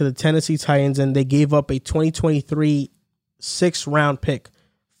traded to the Tennessee Titans, and they gave up a 2023 6th-round pick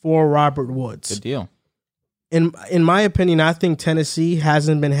for Robert Woods. Good deal. In my opinion, I think Tennessee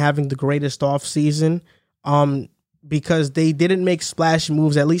hasn't been having the greatest offseason because they didn't make splashy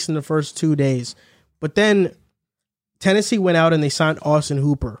moves, at least in the first 2 days. But then Tennessee went out and they signed Austin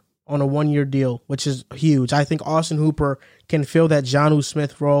Hooper on a 1-year deal, which is huge. I think Austin Hooper can fill that Jonnu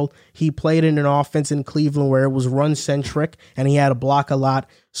Smith role. He played in an offense in Cleveland where it was run-centric and he had to block a lot.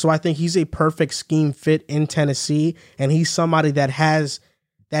 So I think he's a perfect scheme fit in Tennessee, and he's somebody that has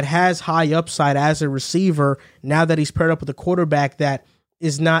high upside as a receiver now that he's paired up with a quarterback that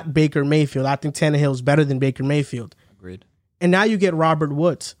is not Baker Mayfield. I think Tannehill is better than Baker Mayfield. Agreed. And now you get Robert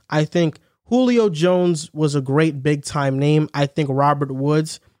Woods. I think Julio Jones was a great big-time name. I think Robert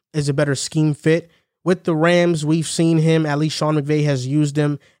Woods is a better scheme fit. With the Rams, we've seen him, at least Sean McVay has used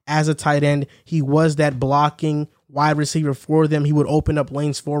him as a tight end. He was that blocking wide receiver for them. He would open up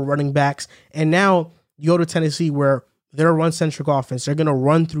lanes for running backs. And now you go to Tennessee where they're a run-centric offense. They're going to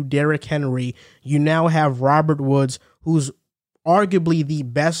run through Derrick Henry. You now have Robert Woods, who's arguably the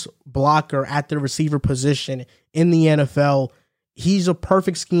best blocker at the receiver position in the NFL. He's a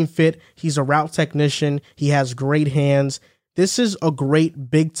perfect scheme fit. He's a route technician. He has great hands. This is a great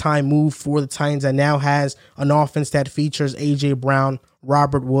big-time move for the Titans that now has an offense that features A.J. Brown,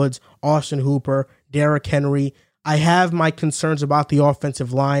 Robert Woods, Austin Hooper, Derrick Henry. I have my concerns about the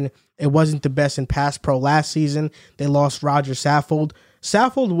offensive line. It wasn't the best in pass pro last season. They lost Roger Saffold.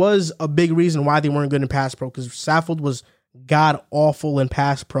 Saffold was a big reason why they weren't good in pass pro because Saffold was god-awful in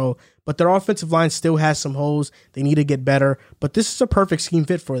pass pro. But their offensive line still has some holes. They need to get better. But this is a perfect scheme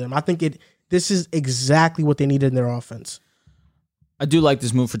fit for them. I think this is exactly what they needed in their offense. I do like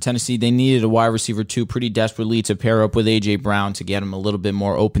this move for Tennessee. They needed a wide receiver too, pretty desperately, to pair up with A.J. Brown to get him a little bit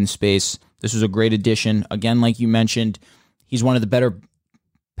more open space. This was a great addition. Again, like you mentioned, he's one of the better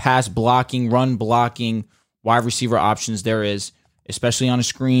pass blocking, run blocking wide receiver options there is, especially on a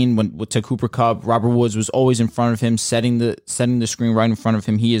screen. To Cooper Kupp, Robert Woods was always in front of him, setting the screen right in front of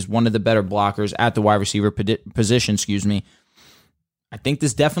him. He is one of the better blockers at the wide receiver position. I think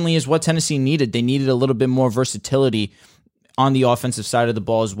this definitely is what Tennessee needed. They needed a little bit more versatility on the offensive side of the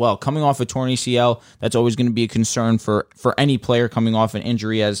ball as well. Coming off a torn ACL, that's always going to be a concern for any player coming off an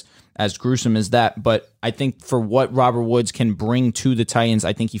injury as gruesome as that. But I think for what Robert Woods can bring to the Titans,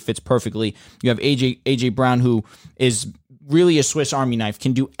 I think he fits perfectly. You have AJ Brown, who is really a Swiss Army knife,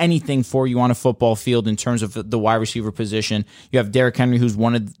 can do anything for you on a football field in terms of the wide receiver position. You have Derrick Henry, who's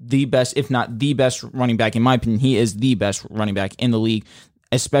one of the best, if not the best running back. In my opinion, he is the best running back in the league,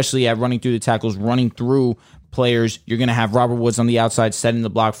 especially at running through the tackles, running through players. You're going to have Robert Woods on the outside setting the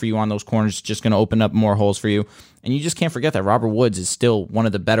block for you on those corners, just going to open up more holes for you. And you just can't forget that Robert Woods is still one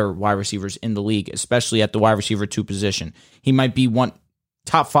of the better wide receivers in the league, especially at the wide receiver 2 position. He might be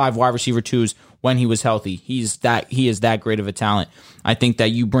top 5 wide receiver 2s when he was healthy. He is that great of a talent. I think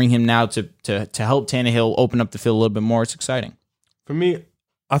that you bring him now to help Tannehill open up the field a little bit more. It's exciting. For me,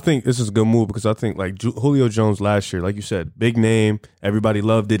 I think this is a good move because I think like Julio Jones last year, like you said, big name, everybody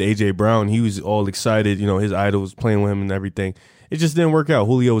loved it. AJ Brown, he was all excited. You know, his idol was playing with him and everything. It just didn't work out.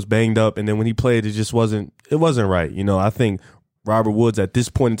 Julio was banged up, and then when he played, it wasn't right. You know, I think Robert Woods at this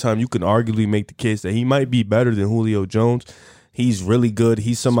point in time, you can arguably make the case that he might be better than Julio Jones. He's really good.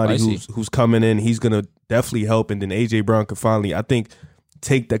 He's somebody who's coming in. He's gonna definitely help, and then AJ Brown could finally, I think,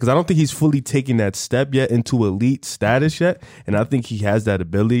 take that, because I don't think he's fully taken that step yet into elite status yet, and I think he has that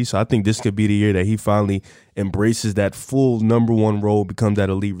ability. So I think this could be the year that he finally embraces that full number 1 role, becomes that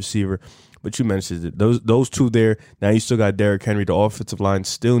elite receiver. But you mentioned it. Those two there. Now you still got Derrick Henry. The offensive line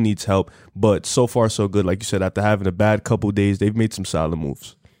still needs help, but so far so good. Like you said, after having a bad couple of days, they've made some solid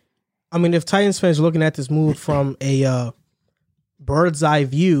moves. I mean, if Titans fans are looking at this move from a bird's eye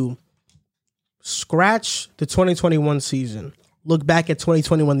view, scratch the 2021 season. Look back at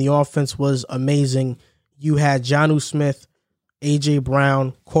 2021. The offense was amazing. You had Jonnu Smith, AJ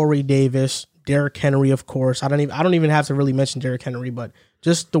Brown, Corey Davis, Derrick Henry, of course. I don't even have to really mention Derrick Henry, but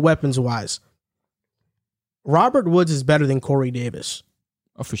just the weapons wise, Robert Woods is better than Corey Davis.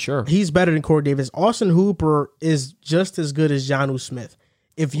 Oh, for sure. He's better than Corey Davis. Austin Hooper is just as good as Jonnu Smith.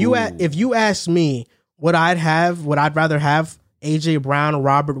 If you ask me what I'd rather have, AJ Brown,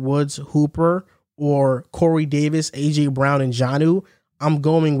 Robert Woods, Hooper, or Corey Davis, AJ Brown, and Jonnu, I'm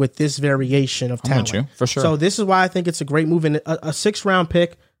going with this variation of talent. I'm with you, for sure. So this is why I think it's a great move. And a 6th-round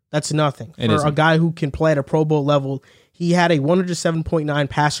pick, that's nothing. For a guy who can play at a Pro Bowl level, he had a 107.9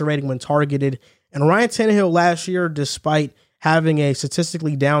 passer rating when targeted. And Ryan Tannehill last year, despite having a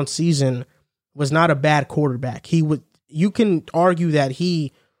statistically down season, was not a bad quarterback. You can argue that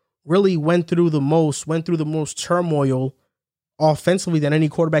he really went through the most turmoil offensively than any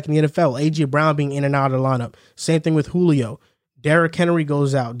quarterback in the NFL. AJ Brown being in and out of the lineup. Same thing with Julio. Derrick Henry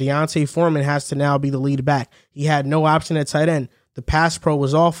goes out. Deontay Foreman has to now be the lead back. He had no option at tight end. The pass pro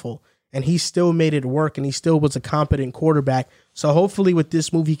was awful, and he still made it work, and he still was a competent quarterback. So hopefully with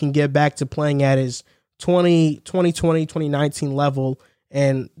this move, he can get back to playing at his 2020, 2019 level,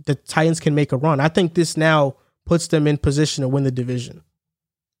 and the Titans can make a run. I think this now puts them in position to win the division.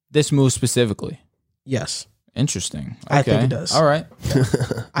 This move specifically? Yes. Interesting. Okay. I think it does. All right.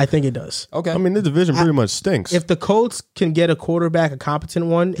 I think it does. Okay. I mean, the division pretty much stinks. If the Colts can get a quarterback, a competent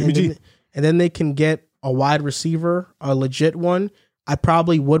one, and then they can get a wide receiver, a legit one, I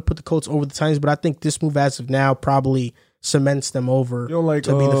probably would put the Colts over the Titans, but I think this move as of now probably cements them over to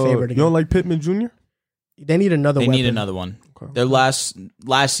be the favorite again. You don't like Pittman Jr.? They need another weapon. They need another one. Okay. Their last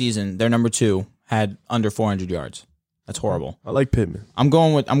season, their number 2 had under 400 yards. That's horrible. I like Pittman. I'm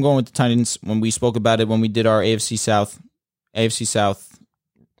going with the Titans. When we spoke about it, when we did our AFC South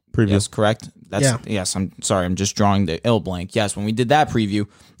preview. Yes, correct. Yes. I'm sorry. I'm just drawing the ill blank. Yes, when we did that preview,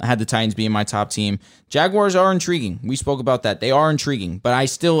 I had the Titans being my top team. Jaguars are intriguing. We spoke about that. They are intriguing, but I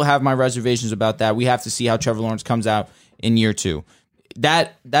still have my reservations about that. We have to see how Trevor Lawrence comes out in year 2.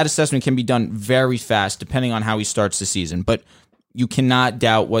 That assessment can be done very fast, depending on how he starts the season. But you cannot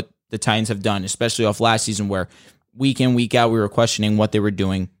doubt what the Titans have done, especially off last season, where week in, week out, we were questioning what they were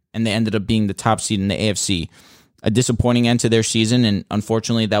doing, and they ended up being the top seed in the AFC. A disappointing end to their season, and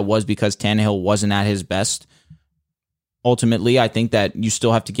unfortunately that was because Tannehill wasn't at his best. Ultimately, I think that you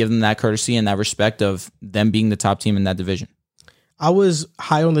still have to give them that courtesy and that respect of them being the top team in that division. I was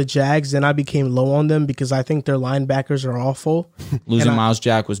high on the Jags, then I became low on them because I think their linebackers are awful. Losing Miles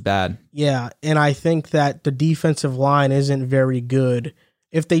Jack was bad. Yeah, and I think that the defensive line isn't very good.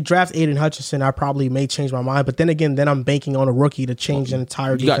 If they draft Aiden Hutchinson, I probably may change my mind. But then again, I'm banking on a rookie to change an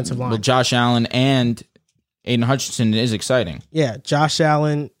entire defensive line. Well, Josh Allen and Aiden Hutchinson is exciting. Yeah, Josh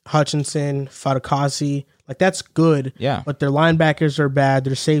Allen, Hutchinson, Fadakazi, like that's good. Yeah. But their linebackers are bad.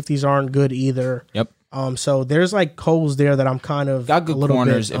 Their safeties aren't good either. Yep. So there's like holes there that I'm kind of got good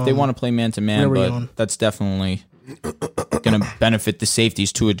corners if they want to play man to man, but on. that's definitely going to benefit the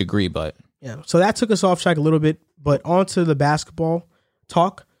safeties to a degree. But yeah, so that took us off track a little bit. But on to the basketball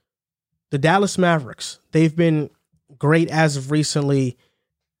talk. The Dallas Mavericks, they've been great as of recently.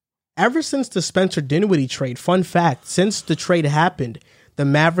 Ever since the Spencer Dinwiddie trade, fun fact, since the trade happened, the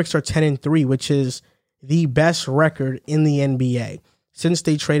Mavericks are 10-3, which is the best record in the NBA since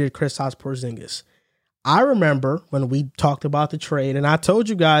they traded Kristaps Porzingis. I remember when we talked about the trade, and I told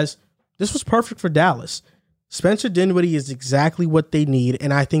you guys this was perfect for Dallas. Spencer Dinwiddie is exactly what they need,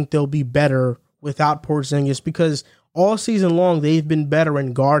 and I think they'll be better without Porzingis because all season long they've been better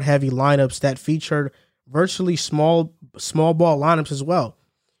in guard-heavy lineups that featured virtually small ball lineups as well.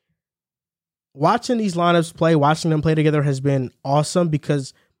 Watching these lineups play, watching them play together has been awesome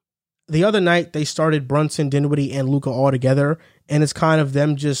because the other night they started Brunson, Dinwiddie, and Luka all together, and it's kind of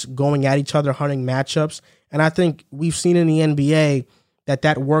them just going at each other, hunting matchups. And I think we've seen in the NBA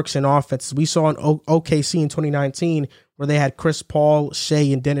that works in offense. We saw in OKC in 2019 where they had Chris Paul,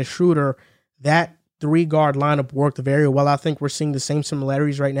 Shea, and Dennis Schroeder. That three-guard lineup worked very well. I think we're seeing the same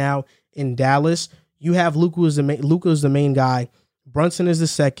similarities right now in Dallas. You have Luka is the main guy. Brunson is the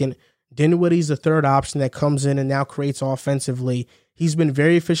second. Dinwiddie's the third option that comes in and now creates offensively. He's been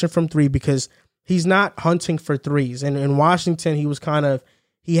very efficient from three because he's not hunting for threes. And in Washington,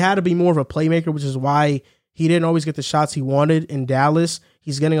 he had to be more of a playmaker, which is why he didn't always get the shots he wanted. In Dallas,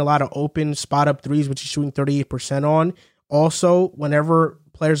 he's getting a lot of open spot-up threes, which he's shooting 38% on. Also, whenever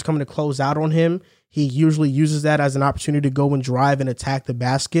players are coming to close out on him, he usually uses that as an opportunity to go and drive and attack the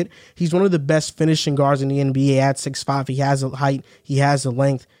basket. He's one of the best finishing guards in the NBA at 6'5". He has the height. He has the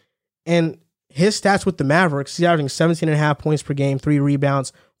length. And his stats with the Mavericks, he's averaging 17.5 points per game, 3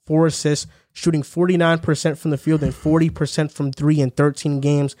 rebounds, 4 assists, shooting 49% from the field and 40% from three in 13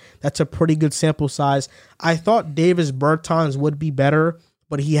 games. That's a pretty good sample size. I thought Davis Bertans would be better,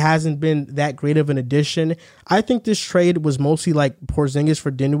 but he hasn't been that great of an addition. I think this trade was mostly like Porzingis for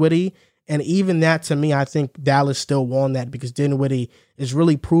Dinwiddie, and even that, to me, I think Dallas still won that because Dinwiddie is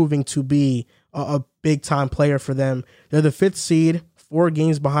really proving to be a big-time player for them. They're the 5th seed, 4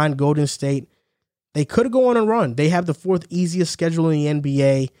 games behind Golden State. They could go on a run. They have the 4th easiest schedule in the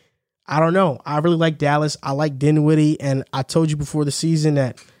NBA. I don't know. I really like Dallas. I like Dinwiddie, and I told you before the season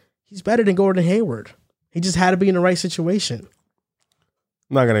that he's better than Gordon Hayward. He just had to be in the right situation.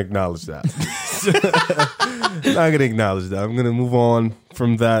 I'm not going to acknowledge that. I'm going to move on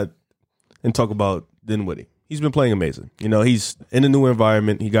from that and talk about Dinwiddie. He's been playing amazing. You know, he's in a new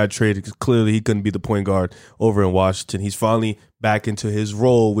environment. He got traded because clearly he couldn't be the point guard over in Washington. He's finally back into his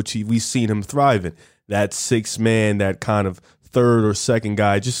role, which we've seen him thrive in. That 6th man, that kind of third or second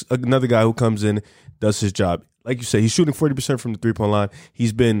guy, just another guy who comes in, does his job. Like you say, he's shooting 40% from the three-point line.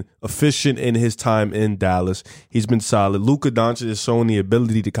 He's been efficient in his time in Dallas. He's been solid. Luka Doncic is showing the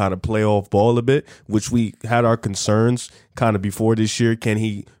ability to kind of play off ball a bit, which we had our concerns kind of before this year. Can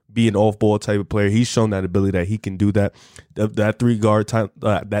he be an off-ball type of player? He's shown that ability that he can do that. That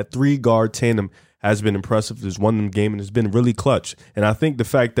three-guard tandem has been impressive. There's won them game and it's been really clutch. And I think the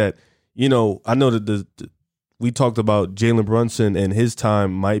fact that, you know, I know that we talked about Jalen Brunson and his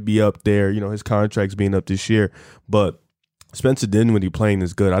time might be up there. You know, his contract's being up this year, but Spencer Dinwiddie playing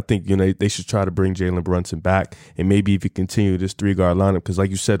is good. I think, you know, they should try to bring Jalen Brunson back, and maybe if you continue this 3-guard lineup, because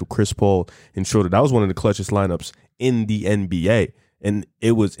like you said, with Chris Paul and Schroeder, that was one of the clutchest lineups in the NBA. And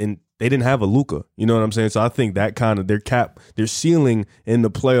it was they didn't have a Luka. You know what I'm saying? So I think that kind of their ceiling in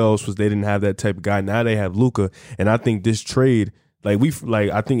the playoffs was they didn't have that type of guy. Now they have Luka. And I think this trade, I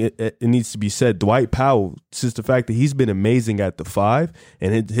think it needs to be said, Dwight Powell, since the fact that he's been amazing at the 5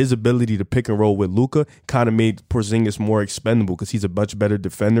 and his ability to pick and roll with Luka kind of made Porzingis more expendable because he's a much better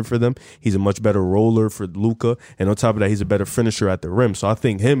defender for them. He's a much better roller for Luka. And on top of that, he's a better finisher at the rim. So I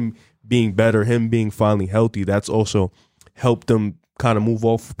think him being better, him being finally healthy, that's also helped them kind of move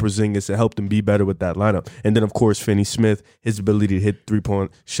off Porzingis and help them be better with that lineup. And then, of course, Finney Smith, his ability to hit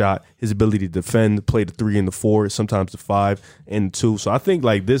 3-point shot, his ability to defend, play the 3 and the 4, sometimes the 5 and 2. So I think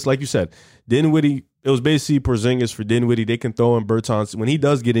like this, like you said, Dinwiddie, it was basically Porzingis for Dinwiddie. They can throw in Bertans. When he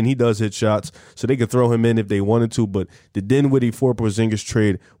does get in, he does hit shots, so they can throw him in if they wanted to. But the Dinwiddie for Porzingis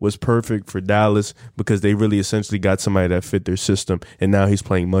trade was perfect for Dallas because they really essentially got somebody that fit their system, and now he's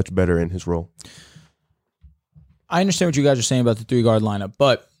playing much better in his role. I understand what you guys are saying about the 3-guard lineup,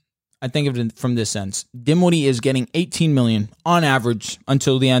 but I think of it from this sense. Dinwiddie is getting $18 million on average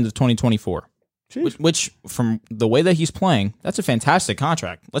until the end of 2024. Which, from the way that he's playing, that's a fantastic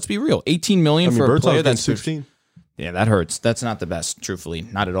contract. Let's be real. $18 million for a player that's 16. Yeah, that hurts. That's not the best, truthfully.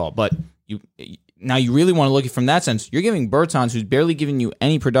 Not at all. But you really want to look at it from that sense. You're giving Bertans, who's barely giving you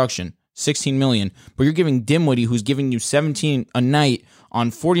any production, $16 million, but you're giving Dinwiddie, who's giving you 17 a night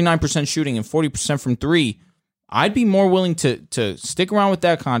on 49% shooting and 40% from three. I'd be more willing to stick around with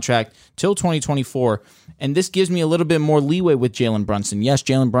that contract till 2024, and this gives me a little bit more leeway with Jalen Brunson. Yes,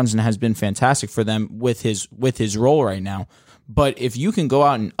 Jalen Brunson has been fantastic for them with his role right now, but if you can go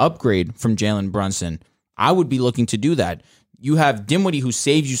out and upgrade from Jalen Brunson, I would be looking to do that. You have Dinwiddie, who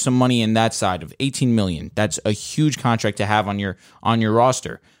saves you some money in that side of $18 million. That's a huge contract to have on your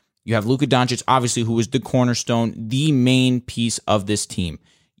roster. You have Luka Doncic, obviously, who is the cornerstone, the main piece of this team.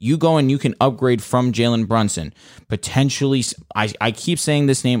 You go and you can upgrade from Jalen Brunson. Potentially, I keep saying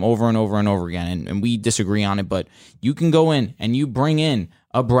this name over and over and over again, and we disagree on it, but you can go in and you bring in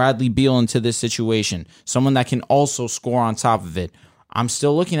a Bradley Beal into this situation, someone that can also score on top of it. I'm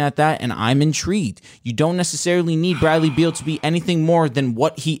still looking at that, and I'm intrigued. You don't necessarily need Bradley Beal to be anything more than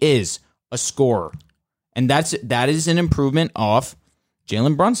what he is, a scorer. And that is an improvement off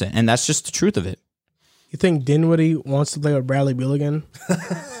Jalen Brunson, and that's just the truth of it. You think Dinwiddie wants to play with Bradley Beal again?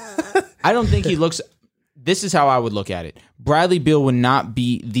 I don't think he looks... This is how I would look at it. Bradley Beal would not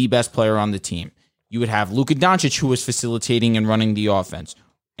be the best player on the team. You would have Luka Doncic, who is facilitating and running the offense.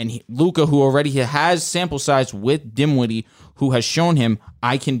 And Luka, who already has sample size with Dinwiddie, who has shown him,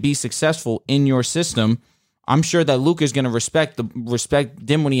 I can be successful in your system. I'm sure that Luka is going to respect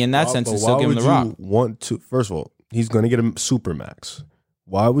Dinwiddie in that sense and still give him the rock. First of all, he's going to get a supermax.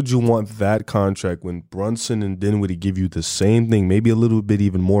 Why would you want that contract when Brunson and Dinwiddie give you the same thing, maybe a little bit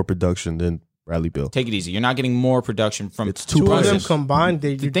even more production than Bradley Beal? Take it easy. You're not getting more production from it's two of them combined.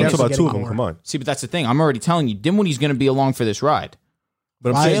 Think about two of them combined. See, but that's the thing. I'm already telling you, Dinwiddie's going to be along for this ride.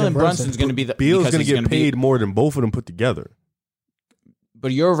 But Jalen Brunson's going to be Beal's going to get paid more than both of them put together.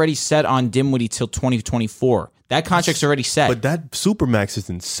 But you're already set on Dinwiddie till 2024. That contract's already set. But that supermax is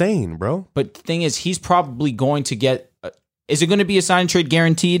insane, bro. But the thing is, he's probably going to get... is it going to be a sign and trade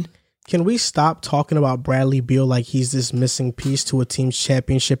guaranteed? Can we stop talking about Bradley Beal like he's this missing piece to a team's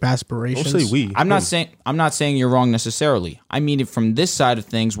championship aspirations? Don't say we. I'm not saying you're wrong necessarily. I mean it from this side of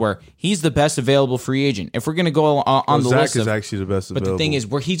things where he's the best available free agent. If we're going to go on the Zach list is actually the best available. But the thing is,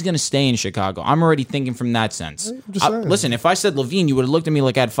 where he's going to stay in Chicago. I'm already thinking from that sense. Listen, if I said Levine, you would have looked at me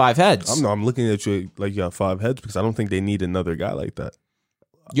like I had five heads. I'm looking at you like you got five heads because I don't think they need another guy like that.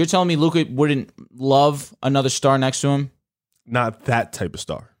 You're telling me Luka wouldn't love another star next to him? Not that type of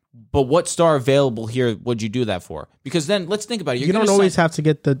star. But what star available here would you do that for? Because then let's think about it. You don't always have to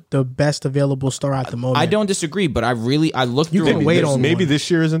get the best available star at the moment. I don't disagree, but I looked through. You can wait on maybe one. This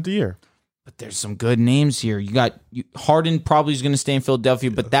year isn't the year. But there's some good names here. You got Harden probably is going to stay in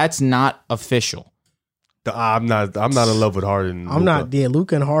Philadelphia, but that's not official. I'm not in love with Harden. I'm not. Yeah,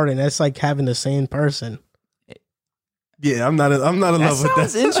 Luka and Harden. That's like having the same person. Yeah, I'm not in love with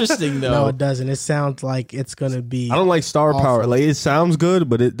that. Sounds interesting though. No, it doesn't. It sounds like it's gonna be. I don't like star awful. power. Like it sounds good,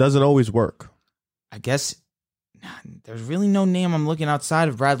 but it doesn't always work. I guess there's really no name I'm looking outside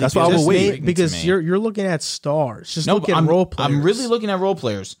of Bradley. That's why I would wait because you're looking at stars. Just look at role players. I'm really looking at role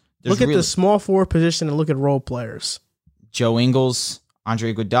players. Look at the small forward position and look at role players. Joe Ingles,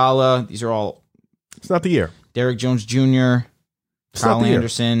 Andre Iguodala. These are all. It's not the year. Derek Jones Jr. Kyle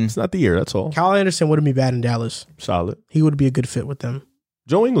Anderson. It's not the year. That's all. Kyle Anderson wouldn't be bad in Dallas. Solid. He would be a good fit with them.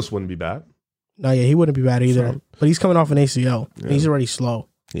 Joe Ingles wouldn't be bad. No, yeah, he wouldn't be bad either. Solid. But he's coming off an ACL. Yeah. And he's already slow.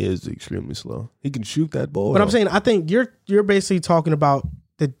 He is extremely slow. He can shoot that ball. But I'm saying, I think you're basically talking about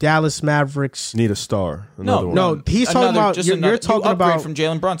the Dallas Mavericks. Need a star. No, he's talking about. You're talking about from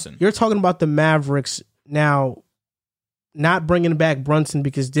Jalen Brunson. You're talking about the Mavericks now, not bringing back Brunson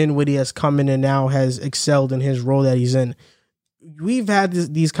because Dinwiddie has come in and now has excelled in his role that he's in. We've had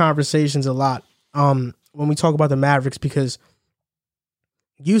these conversations a lot when we talk about the Mavericks because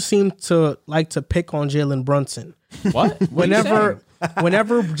you seem to like to pick on Jalen Brunson. What? Whenever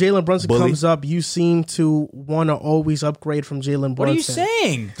Jalen Brunson comes up, you seem to want to always upgrade from Jalen Brunson. What are you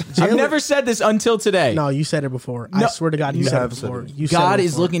saying? I've never said this until today. No, you said it before. No, I swear to God, you said it before. God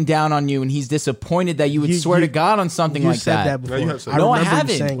is looking down on you, and he's disappointed that you would swear to God on something like that. You said that before. No, I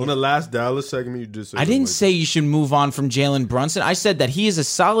haven't. On the last Dallas segment, you just said I didn't say you should move on from Jalen Brunson. I said that he is a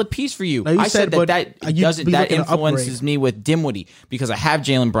solid piece for you. No, I said that influences me with Dinwiddie because I have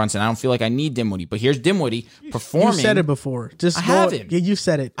Jalen Brunson. I don't feel like I need Dinwiddie, but here's Dinwiddie performing. You said it before. I haven't. Yeah, you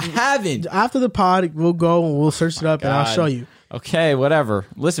said it. I haven't. After the pod, we'll go and we'll search it up and I'll show you. Okay, whatever.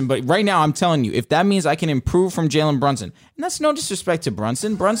 Listen, but right now I'm telling you, if that means I can improve from Jalen Brunson, and that's no disrespect to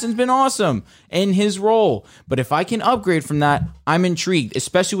Brunson. Brunson's been awesome in his role. But if I can upgrade from that, I'm intrigued,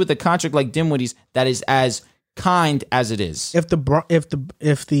 especially with a contract like Dinwiddie's that is as kind as it is. If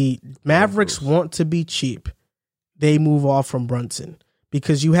the Mavericks want to be cheap, they move off from Brunson.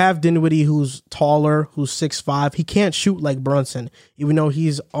 Because you have Dinwiddie, who's taller, who's 6'5". He can't shoot like Brunson, even though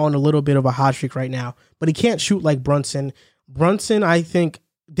he's on a little bit of a hot streak right now. But he can't shoot like Brunson. Brunson, I think,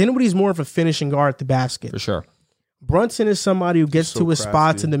 Dinwiddie's more of a finishing guard at the basket. For sure. Brunson is somebody who gets to his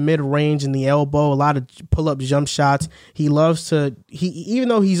spots in the mid-range and the elbow, a lot of pull-up jump shots. He loves to, even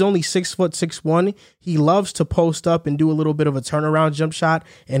though he's only 6 foot 6'1", he loves to post up and do a little bit of a turnaround jump shot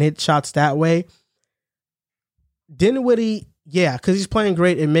and hit shots that way. Dinwiddie, yeah, because he's playing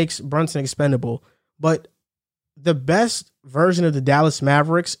great, it makes Brunson expendable. But the best version of the Dallas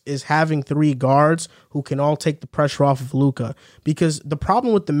Mavericks is having 3 guards who can all take the pressure off of Luka. Because the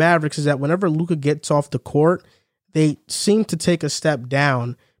problem with the Mavericks is that whenever Luka gets off the court, they seem to take a step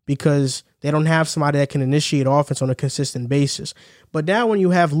down because they don't have somebody that can initiate offense on a consistent basis. But now when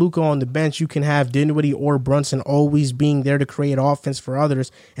you have Luka on the bench, you can have Dinwiddie or Brunson always being there to create offense for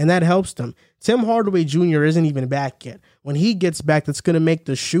others, and that helps them. Tim Hardaway Jr. isn't even back yet. When he gets back, that's going to make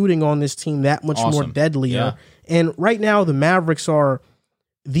the shooting on this team that much more deadlier. Yeah. And right now, the Mavericks are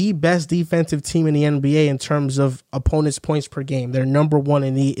the best defensive team in the NBA in terms of opponents' points per game. They're number 1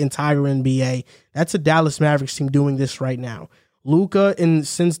 in the entire NBA. That's a Dallas Mavericks team doing this right now. Luka,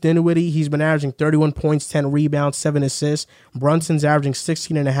 since Dinwiddie, he's been averaging 31 points, 10 rebounds, 7 assists. Brunson's averaging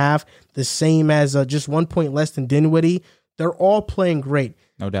 16.5, the same as just 1 point less than Dinwiddie. They're all playing great.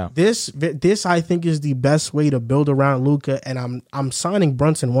 No doubt. This I think is the best way to build around Luka, and I'm signing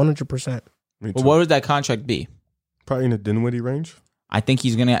Brunson 100%. Well, what would that contract be? Probably in the Dinwiddie range. I think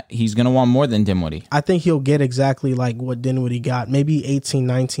he's gonna want more than Dinwiddie. I think he'll get exactly like what Dinwiddie got, maybe 18,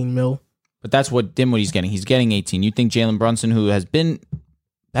 19 mil. But that's what Dinwiddie's getting. He's getting 18. You think Jalen Brunson, who has been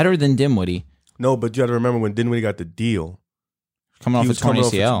better than Dinwiddie. No, but you got to remember when Dinwiddie got the deal. Coming off a torn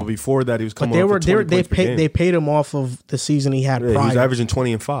ACL. Before that, he was coming but off 20 points per game. They paid him off of the season he had prior. He was averaging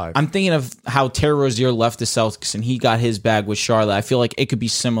 20 and 5. I'm thinking of how Terry Rozier left the Celtics and he got his bag with Charlotte. I feel like it could be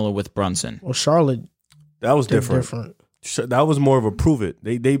similar with Brunson. Well, Charlotte, that was different. That was more of a prove it.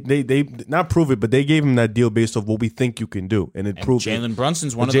 They not prove it, but they gave him that deal based off what we think you can do, and proved. Jalen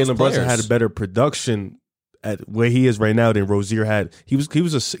Brunson's one of those players. Jalen Brunson had a better production at where he is right now than Rozier had. He was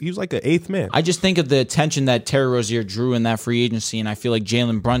like an 8th man. I just think of the attention that Terry Rozier drew in that free agency, and I feel like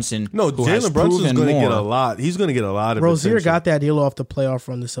Jalen Brunson. No, Jalen Brunson's going to get a lot. He's going to get a lot of Rozier attention. got that deal off the playoff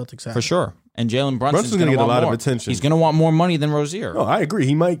run the Celtics had. For sure. And Jalen Brunson's going to get a lot more. of attention. He's going to want more money than Rozier. No, I agree.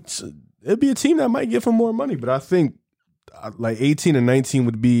 It'd be a team that might give him more money, but I think like 18 and 19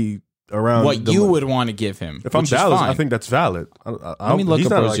 would be around what you would want to give him. If I'm Dallas, I think that's valid. Let me look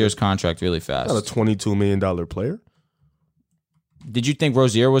up Rozier's contract really fast. Not a $22 million player. Did you think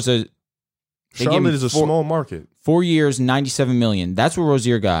Rozier was a... Charlotte is a small market. 4 years, $97 million. That's what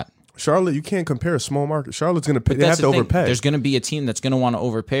Rozier got. Charlotte, you can't compare a small market. Charlotte's going to pay. They have to overpay. There's going to be a team that's going to want to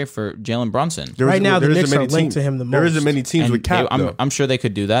overpay for Jalen Brunson. Right now, the Knicks are linked to him the most. There isn't many teams with cap, I'm sure they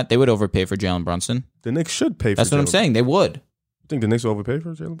could do that. They would overpay for Jalen Brunson. The Knicks should pay for That's what I'm saying. They would. You think the Knicks will overpay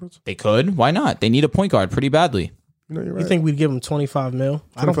for Jalen Brunson? They could. Why not? They need a point guard pretty badly. You're right. You think we'd give him 25 mil?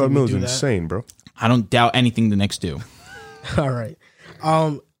 25 mil is insane, bro. I don't doubt anything the Knicks do. All right.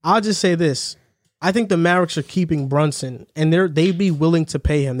 I'll just say this. I think the Mavericks are keeping Brunson, and they'd be willing to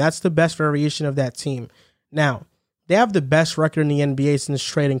pay him. That's the best variation of that team. Now, they have the best record in the NBA since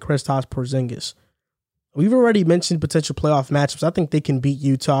trading Kristaps Porzingis. We've already mentioned potential playoff matchups. I think they can beat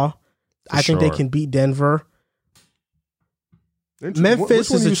Utah. I think they can beat Denver.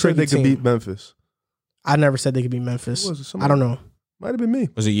 Memphis is a tricky they team. Could beat Memphis. I never said they could beat Memphis. I don't know. Might have been me.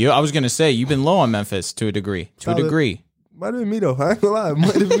 Was it you? I was going to say, you've been low on Memphis to a degree. Might have been me, though. I ain't gonna lie.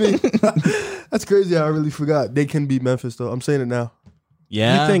 Might have been me. That's crazy how I really forgot. They can beat Memphis, though. I'm saying it now.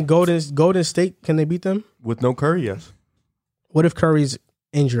 Yeah. You think Golden State, can they beat them? With no Curry, yes. What if Curry's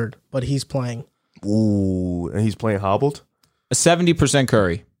injured, but he's playing? Ooh, and he's playing hobbled? A 70%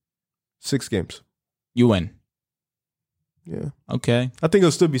 Curry. 6 games. You win. Yeah. Okay. I think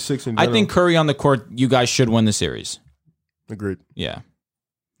it'll still be 6 in general. I think Curry on the court, you guys should win the series. Agreed. Yeah.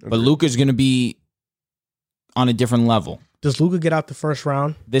 But Luka's going to be on a different level. Does Luka get out the first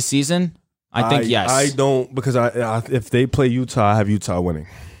round this season? I think yes. I don't, because if they play Utah, I have Utah winning.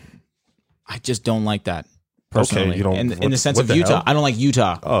 I just don't like that personally. Okay, you don't. In the sense of Utah, hell? I don't like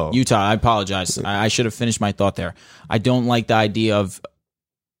Utah. Oh, Utah. I apologize. I should have finished my thought there. I don't like the idea of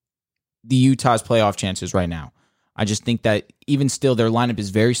the Utah's playoff chances right now. I just think that even still, their lineup is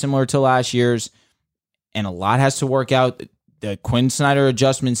very similar to last year's, and a lot has to work out. the Quinn Snyder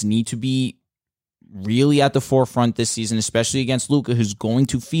adjustments need to be really at the forefront this season, especially against Luka, who's going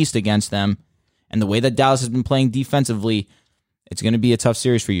to feast against them. And the way that Dallas has been playing defensively, it's going to be a tough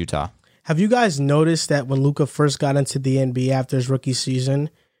series for Utah. Have you guys noticed that when Luka first got into the NBA after his rookie season,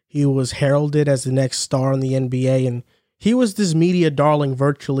 he was heralded as the next star in the NBA, and he was this media darling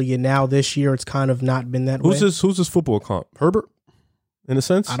virtually, and now this year it's kind of not been that way. Who's his football comp? Herbert, in a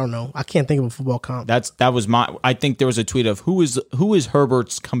sense? I don't know. I can't think of a football comp. That was my. I think there was a tweet of who is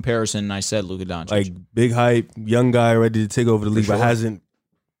Herbert's comparison, and I said Luka Doncic. Like big hype, young guy ready to take over the league, but hasn't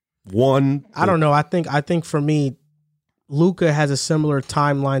won. I don't know. I think for me, Luka has a similar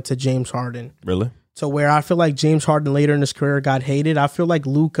timeline to James Harden. Really? To where I feel like James Harden later in his career got hated. I feel like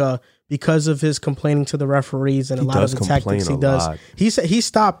Luka, because of his complaining to the referees and a lot of the tactics he does, he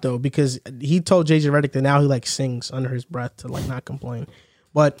stopped though, because he told JJ Redick that now he like sings under his breath to like not complain.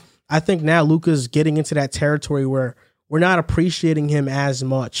 But I think now Luka's getting into that territory where we're not appreciating him as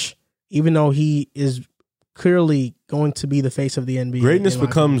much, even though he is clearly going to be the face of the NBA. Greatness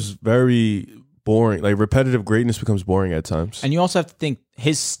becomes very boring. Like repetitive greatness becomes boring at times. And you also have to think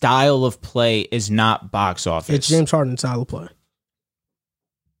his style of play is not box office. It's James Harden's style of play.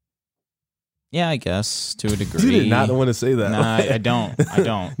 Yeah, I guess to a degree. You did not want to say that. Nah, I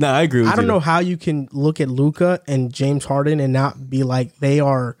don't. Nah, I agree with you. I don't know how you can look at Luka and James Harden and not be like they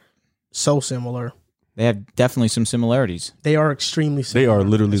are so similar. They have definitely some similarities. They are extremely similar. They are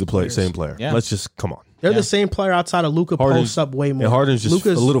literally the same player. Yeah. Let's just come on. They're the same player outside of Luka posts up way more. And Harden's just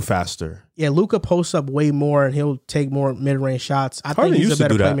Luka's a little faster. Yeah, Luka posts up way more and he'll take more mid-range shots. I think he's a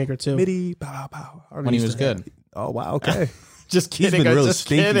better playmaker too. Midi, pow, pow. When he was good. Oh, wow. Okay. Just kidding. He's been real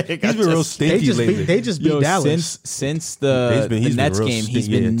stinky. He's been real stinky lately. They just beat Dallas. Since the Nets game, he's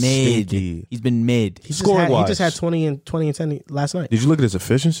been mid. Stinky. He's been mid. He just had 20 and 10 last night. Did you look at his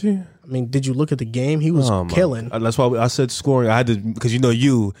efficiency? I mean, did you look at the game? He was killing. That's why I said scoring. I had to, because he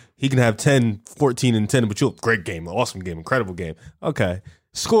can have 10, 14, and 10, but great game, awesome game, incredible game. Okay.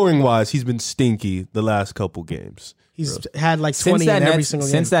 Scoring wise, he's been stinky the last couple games. He's had like 20 in every single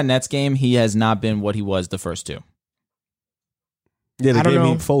game. Since that Nets game, he has not been what he was the first two. Yeah, the game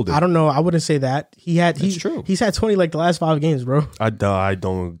he folded. I don't know. I wouldn't say that. That's true. He's had 20 like the last 5 games, bro. I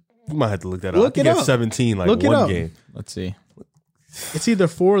don't. You might have to look that up. Look I think it he had up. 17 like Look it one up. game. Let's see. It's either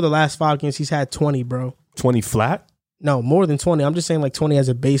 4 of the last 5 games he's had 20, bro. 20 flat? No, more than 20. I'm just saying like 20 as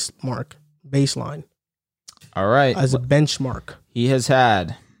a baseline. All right. As a benchmark. He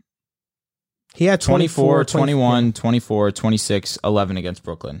had 24, 21, 24, 26, 11 against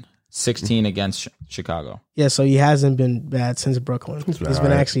Brooklyn. 16 against Chicago. Yeah, so he hasn't been bad since Brooklyn. He's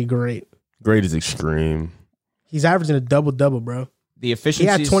been actually great. Great is extreme. He's averaging a double-double, bro. The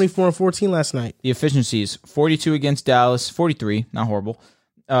efficiencies, he had 24 and 14 last night. The efficiencies, 42 against Dallas, 43, not horrible.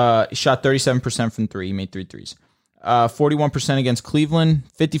 He shot 37% from 3. He made 3 threes. 41% against Cleveland,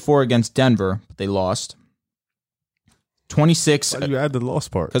 54 against Denver, but they lost. 26. Why did you add the loss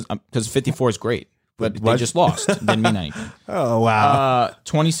part? Because 54 is great. But they just lost. Didn't mean anything. Oh, wow.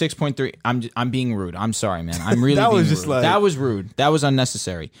 26.3. I'm being rude. I'm sorry, man. I'm really being rude. Like, that was rude. That was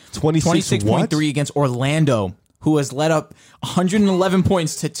unnecessary. 26.3 against Orlando, who has let up 111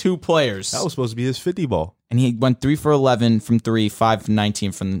 points to 2 players. That was supposed to be his 50 ball. And he went 3 for 11 from 3, 5 for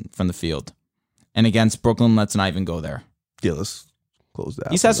 19 from the field. And against Brooklyn, let's not even go there. Yeah, let's close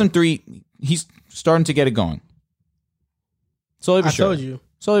that. He's had some 3. He's starting to get it going. Slowly but surely. I told you.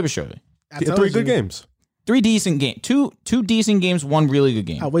 Slowly but surely. 3 good games. 3 decent games. Two decent games, 1 really good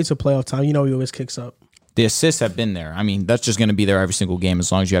game. I'll wait till playoff time. You know he always kicks up. The assists have been there. I mean, that's just going to be there every single game as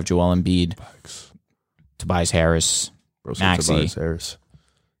long as you have Joel Embiid, Tobias Harris, Maxey. Tobias Harris.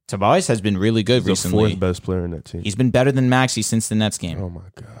 Tobias has been really good recently. He's the 4th best player in that team. He's been better than Maxey since the Nets game. Oh, my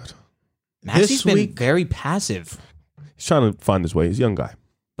God. Maxey's been very passive. He's trying to find his way. He's a young guy.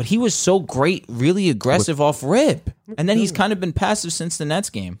 But he was so great, really aggressive off rip. And then he's kind of been passive since the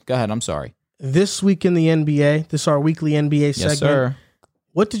Nets game. Go ahead, I'm sorry. This week in the NBA, this is our weekly NBA segment. Yes, sir.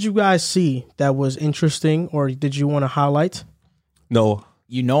 What did you guys see that was interesting, or did you want to highlight? No.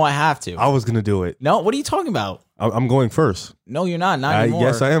 You know I have to. I was going to do it. No, what are you talking about? I'm going first. No, you're not. Not anymore.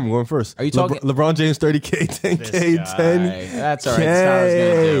 Yes, I am going first. Are you talking? LeBron James 30K, 10K, 10. That's all right. That's not what I was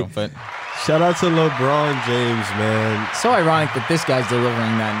going to do. But shout out to LeBron James, man. So ironic that this guy's delivering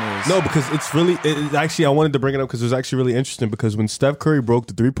that news. No, because it's actually, I wanted to bring it up because it was actually really interesting because when Steph Curry broke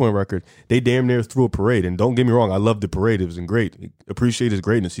the 3-point record, they damn near threw a parade. And don't get me wrong, I loved the parade. It was great. Appreciate his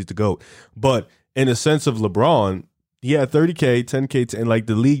greatness. He's the GOAT. But in a sense of LeBron, he had 30K, 10K, and like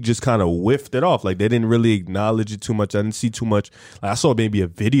the league just kind of whiffed it off. Like they didn't really acknowledge it too much. I didn't see too much. Like, I saw maybe a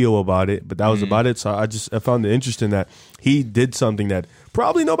video about it, but that was about it. So I found it interesting that he did something that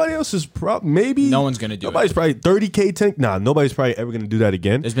probably nobody else is. Maybe No one's gonna do nobody's it. probably 30K, 10. Nah, nobody's probably ever gonna do that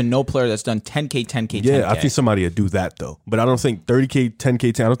again. There's been no player that's done 10K, 10K, 10K. Yeah, I think somebody would do that though. But I don't think 30K,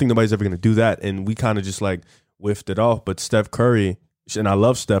 10K, 10. I don't think nobody's ever gonna do that. And we kind of just like whiffed it off. But Steph Curry, and I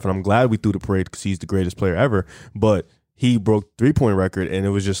love Steph, and I'm glad we threw the parade because he's the greatest player ever. But he broke 3-point record, and it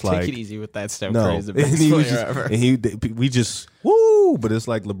was just like, Take it easy with that. Steph no, Curry is the best he was player just, ever. and we just woo. But it's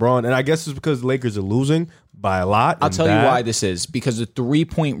like LeBron, and I guess it's because the Lakers are losing by a lot. I'll tell you why this is, because the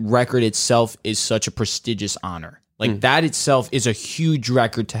 3-point record itself is such a prestigious honor. Like that itself is a huge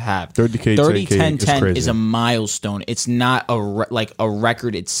record to have. 30K, 30, 10K 10, is 10 crazy. is a milestone. It's not like a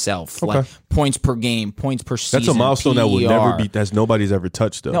record itself. Like points per game, points per season. That's a milestone that will never PER. be. That's nobody's ever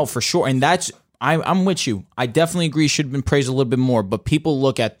touched though. No, for sure. And that's I'm with you. I definitely agree should have been praised a little bit more, but people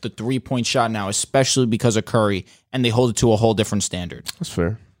look at the 3-point shot now, especially because of Curry, and they hold it to a whole different standard. That's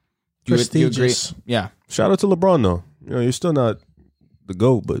fair. Do you agree? Prestigious. Yeah. Shout out to LeBron though. You know, you're still not the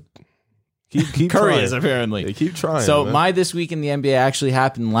GOAT, but keep Curry trying. is apparently. Yeah, keep trying. So man. my This Week in the NBA actually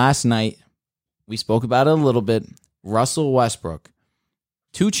happened last night. We spoke about it a little bit. Russell Westbrook.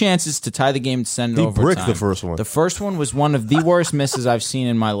 2 chances to tie the game to send it he overtime. bricked the first one. The first one was one of the worst misses I've seen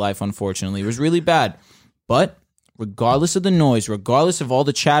in my life, unfortunately. It was really bad. But regardless of the noise, regardless of all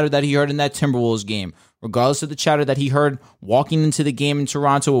the chatter that he heard in that Timberwolves game, regardless of the chatter that he heard walking into the game in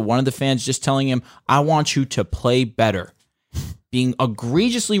Toronto with one of the fans just telling him, I want you to play better, being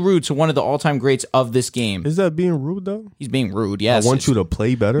egregiously rude to one of the all-time greats of this game. Is that being rude though? He's being rude, yes. I want you to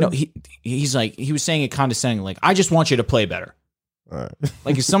play better. No, he's like, he was saying it condescending, like, I just want you to play better. All right.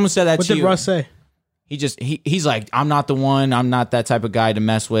 Like if someone said that What to did you, Russ say? he's like, I'm not the one, I'm not that type of guy to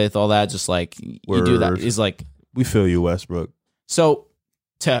mess with, all that. Just like you do that. Word. He's like, We feel you, Westbrook. so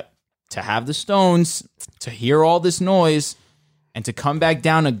to have the Stones, to hear all this noise, and to come back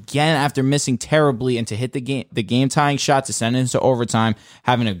down again after missing terribly, and to hit the game tying shot to send it into overtime,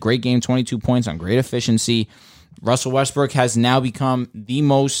 having a great game, 22 points on great efficiency. Russell Westbrook has now become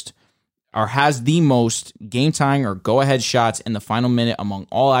has the most game tying or go ahead shots in the final minute among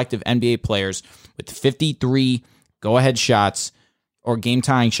all active NBA players, with 53 go ahead shots or game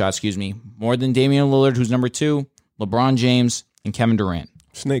tying shots, more than Damian Lillard, who's number 2, LeBron James, and Kevin Durant.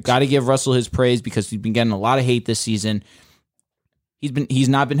 Snakes. Got to give Russell his praise because he's been getting a lot of hate this season. He's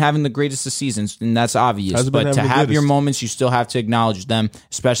not been having the greatest of seasons, and that's obvious. Hasn't been But to having the have your greatest. moments, you still have to acknowledge them,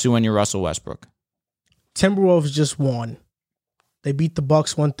 especially when you're Russell Westbrook. Timberwolves just won. They beat the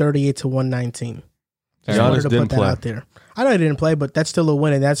Bucks 138-119. Just Giannis wanted to didn't put that play. out there. I know he didn't play, but that's still a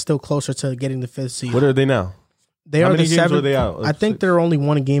win, and that's still closer to getting the 5th seed. What are they now? They How are many the games 7th. are they out? I think they're only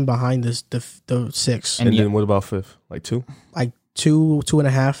one game behind the 6th. And And yeah. then what about 5th? Like 2? Like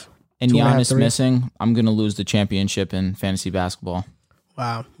 2.5. And 2.5, Giannis 3. missing, I'm going to lose the championship in fantasy basketball.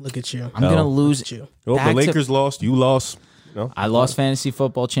 Wow, look at you. I'm going to lose. Look at you. Oh, the Back to- Lakers lost. You lost. You know? I lost fantasy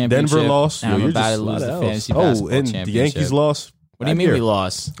football championship. Denver lost. And I'm you're about just to a lot lose of the L's. fantasy basketball and championship. the Yankees lost. What do you back mean here. we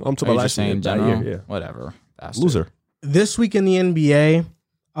lost? I'm talking Are you about just last year. saying That general? year, yeah. Whatever. Bastard. Loser. This week in the NBA,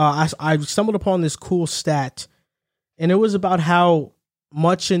 I stumbled upon this cool stat, and it was about how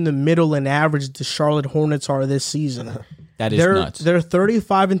much in the middle and average the Charlotte Hornets are this season. That is They're nuts.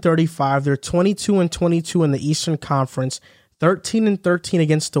 35-35. They're 22-22 in the Eastern Conference, 13-13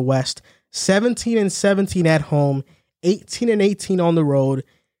 against the West, 17-17 at home, 18-18 on the road,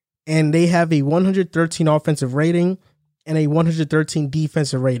 and they have a 113 offensive rating and a 113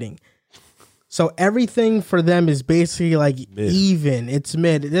 defensive rating. So everything for them is basically like even. It's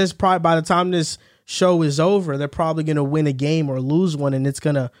mid. There's probably, by the time this show is over, they're probably going to win a game or lose one, and it's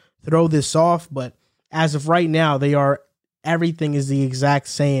going to throw this off. But as of right now, everything is the exact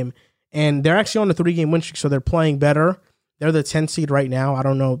same. And they're actually on a 3-game win streak, so they're playing better. They're the 10th seed right now. I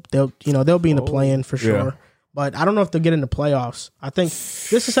don't know. They'll be in the play-in for sure. yeah. But I don't know if they'll get into playoffs. I think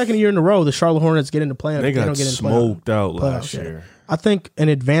this is the second year in a row the Charlotte Hornets get into play-in. They got don't get into smoked out last playoffs, yeah. year. I think an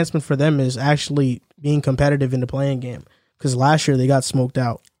advancement for them is actually being competitive in the playing game, because last year they got smoked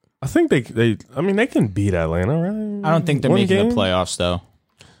out. I think they can beat Atlanta, right? I don't think they're One making game? the playoffs, though.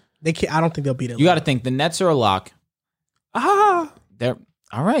 They can't, I don't think they'll beat it. You got to think the Nets are a lock. They're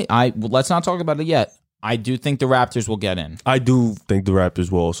all right. Well, let's not talk about it yet. I do think the Raptors will get in. I do think the Raptors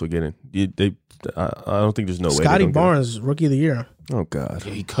will also get in. I don't think there's no way. they Scotty don't get in. Barnes, Rookie of the Year. Oh God.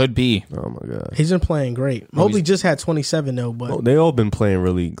 He could be. Oh my God. He's been playing great. Mobley just had 27 though, but Oh, they all been playing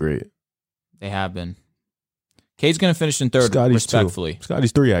really great. They have been. Cade's going to finish in third, Scotty's respectfully. 2.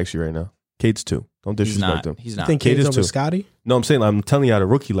 Scotty's 3 actually right now. Cade's 2. Don't He's disrespect not. him. He's you not. think Cade Cade's is over 2. Scotty? No, I'm telling you out of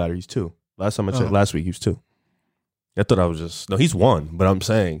rookie ladder, he's 2. Last time I checked, last week he was 2. I thought I was just he's one, but I'm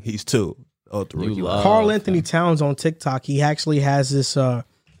saying he's two. Oh, the rookie. Karl Anthony Towns on TikTok. He actually has this.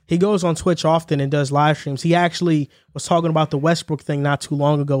 He goes on Twitch often and does live streams. He actually was talking about the Westbrook thing not too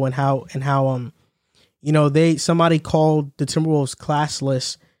long ago and how somebody called the Timberwolves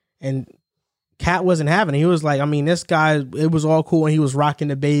classless and Cat wasn't having it. He was like, I mean, this guy, it was all cool and he was rocking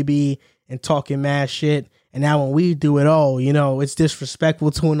the baby and talking mad shit. And now when we do it all, it's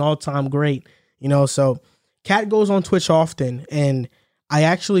disrespectful to an all-time great, So Cat goes on Twitch often, and I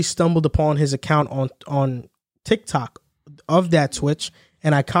actually stumbled upon his account on TikTok of that Twitch,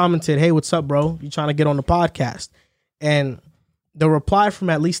 and I commented, "Hey, what's up, bro? You trying to get on the podcast?" And the reply from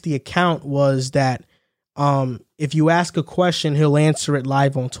at least the account was that if you ask a question, he'll answer it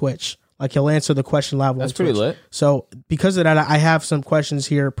live on Twitch. Like he'll answer the question live on Twitch. That's pretty lit. So because of that, I have some questions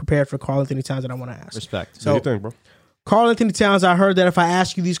here prepared for Karl Anthony Towns that I want to ask. Respect. So, what do you think, bro? Karl Anthony Towns, I heard that if I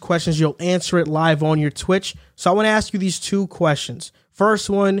ask you these questions, you'll answer it live on your Twitch. So I want to ask you these two questions. First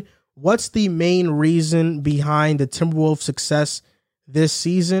one, what's the main reason behind the Timberwolves' success this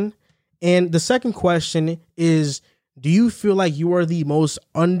season? And the second question is, do you feel like you are the most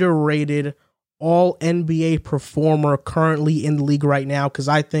underrated all-NBA performer currently in the league right now? Because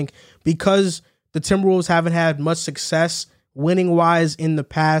I think because the Timberwolves haven't had much success winning-wise in the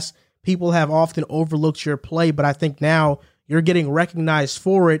past, people have often overlooked your play, but I think now you're getting recognized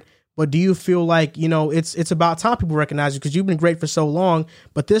for it. But do you feel like, it's about time people recognize you because you've been great for so long,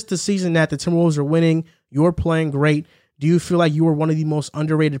 but the season that the Timberwolves are winning, you're playing great. Do you feel like you are one of the most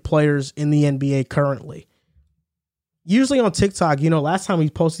underrated players in the NBA currently? Usually on TikTok, last time we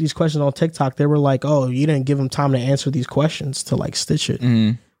posted these questions on TikTok, they were like, oh, you didn't give them time to answer these questions to like stitch it.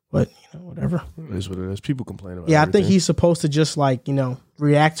 Mm-hmm. But, whatever. It is what it is. People complain about Yeah, everything. I think he's supposed to just like,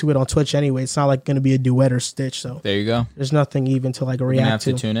 react to it on Twitch anyway. It's not like going to be a duet or stitch. So There you go. there's nothing even to like You're gonna react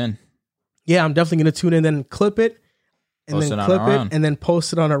have to tune in. Yeah, I'm definitely going to tune in, then clip it, and Post then it on clip our it, own. and then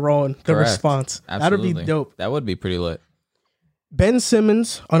post it on our own, the Correct. response. Absolutely. That'd be dope. That would be pretty lit. Ben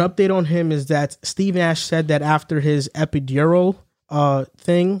Simmons, an update on him is that Steve Nash said that after his epidural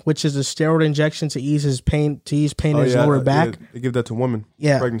thing, which is a steroid injection to ease pain in his lower back. Yeah, they give that to women.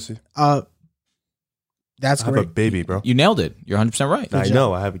 Yeah. Pregnancy. That's I have great. a baby, bro. You nailed it. You're 100% right. I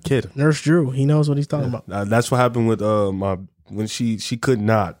know. I have a kid. Nurse Drew, he knows what he's talking about. That's what happened with when she could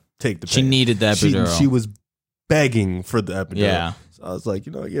not take the pain. She needed the epidural. She was begging for the epidural. Yeah. So I was like,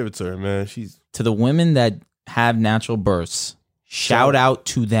 give it to her, man. She's To the women that have natural births, shout out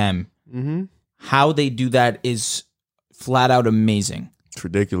to them. mm-hmm. How they do that is flat out amazing. It's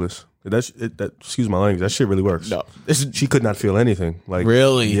ridiculous. That excuse my language. That shit really works. No. She could not feel anything. Like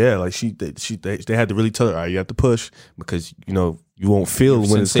Really? Yeah. Like they had to really tell her, all right, you have to push because you won't feel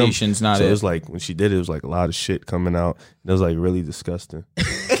when it's Sensation's not so it. it was like when she did it was like a lot of shit coming out. It was like really disgusting.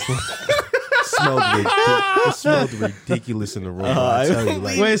 It smelled ridiculous in the room. I tell you,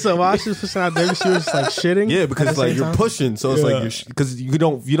 like, Wait, so while she was pushing out baby, she was just like shitting? yeah, because at the like same you're time? pushing, so it's like because you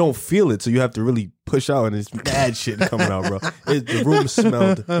don't feel it, so you have to really push out, and it's bad shit coming out, bro. The room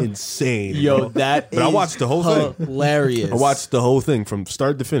smelled insane. Yo, bro. that But I watched the whole thing. hilarious. I watched the whole thing from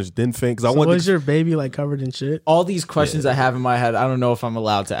start to finish. Didn't faint because I So wanted. was your baby like covered in shit? All these questions I have in my head, I don't know if I'm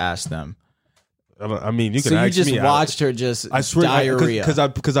allowed to ask them. I mean, you can So you ask just me. watched her just I swear, diarrhea.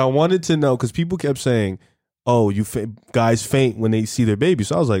 because I wanted to know because people kept saying, "Oh, guys faint when they see their baby."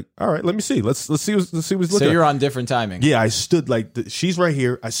 So I was like, "All right, let me see. Let's see what's looking." So you're on different timing. Yeah, I stood like she's right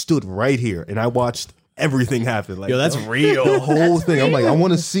here. I stood right here, and I watched everything happen. Like, Yo, that's real. The whole thing. I'm like, I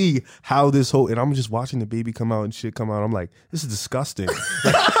want to see how this whole. And I'm just watching the baby come out and shit come out. I'm like, this is disgusting.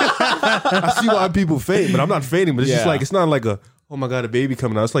 Like, I see why people faint, but I'm not fainting. But it's just Yeah. like it's not like a. Oh my god, a baby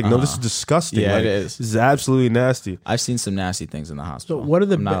coming out. It's like no, this is disgusting. Yeah, like, it is. This is absolutely nasty. I've seen some nasty things in the So hospital. what are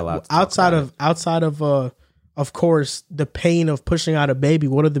the I'm not allowed to talk outside of course the pain of pushing out a baby?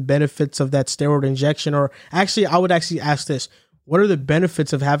 What are the benefits of that steroid injection? Or actually, I would actually ask this: what are the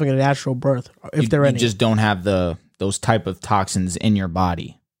benefits of having a natural birth, if there are you any? just don't have those type of toxins in your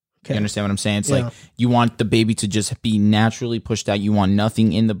body. Okay. You understand what I'm saying? It's Yeah. like you want the baby to just be naturally pushed out. You want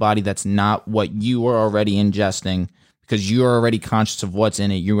nothing in the body that's not what you are already ingesting because you're already conscious of what's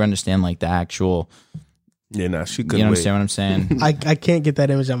in it. You understand like the actual. Yeah, nah, she couldn't You wait. understand what I'm saying? I can't get that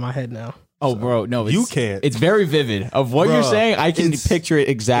image in my head now. Oh, bro, no, You can't. It's very vivid of what you're Bruh, saying. I can it's- picture it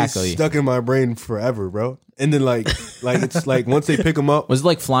exactly. It's stuck in my brain forever, bro. And then like it's like once they pick them up, Was it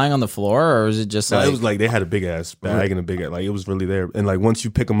like flying on the floor, or was it just like it was like they had a big ass bag and a big like it was really there. And like once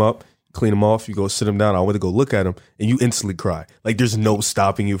you pick them up, clean them off, you go sit them down. I went to go look at them, and you instantly cry. Like there's no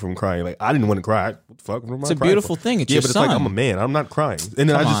stopping you from crying. Like I didn't want to cry. What the fuck? What am I It's a crying beautiful for? thing. It's yeah, your but it's son. like I'm a man. I'm not crying. And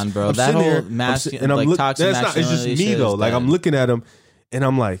then Come I just, on, bro. I'm That sitting whole there, masculine- and I'm like, toxic that's not. It's just masculinity me shit though. is Like I'm dumb. looking at him, and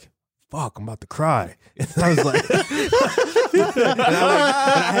I'm like, fuck, I'm about to cry. And I was like, and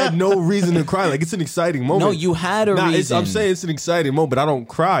I had no reason to cry. Like, it's an exciting moment. No, you had a reason. I'm saying it's an exciting moment, but I don't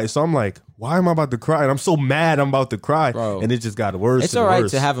cry. So I'm like, why am I about to cry? And I'm so mad I'm about to cry. Bro. And it just got worse. It's and all right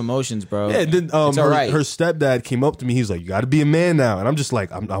worse. to have emotions, bro. Yeah, then it's all right. her stepdad came up to me. He's like, you got to be a man now. And I'm just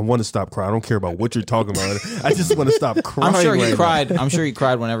like, I want to stop crying. I don't care about what you're talking about. I just want to stop crying. I'm sure he right cried. now. I'm sure he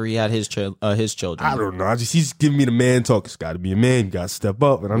cried whenever he had his children. I don't know. He's giving me the man talk. It's got to be a man. You got to step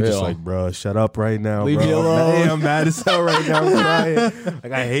up. And I'm just Real. like, bro, shut up right now. Leave bro. me alone. Hey, I'm mad as hell right now. I'm crying.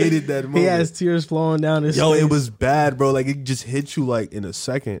 Like, I hated that moment. He has tears flowing down his face. It was bad, bro. Like, it just hit you like in a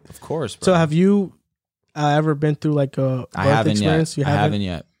second. Of course, bro. So have you ever been through like a I birth haven't experience? yet. You I haven't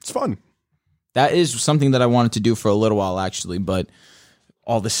yet. It's fun. That is something that I wanted to do for a little while, actually, but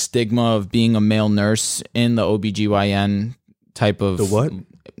all the stigma of being a male nurse in the OBGYN type of... The what?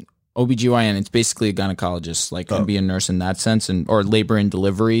 OBGYN, it's basically a gynecologist, like can be a nurse in that sense, or labor and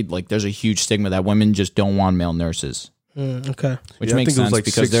delivery. Like there's a huge stigma that women just don't want male nurses, Okay. which Yeah, I makes think it was sense like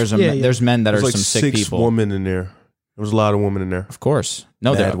because six- there's men that are There's like some sick 6 people. women in there. There was a lot of women in there. Of course.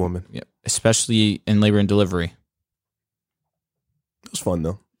 No, Bad they're women. yeah, especially in labor and delivery. It was fun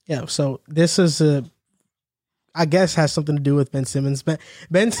though. Yeah. So this is I guess has something to do with Ben Simmons.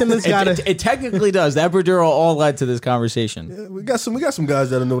 Ben Simmons got It technically does. That epidural all led to this conversation. Yeah, we got some guys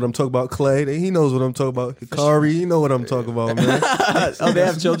that know what I'm talking about. Clay, he knows what I'm talking about. Hikari, he know what I'm talking about, man. Oh, they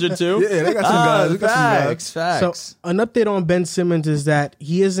have children too? Yeah, they got some guys. They got some guys. Facts. So an update on Ben Simmons is that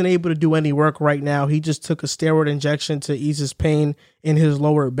he isn't able to do any work right now. He just took a steroid injection to ease his pain in his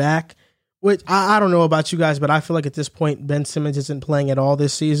lower back, which I don't know about you guys, but I feel like at this point, Ben Simmons isn't playing at all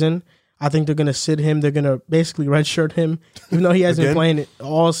this season. I think they're going to sit him. They're going to basically redshirt him, even though he hasn't been playing it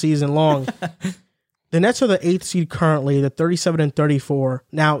all season long. The Nets are the 8th seed currently. They're 37-34.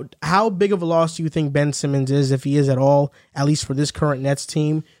 Now, how big of a loss do you think Ben Simmons is, if he is at all, at least for this current Nets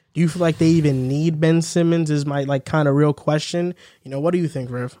team? Do you feel like they even need Ben Simmons is my kind of real question. What do you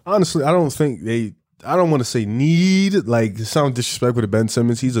think, Rev? Honestly, I don't want to say need, like, it sounds disrespectful to Ben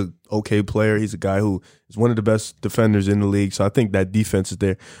Simmons. He's a okay player. He's a guy who is one of the best defenders in the league. So I think that defense is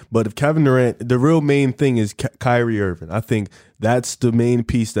there. But if Kevin Durant, the real main thing is Kyrie Irving. I think that's the main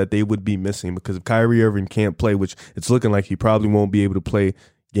piece that they would be missing, because if Kyrie Irving can't play, which it's looking like he probably won't be able to play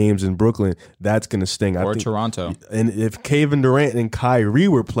games in Brooklyn, that's going to sting. Or I think, Toronto. And if Kevin Durant and Kyrie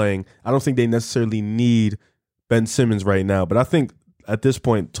were playing, I don't think they necessarily need Ben Simmons right now. But I think at this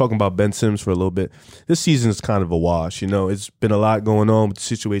point, talking about Ben Simmons for a little bit, this season is kind of a wash. It's been a lot going on with the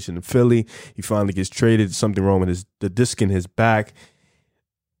situation in Philly. He finally gets traded. Something wrong with the disc in his back.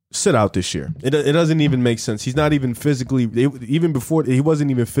 Sit out this year. It doesn't even make sense. He's not even physically, even before, he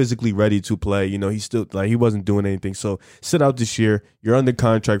wasn't even physically ready to play. He's still, like, he wasn't doing anything. So sit out this year. You're under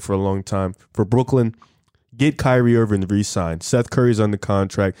contract for a long time. For Brooklyn, get Kyrie Irving re-signed. Seth Curry's under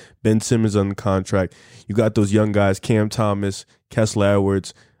contract. Ben Simmons under contract. You got those young guys, Cam Thomas, Kessler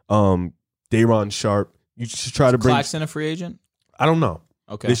Edwards, Day'Ron Sharpe. You should try to bring Claxton a free agent? I don't know.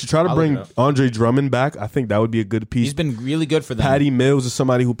 Okay. They should try to I'll bring look it up. Andre Drummond back. I think that would be a good piece. He's been really good for them. Patty Mills is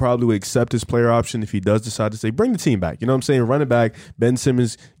somebody who probably would accept his player option if he does decide to say, bring the team back. You know what I'm saying? Run it back. Ben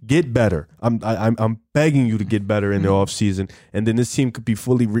Simmons, get better. I'm begging you to get better in the offseason. And then this team could be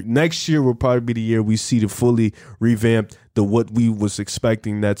fully next year will probably be the year we see the fully revamped what we was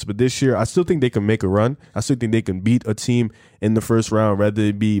expecting Nets. But this year, I still think they can make a run. I still think they can beat a team in the first round, whether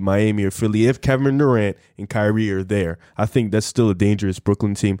it be Miami or Philly. If Kevin Durant and Kyrie are there, I think that's still a dangerous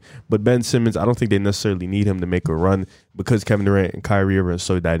Brooklyn team. But Ben Simmons, I don't think they necessarily need him to make a run because Kevin Durant and Kyrie are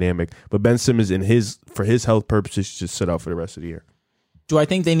so dynamic. But Ben Simmons, for his health purposes, should sit out for the rest of the year. Do I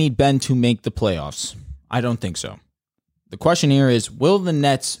think they need Ben to make the playoffs? I don't think so. The question here is, will the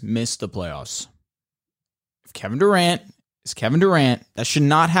Nets miss the playoffs? If Kevin Durant is Kevin Durant, that should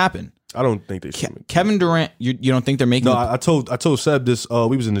not happen. I don't think they should. Kevin Durant, you don't think they're making? No, I told Seb this.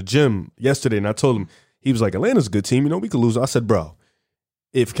 We was in the gym yesterday, and I told him, he was like, Atlanta's a good team. We could lose. I said, bro,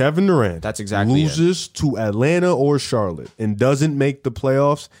 if Kevin Durant That's exactly loses to Atlanta or Charlotte and doesn't make the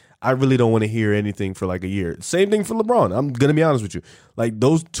playoffs, I really don't want to hear anything for like a year. Same thing for LeBron. I'm gonna be honest with you. Like,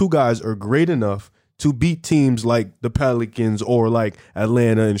 those two guys are great enough to beat teams like the Pelicans or like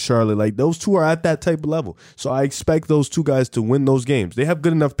Atlanta and Charlotte. Like, those two are at that type of level. So I expect those two guys to win those games. They have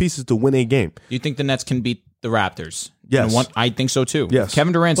good enough pieces to win a game. Do you think the Nets can beat the Raptors? Yes. I think so too. Yes.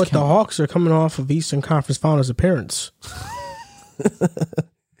 Kevin Durant's. But the Hawks are coming off of Eastern Conference Finals appearance.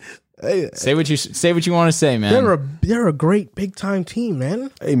 Hey, say what you want to say, man. They're a great big time team,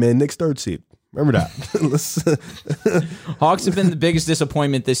 man. hey, man, Knicks 3rd seed. Remember that. Hawks have been the biggest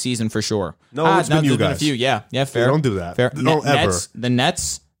disappointment this season for sure. No, it's been you there's been a guys. few. Yeah, fair. Don't do that. Fair. Don't ever. The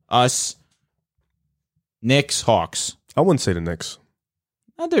Nets, us, Knicks, Hawks. I wouldn't say the Knicks.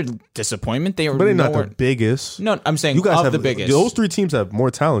 They're disappointment. They are, but they're not the biggest. No, I'm saying You guys of have the biggest. Those three teams have more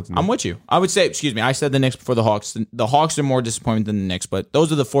talent than I'm them. with you. I would say, excuse me, I said the Knicks before the Hawks. The Hawks are more disappointment than the Knicks, but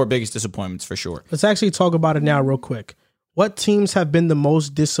those are the 4 biggest disappointments for sure. Let's actually talk about it now real quick. What teams have been the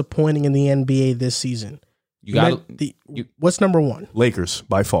most disappointing in the NBA this season? What's number 1? Lakers,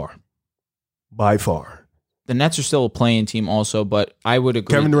 by far. By far. The Nets are still a play-in team also, but I would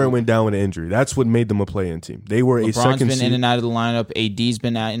agree. Kevin Durant went down with an injury. That's what made them a play-in team. They were LeBron's a second been seed. in and out of the lineup. AD's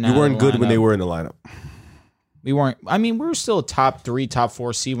been out and out. You weren't of the good when lineup. they were in the lineup. We weren't. I mean, we were still a top 3, top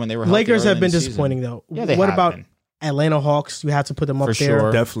 4 seed when they were healthy Lakers early have in been the disappointing, season. though. Yeah, they what have about been. Atlanta Hawks? You have to put them up For there.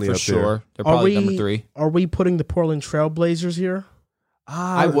 sure. Definitely For up sure. there. They're probably number 3. Are we putting the Portland Trailblazers here?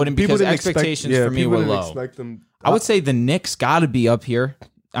 I wouldn't, because didn't expectations for me were people didn't low. expect them. I would say the Knicks got to be up here.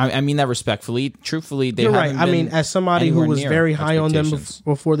 I mean that respectfully. Truthfully, they You're haven't right. I been mean, as somebody who anywhere was near very high on them expectations.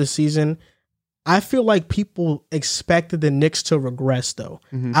 before the season, I feel like people expected the Knicks to regress, though,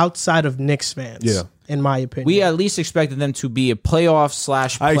 outside of Knicks fans, Yeah. in my opinion. We at least expected them to be a playoff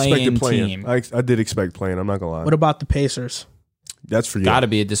 / I play-in expected playing. team. I did expect playing. I'm not gonna lie. What about the Pacers? That's for you. Got to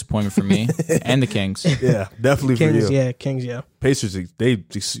be a disappointment for me and the Kings. Yeah, definitely for Kings, you. yeah. Kings, yeah. Pacers, they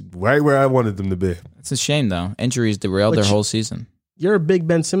right where I wanted them to be. It's a shame though. Injuries derailed their whole season. You're a big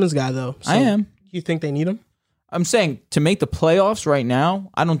Ben Simmons guy, though. So I am. You think they need him? I'm saying to make the playoffs right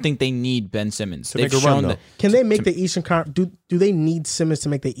now, I don't think they need Ben Simmons. They've make a run, shown though. that Can they make the Eastern Conference? Do they need Simmons to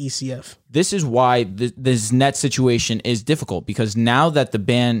make the ECF? this is why this net situation is difficult, because now that the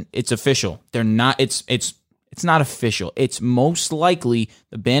ban, it's official. They're not. It's not official. It's most likely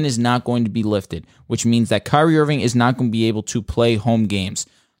the ban is not going to be lifted, which means that Kyrie Irving is not going to be able to play home games.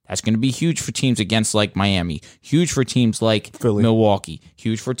 That's going to be huge for teams against like Miami, huge for teams like Philly. Milwaukee,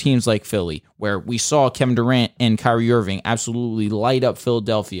 huge for teams like Philly, where we saw Kevin Durant and Kyrie Irving absolutely light up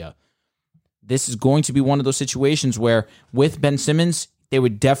Philadelphia. This is going to be one of those situations where with Ben Simmons, it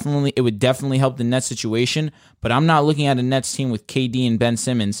would definitely help the Nets situation, but I'm not looking at a Nets team with KD and Ben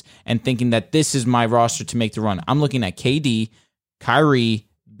Simmons and thinking that this is my roster to make the run. I'm looking at KD, Kyrie,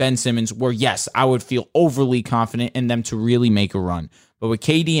 Ben Simmons, where yes, I would feel overly confident in them to really make a run. But with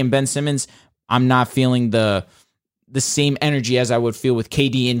KD and Ben Simmons, I'm not feeling the same energy as I would feel with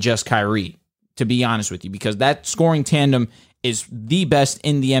KD and just Kyrie, to be honest with you, because that scoring tandem is the best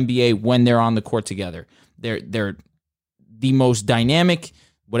in the NBA when they're on the court together. They're the most dynamic,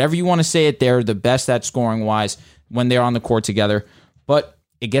 whatever you want to say it, they're the best at scoring wise when they're on the court together. But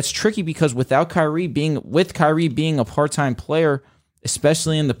it gets tricky because with Kyrie being a part-time player,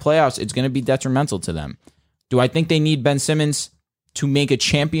 especially in the playoffs, it's going to be detrimental to them. Do I think they need Ben Simmons to make a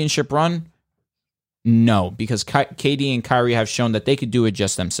championship run? No, because KD and Kyrie have shown that they could do it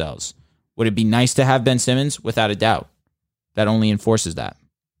just themselves. Would it be nice to have Ben Simmons? Without a doubt. That only enforces that.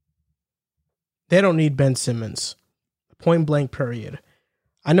 They don't need Ben Simmons. Point blank, period.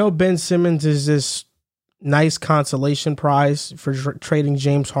 I know Ben Simmons is this nice consolation prize for trading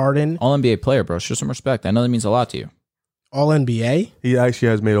James Harden. All NBA player, bro. Show some respect. I know that means a lot to you. All NBA? He actually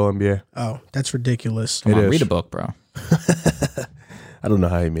has made All NBA. Oh, that's ridiculous. Come on, is. read a book, bro. I don't know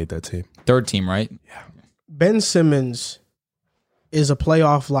how he made that team. 3rd team, right? Ben Simmons is a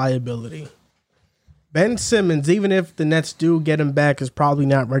playoff liability. Ben Simmons, even if the Nets do get him back, is probably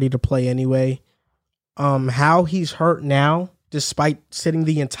not ready to play anyway. How he's hurt now, despite sitting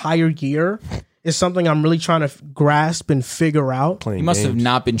the entire year, is something I'm really trying to grasp and figure out. Playing He must have games.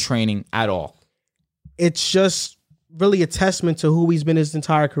 not been training at all. It's just really a testament to who he's been his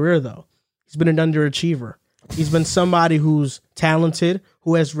entire career, though. He's been an underachiever. He's been somebody who's talented,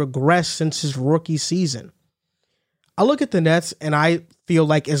 who has regressed since his rookie season. I look at the Nets and I feel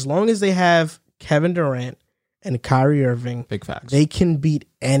like as long as they have Kevin Durant and Kyrie Irving, Big facts. they can beat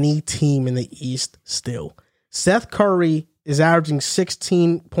any team in the East still. Seth Curry is averaging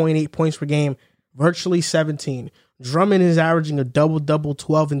 16.8 points per game, virtually 17. Drummond is averaging a double-double,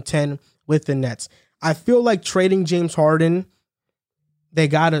 12 and 10 with the Nets. I feel like trading James Harden, they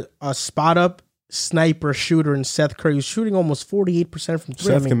got a spot-up sniper shooter in Seth Curry, who's shooting almost 48% from three.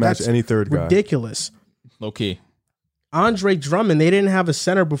 Seth can match that's any third guy. ridiculous. Low key. Andre Drummond, they didn't have a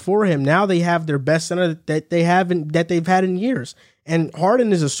center before him. Now they have their best center that they've had in years. And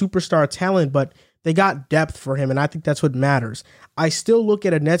Harden is a superstar talent, but they got depth for him, and I think that's what matters. I still look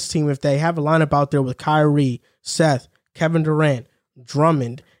at a Nets team if they have a lineup out there with Kyrie, Seth, Kevin Durant,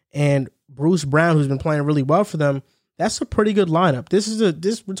 Drummond, and Bruce Brown, who's been playing really well for them. That's a pretty good lineup.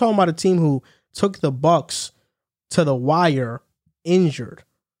 We're talking about a team who took the Bucks to the wire injured.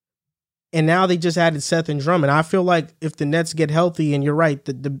 And now they just added Seth and Drummond. I feel like if the Nets get healthy, and you're right,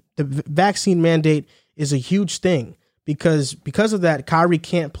 the vaccine mandate is a huge thing because of that, Kyrie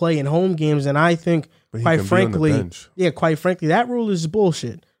can't play in home games. And I think But he quite can be on the frankly, bench. quite frankly, that rule is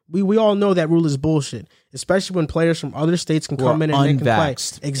bullshit. We all know that rule is bullshit, especially when players from other states can come in and they can play.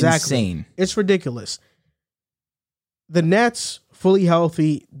 Unvaxxed. Exactly. Insane. It's ridiculous. The Nets, fully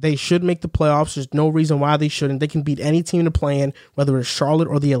healthy, they should make the playoffs. There's no reason why they shouldn't. They can beat any team to play in, whether it's Charlotte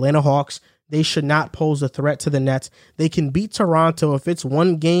or the Atlanta Hawks. They should not pose a threat to the Nets. They can beat Toronto if it's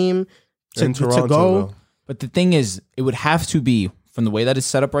one game to Toronto, go. though. But the thing is, it would have to be, from the way that it's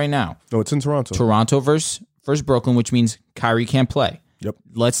set up right now, No, it's in Toronto. Toronto versus Brooklyn, which means Kyrie can't play. Yep.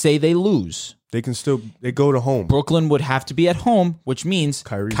 Let's say they lose. They can still they go to home. Brooklyn would have to be at home, which means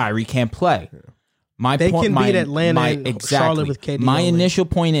Kyrie can't play. Yeah. My They point, can beat Atlanta and exactly. Charlotte with KD My only. initial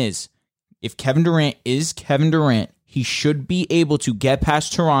point is, if Kevin Durant is Kevin Durant, he should be able to get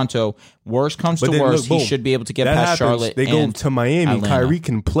past Toronto. Worst comes to worst, he should be able to get That past happens. Charlotte. They go and to Miami. Atlanta. Kyrie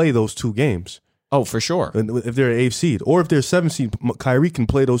can play those 2 games. Oh, for sure. If they're an 8th seed. Or if they're 7th seed, Kyrie can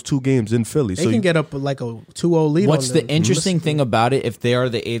play those 2 games in Philly. They can get up with like a 2-0 lead. What's on the them. interesting thing about it? If they are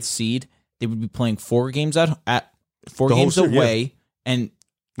the 8th seed, they would be playing 4 games at 4 The whole games series, away, and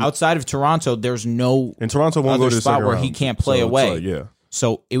outside of Toronto, there's no And Toronto won't other go to the spot second where round. he can't play So it's away. like, yeah.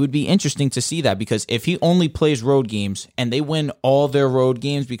 So it would be interesting to see that, because if he only plays road games and they win all their road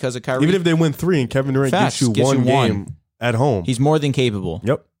games because of Kyrie, Even if they win 3 and Kevin Durant Facts, gives you one game at home. he's more than capable.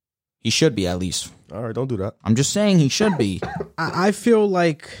 Yep. He should be, at least. All right, don't do that. I'm just saying he should be. I feel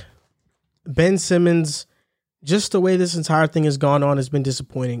like Ben Simmons, just the way this entire thing has gone on, has been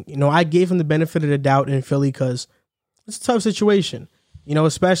disappointing. You know, I gave him the benefit of the doubt in Philly because it's a tough situation. You know,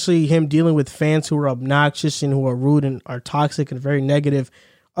 especially him dealing with fans who are obnoxious and who are rude and are toxic and very negative.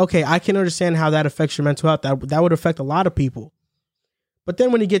 Okay, I can understand how that affects your mental health. That would affect a lot of people. But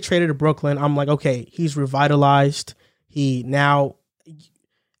then when he get traded to Brooklyn, I'm like, okay, he's revitalized. He now,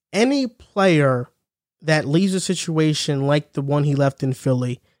 any player that leaves a situation like the one he left in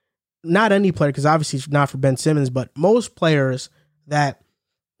Philly, not any player, because obviously it's not for Ben Simmons, but most players that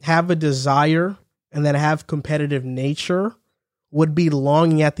have a desire and that have competitive nature would be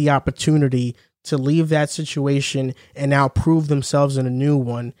longing at the opportunity to leave that situation and now prove themselves in a new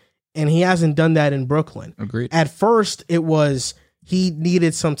one. And he hasn't done that in Brooklyn. Agreed. At first, it was he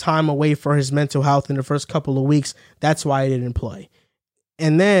needed some time away for his mental health in the first couple of weeks. That's why he didn't play.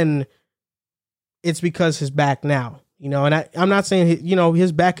 And then it's because his back now. You know, and I'm not saying,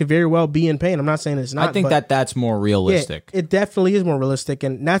 his back could very well be in pain. I'm not saying it's not. I think that's more realistic. Yeah, it definitely is more realistic.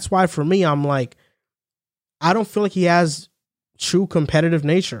 And that's why for me, I'm like, I don't feel like he has true competitive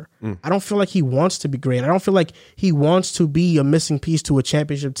nature. I don't feel like he wants to be great. I don't feel like he wants to be a missing piece to a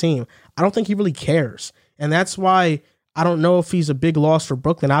championship team. I don't think he really cares. And that's why I don't know if he's a big loss for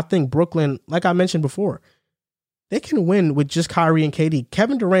Brooklyn. I think Brooklyn, like I mentioned before, they can win with just Kyrie and KD.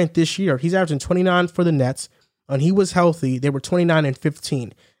 Kevin Durant this year, he's averaging 29 for the Nets. When he was healthy, they were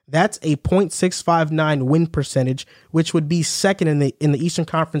 29-15. That's a .659 win percentage, which would be second in the Eastern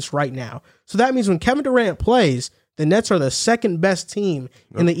Conference right now. So that means when Kevin Durant plays, the Nets are the second best team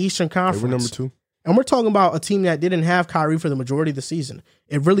in the Eastern Conference. They were number 2. And we're talking about a team that didn't have Kyrie for the majority of the season.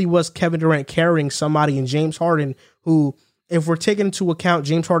 It really was Kevin Durant carrying somebody in James Harden, who, if we're taking into account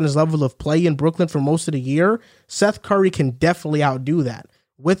James Harden's level of play in Brooklyn for most of the year, Seth Curry can definitely outdo that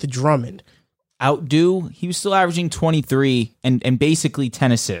with Drummond. Outdo, he was still averaging 23 and basically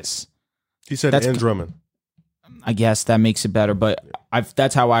 10 assists. He said and Drummond. I guess that makes it better, but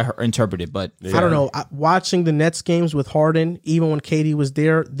that's how I interpret it. But I don't know. Watching the Nets games with Harden, even when KD was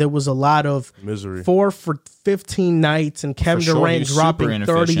there was a lot of misery. 4 for 15 nights and Kevin Durant dropping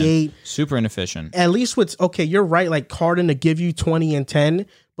 38. Super inefficient. At least you're right, like Harden to give you 20 and 10,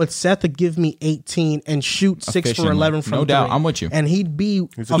 but Seth to give me 18 and shoot 6 for 11 from no doubt. three. I'm with you. And he'd be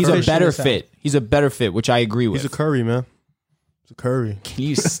He's a better fit. He's a better fit, which I agree with. He's a Curry, man. He's a Curry. Can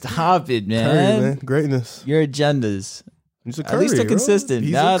you stop it, man? Curry, man. Greatness. Your agendas. He's a Curry, At least they're bro. consistent.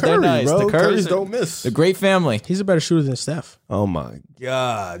 He's No, a Curry, they're nice. bro. The Currys don't miss. The great family. He's a better shooter than Steph. Oh my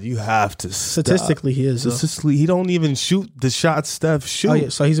God, you have to stop. Statistically, he is. Statistically, he don't even shoot the shots Steph shoot. Oh yeah,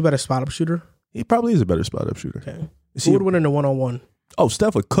 so he's a better spot up shooter. He probably is a better spot up shooter. Okay. Who would win in a 1-on-1? Oh,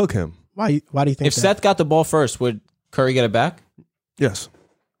 Steph would cook him. Why do you think If that? Seth got the ball first, would Curry get it back? Yes,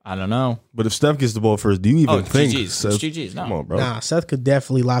 I don't know. but if Steph gets the ball first, do you even think? GG's. Seth, It's GG's. No. Come on, bro. Nah, Seth could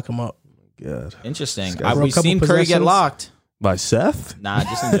definitely lock him up. God. Interesting. Bro, We've couple seen Curry get possessions. locked. By Seth? Nah,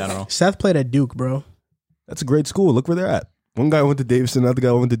 just in general. Seth played at Duke, bro. That's a great school. Look where they're at. One guy went to Davidson, the other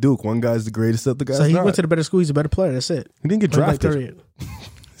guy went to Duke. One guy's the greatest, the other guy's So he not. went to the better school. He's a better player. That's it. He didn't get Point blank drafted. period.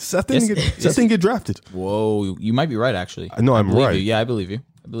 Seth didn't get drafted. Whoa, you might be right, actually. I know I'm believe right. you. Yeah, I believe you.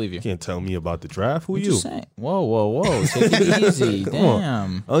 I believe you. You can't tell me about the draft. Who are I'm you? just saying. Whoa. Take it easy. Come on.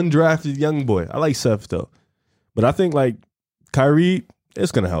 Damn. Undrafted young boy. I like Seth though, but I think like Kyrie,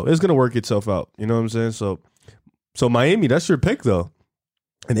 It's gonna help. It's gonna work itself out. You know what I'm saying? So Miami, that's your pick though,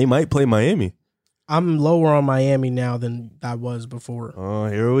 and they might play Miami. I'm lower on Miami now than I was before. Oh,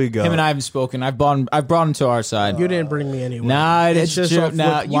 here we go. Him and I haven't spoken. I've brought him to our side. You didn't bring me anywhere. Nah, it's just true. off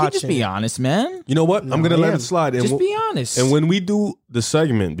Nah, look you can just be watching. honest, man. You know what? No, I'm gonna I let am. it slide. And Just be honest. And when we do the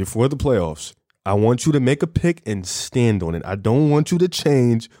segment before the playoffs, I want you to make a pick and stand on it. I don't want you to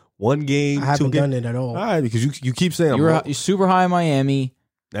change one game. Mm, I haven't 2 games. done it at all. All right, because you keep saying you're super high in Miami.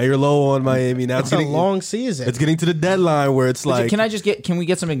 now you're low on Miami. Now It's a long season. It's getting to the deadline where it's like Can we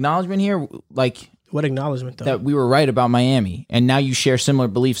get some acknowledgement here? Like What acknowledgement, though? that we were right about Miami, and now you share similar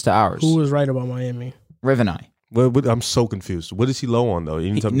beliefs to ours. Who was right about Miami? Riv and I. I'm so confused. What is he low on though? You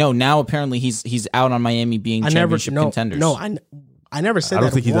didn't tell me. No, now apparently he's out on Miami being championship contenders. No, I never said I don't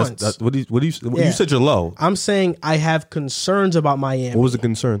that think he once. does. What do you Yeah. you said you're low. I'm saying I have concerns about Miami. What was the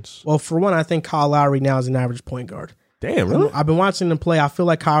concerns? Well, for one, I think Kyle Lowry now is an average point guard. Damn, really? I've been watching him play. I feel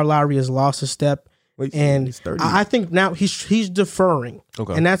like Kyle Lowry has lost a step, Wait, and he's 30. I think now he's deferring,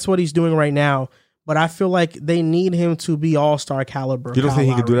 Okay. and that's what he's doing right now. But I feel like they need him to be all-star caliber. You don't Kyle think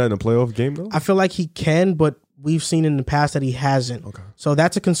he could do Lowry. that in a playoff game though? I feel like he can, but we've seen in the past that he hasn't. Okay. So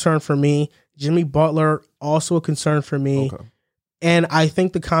that's a concern for me. Jimmy Butler, also a concern for me. Okay. And I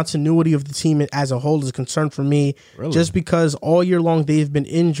think the continuity of the team as a whole is a concern for me, Really? just because all year long they've been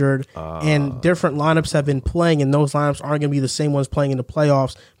injured and different lineups have been playing, and those lineups aren't going to be the same ones playing in the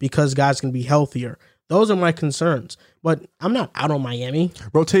playoffs because guys can be healthier. Those are my concerns. But I'm not out on Miami.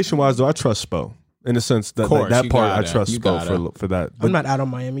 Rotation wise though, I trust Spo. In the sense that course, that you part, I gotta. trust You Spo gotta. for that. I'm not out on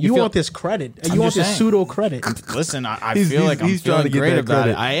Miami. You You feel- want this credit. I'm You want just this saying. pseudo credit. Listen, I He's- feel he's- like I'm he's trying to feeling get great that about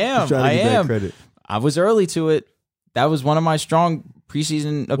credit. it. I He's am. trying to I get that am. credit. I was early to it. That was one of my strong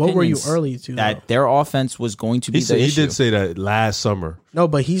preseason opinions. What were you early to, though? That their offense was going to be He said the he issue. did say that last summer. No,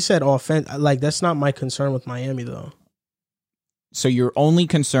 but he said offense. Like, that's not my concern with Miami, though. So your only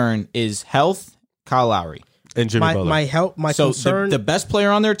concern is health, Kyle Lowry. And Jimmy Butler. My So concern. the best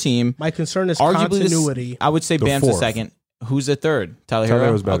player on their team, my concern is arguably continuity. I would say The Bam's the fourth. second. Who's the third? Tyler Tyler Hero.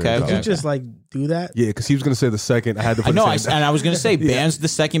 Hero's better Okay, than okay. Did you okay. just like do that? Yeah, because he was going to say the second. I had to. I Put know, the same- and I was going to say Bam's the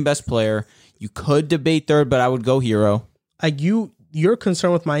second best player. You could debate third, but I would go Hero. Like your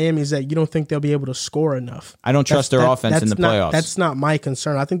concern with Miami is that you don't think they'll be able to score enough. I don't trust their offense in the playoffs. That's not my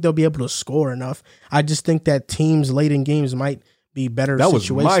concern. I think they'll be able to score enough. I just think that teams late in games might be better. That was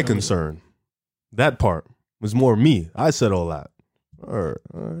my situationally. concern. That part was more me. I said all that. All right.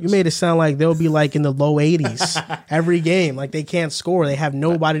 You made it sound like they'll be like in the low 80s every game. Like they can't score. They have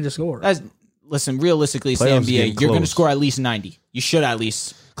nobody to score. Listen, realistically, it's the Playoffs NBA. getting You're going to close. score at least 90. You should at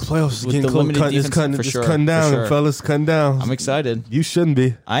least. Playoffs is With getting the close. limited It's defense, cutting, for it's sure, cutting for down, sure. fellas. Cutting down. I'm excited. You shouldn't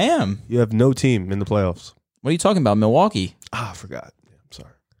be. I am. You have no team in the playoffs. What are you talking about? Milwaukee. I forgot. Yeah, I'm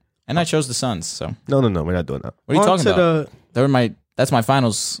sorry. And I chose the Suns. So No, we're not doing that. what are you On talking to about? That's my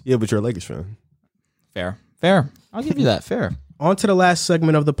finals. Yeah, but you're a Lakers fan. Fair. I'll give you that. Fair. On to the last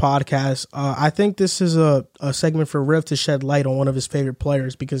segment of the podcast. I think this is a segment for Riv to shed light on one of his favorite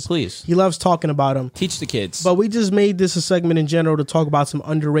players because Please. he loves talking about him. Teach the kids. But we just made this a segment in general to talk about some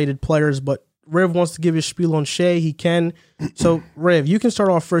underrated players. But Riv wants to give his spiel on Shea. He can. So Riv, you can start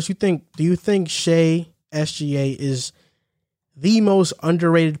off first. Do you think Shea SGA is the most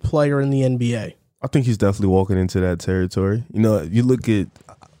underrated player in the NBA? I think he's definitely walking into that territory. You know, you look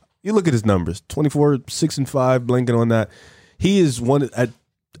at his numbers: 24, 6-5, blanking on that. He is one at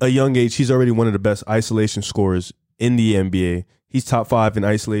a young age. He's already one of the best isolation scorers in the NBA. He's top 5 in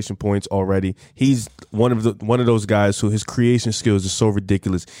isolation points already. He's one of those guys who his creation skills is so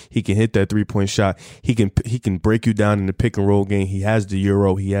ridiculous. He can hit that 3-point shot. He can break you down in the pick and roll game. He has the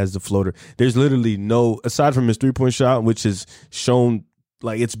euro. He has the floater. There's literally no, aside from his 3-point shot, which is shown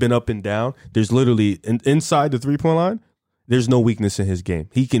like it's been up and down. There's literally inside the 3-point line. There's no weakness in his game.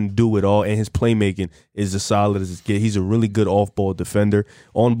 He can do it all, and his playmaking is as solid as it gets. He's a really good off-ball defender.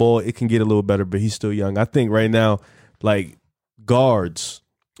 On ball, it can get a little better, but he's still young. I think right now, like guards,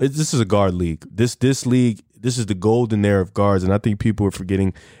 this is a guard league. This league, this is the golden era of guards, and I think people are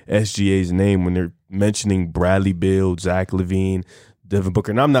forgetting SGA's name when they're mentioning Bradley Beal, Zach LaVine, Devin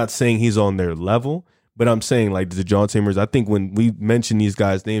Booker. And I'm not saying he's on their level, but I'm saying like the John Timmers. I think when we mention these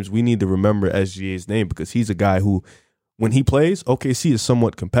guys' names, we need to remember SGA's name because he's a guy who, when he plays, OKC is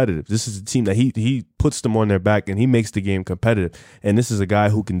somewhat competitive. This is a team that he puts them on their back and he makes the game competitive. And this is a guy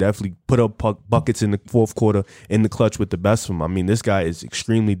who can definitely put up buckets in the fourth quarter in the clutch with the best of them. I mean, this guy is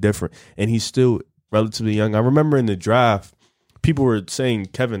extremely different, and he's still relatively young. I remember in the draft, people were saying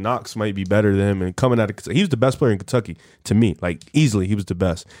Kevin Knox might be better than him, and coming out of Kentucky, he was the best player in Kentucky to me, like easily he was the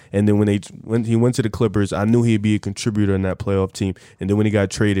best. And then when he went to the Clippers, I knew he'd be a contributor in that playoff team. And then when he got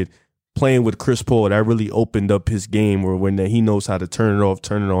traded, playing with Chris Paul, that really opened up his game, or when he knows how to turn it off,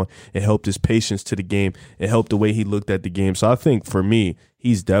 turn it on. It helped his patience to the game. It helped the way he looked at the game. So I think for me,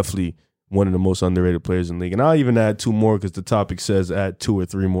 he's definitely one of the most underrated players in the league. And I'll even add 2 more because the topic says add 2 or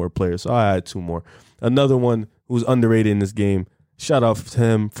 3 more players. So I add 2 more. Another one who's underrated in this game, shout out to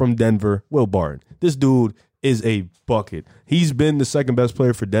him from Denver, Will Barton. This dude is a bucket. He's been the second best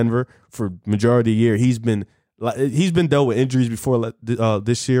player for Denver for majority of the year. He's been dealt with injuries before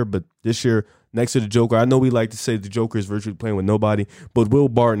this year, but this year, next to the Joker, I know we like to say the Joker is virtually playing with nobody, but Will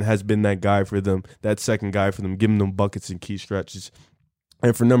Barton has been that guy for them, that second guy for them, giving them buckets in key stretches.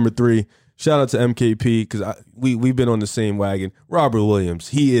 And for number 3, shout out to MKP, because we've been on the same wagon. Robert Williams,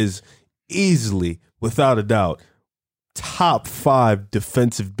 he is easily, without a doubt, top 5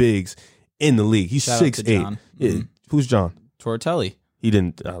 defensive bigs in the league. He's 6'8". Yeah. Who's John? Tortelli. He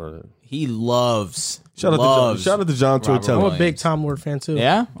didn't. I don't know. He loves. Shout out to John Tortelli. I'm a big Time Lord fan too.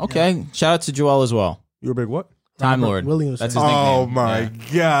 Yeah. Okay. Yeah. Shout out to Joel as well. You're a big what? Time Lord. Williams. That's his nickname. Oh my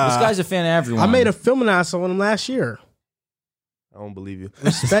god. This guy's a fan of everyone. I made a film analysis on him last year. I don't believe you.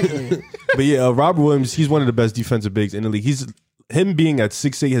 Respect me. But yeah, Robert Williams, he's one of the best defensive bigs in the league. Him being at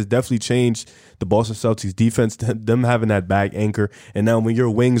 6'8" has definitely changed the Boston Celtics defense, them having that back anchor. And now when your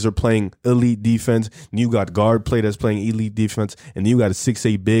wings are playing elite defense, and you got guard play that's playing elite defense, and you got a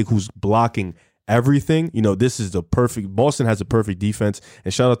 6'8" big who's blocking everything, this is the perfect, Boston has a perfect defense.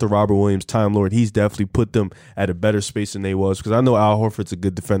 And shout out to Robert Williams, Time Lord. He's definitely put them at a better space than they was, because I know Al Horford's a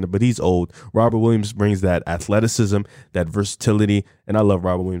good defender, but he's old. Robert Williams brings that athleticism, that versatility, and I love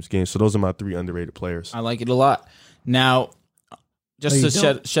Robert Williams' game. So those are my 3 underrated players. I like it a lot. Now, just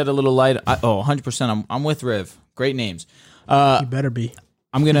to shed a little light, 100%. I'm with Riv. Great names. You better be.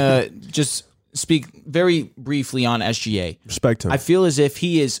 I'm going to just speak very briefly on SGA. Respect him. I feel as if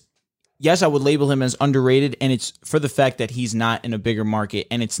he is, yes, I would label him as underrated, and it's for the fact that he's not in a bigger market,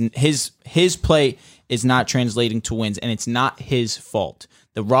 and it's his play is not translating to wins, and it's not his fault.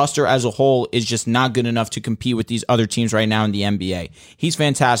 The roster as a whole is just not good enough to compete with these other teams right now in the NBA. He's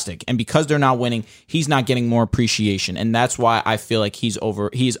fantastic, and because they're not winning, he's not getting more appreciation, and that's why I feel like he's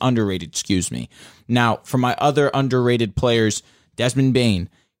underrated, Now, for my other underrated players, Desmond Bane,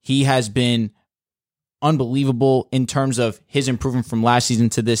 he has been unbelievable in terms of his improvement from last season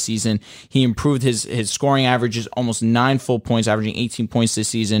to this season. He improved his scoring averages almost 9 full points, averaging 18 points this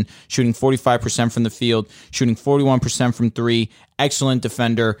season, shooting 45% from the field, shooting 41% from 3, excellent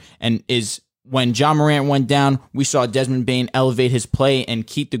defender, and is when Ja Morant went down, we saw Desmond Bane elevate his play and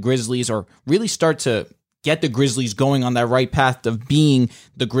keep the Grizzlies, or really start to get the Grizzlies going on that right path of being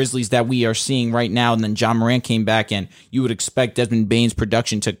the Grizzlies that we are seeing right now. And then Ja Morant came back, and you would expect Desmond Bane's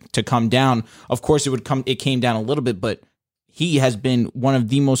production to come down. Of course, it came down a little bit, but he has been one of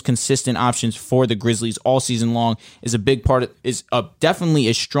the most consistent options for the Grizzlies all season long. Is a big part of, is definitely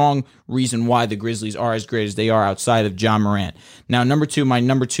a strong reason why the Grizzlies are as great as they are outside of Ja Morant. Now, my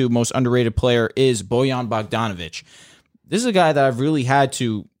number two most underrated player is Bojan Bogdanovic. This is a guy that I've really had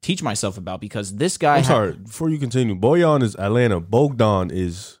to teach myself about, because this guy... I'm sorry, before you continue, Bojan is Atlanta. Bojan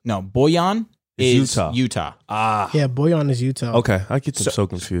is... No, Bojan is Utah. Yeah, Bojan is Utah. Okay, I get them so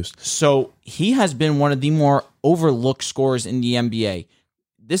confused. So he has been one of the more overlooked scorers in the NBA.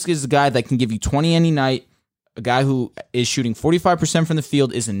 This is a guy that can give you 20 any night, a guy who is shooting 45% from the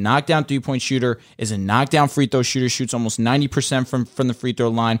field, is a knockdown three-point shooter, is a knockdown free throw shooter, shoots almost 90% from the free throw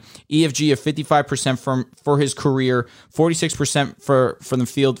line, EFG of 55% for his career, 46% from the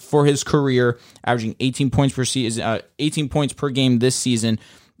field for his career, averaging 18 points per season, 18 points per game this season.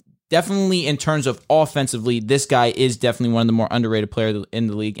 Definitely in terms of offensively, this guy is definitely one of the more underrated players in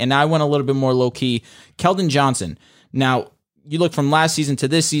the league. And I went a little bit more low-key. Keldon Johnson. Now, you look from last season to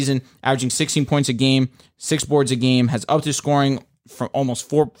this season, averaging 16 points a game, 6 boards a game, has up to scoring from almost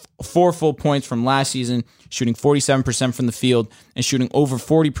four full points from last season, shooting 47% from the field, and shooting over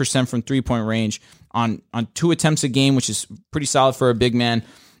 40% from three-point range on 2 attempts a game, which is pretty solid for a big man.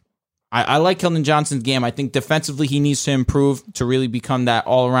 I like Keldon Johnson's game. I think defensively he needs to improve to really become that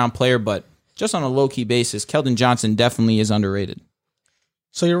all-around player, but just on a low-key basis, Keldon Johnson definitely is underrated.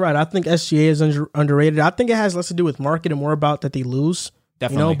 So you're right. I think SGA is underrated. I think it has less to do with market and more about that they lose.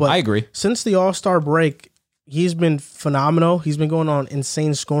 Definitely. But I agree. Since the All-Star break, he's been phenomenal. He's been going on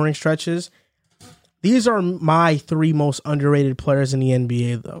insane scoring stretches. These are my 3 most underrated players in the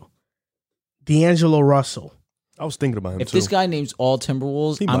NBA, though. D'Angelo Russell. I was thinking about him, If this guy names all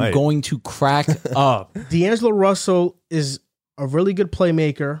Timberwolves, I'm going to crack up. D'Angelo Russell is a really good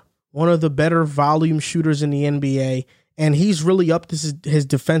playmaker, one of the better volume shooters in the NBA, and he's really upped his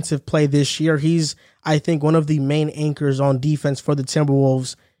defensive play this year. He's, I think, one of the main anchors on defense for the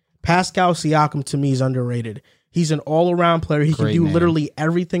Timberwolves. Pascal Siakam, to me, is underrated. He's an all-around player. He can Great do name. literally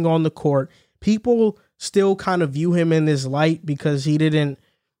everything on the court. People still kind of view him in this light because he didn't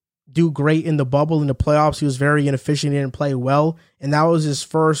do great in the bubble. In the playoffs, he was very inefficient. He didn't play well. And that was his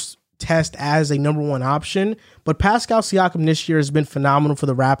first test as a number one option. But Pascal Siakam this year has been phenomenal for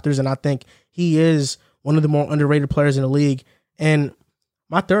the Raptors, and I think he is one of the more underrated players in the league. And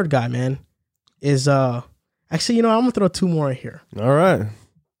my third guy, man, is actually, I'm gonna throw two more in here. All right. I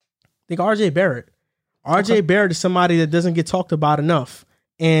think RJ Barrett. RJ Barrett is somebody that doesn't get talked about enough.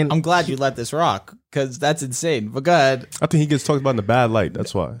 And I'm glad you let this rock because that's insane. But go ahead. I think he gets talked about in a bad light.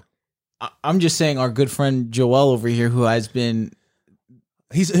 That's why. I'm just saying our good friend Joel over here who has been...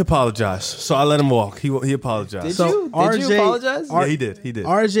 He apologized, so I let him walk. He apologized. Did So you? Did you apologize? Yeah, he did. He did.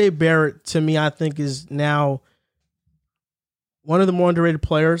 RJ Barrett, to me, I think is now one of the more underrated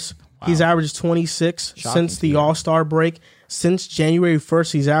players. Wow. He's averaged 26 Shocking since to the hear. All-Star break. Since January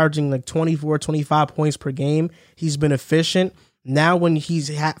 1st, he's averaging like 24, 25 points per game. He's been efficient. Now when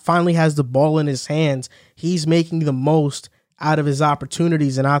he's finally has the ball in his hands, he's making the most out of his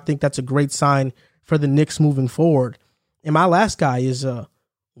opportunities, and I think that's a great sign for the Knicks moving forward. And my last guy is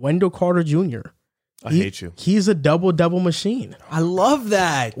Wendell Carter Jr. I hate you. He's a double-double machine. I love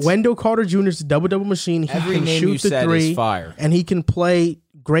that. Wendell Carter Jr. is a double-double machine. He Every can name shoot you the said three, is fire. and he can play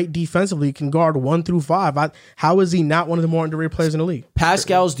great defensively. He can guard 1 through 5. How is he not one of the more underrated players in the league?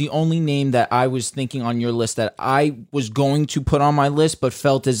 Pascal's the only name that I was thinking on your list that I was going to put on my list, but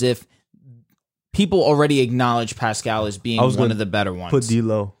felt as if people already acknowledge Pascal as being I was one gonna of the better ones. Put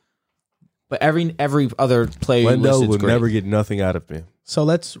D'Lo. But every other player you Wendell listed's would great. never get nothing out of me. So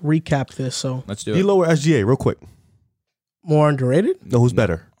let's recap this. So Let's do it. D'Lo or SGA, real quick. more underrated? No, who's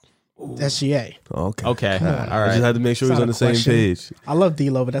better? SGA. Oh, okay. Okay. All I right. just had to make sure It's he's not on a the same question. page. I love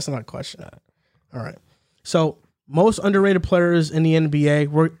D'Lo, but that's not a question. All right. So most underrated players in the NBA,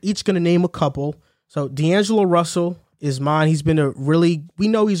 we're each going to name a couple. So D'Angelo Russell is mine. He's been we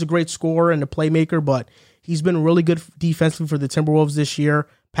know he's a great scorer and a playmaker, but he's been really good defensively for the Timberwolves this year.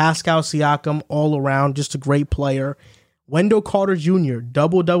 Pascal Siakam, all around, just a great player. Wendell Carter Jr.,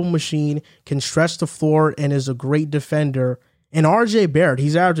 double-double machine, can stretch the floor and is a great defender. And RJ Barrett,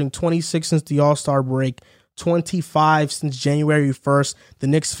 he's averaging 26 since the All-Star break, 25 since January 1st. The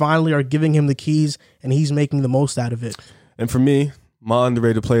Knicks finally are giving him the keys, and he's making the most out of it. And for me, my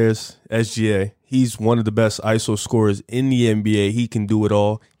underrated players, SGA. He's one of the best ISO scorers in the NBA. He can do it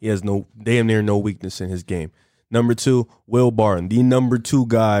all. He has damn near no weakness in his game. Number 2, Will Barton, the number 2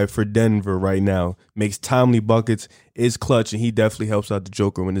 guy for Denver right now. Makes timely buckets, is clutch, and he definitely helps out the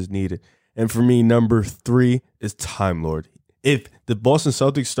Joker when it's needed. And for me, number 3 is Time Lord. If the Boston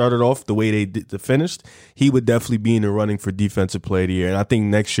Celtics started off the way they finished, he would definitely be in the running for Defensive Player of the Year. And I think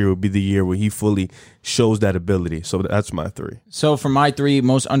next year will be the year where he fully shows that ability. So that's my 3. So for my 3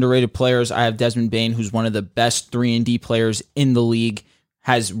 most underrated players, I have Desmond Bane, who's one of the best 3-and-D players in the league.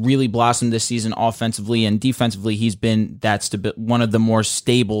 Has really blossomed this season offensively and defensively. He's been one of the more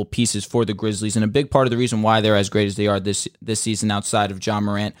stable pieces for the Grizzlies, and a big part of the reason why they're as great as they are this season outside of John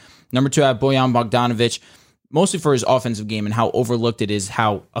Morant. Number 2, I have Bojan Bogdanovic, mostly for his offensive game and how overlooked it is,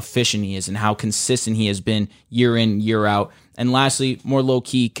 how efficient he is, and how consistent he has been year in, year out. And lastly, more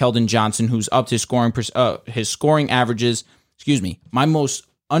low-key, Keldon Johnson, who's upped his scoring averages.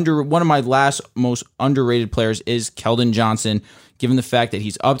 One of my last most underrated players is Keldon Johnson, given the fact that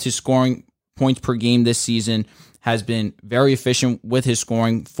he's upped his scoring points per game this season, has been very efficient with his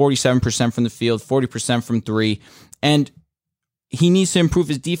scoring, 47% from the field, 40% from 3, and he needs to improve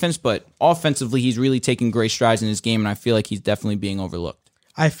his defense, but offensively, he's really taking great strides in his game, and I feel like he's definitely being overlooked.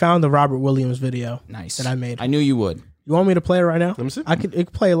 I found the Robert Williams video Nice. that I made. I knew you would. You want me to play it right now? Let me see. It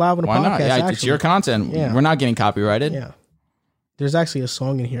could play it live on the Why podcast. not? Yeah, it's actually. your content. Yeah. We're not getting copyrighted. Yeah. There's actually a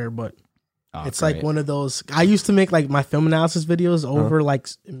song in here, but Oh, it's great. like one of those. I used to make like my film analysis videos over like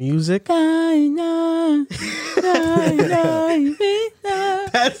music.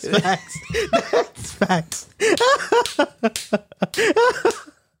 That's facts. That's facts.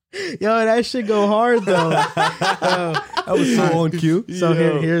 Yo, that shit go hard though. That was so on cue. So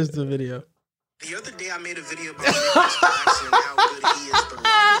here's the video. The other day I made a video about Nicholas Claxton and how good he is, but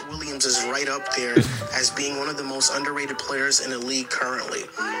Robert Williams is right up there as being one of the most underrated players in the league currently.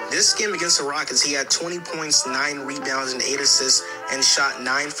 This game against the Rockets, he had 20 points, 9 rebounds, and 8 assists, and shot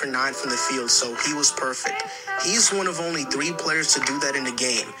 9 for 9 from the field, so he was perfect. He's one of only 3 players to do that in the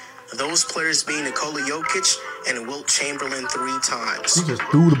game. Those players being Nikola Jokic and Wilt Chamberlain 3 times. He just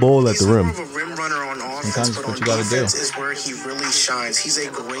threw the ball at He's the rim. more of a rim runner on offense, Sometimes but what on you gotta do. defense is where he really shines. He's a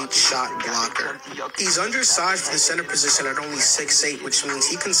great shot blocker. He's undersized for the center position at only 6'8", which means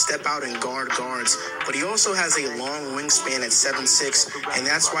he can step out and guard guards, but he also has a long wingspan at 7'6", and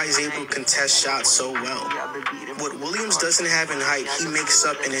that's why he's able to contest shots so well. What Williams doesn't have in height, he makes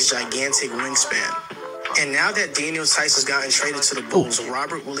up in his gigantic wingspan. And now that Daniel Tice has gotten traded to the Bulls,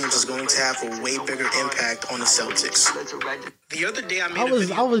 Robert Williams is going to have a way bigger impact on the Celtics. The other day I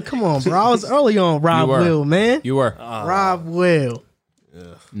made come on, bro. I was early on Rob You were. Will, man. You were. Rob Will.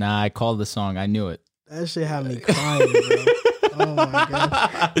 Nah, I called the song. I knew it. That shit had me crying, bro. Oh my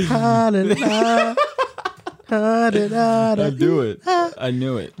gosh. I knew it. I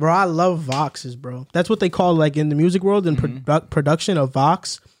knew it. Bro, I love Voxes, bro. That's what they call, like, in the music world, in production, of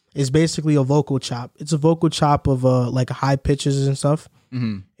Vox is basically a vocal chop. It's a vocal chop of like high pitches and stuff.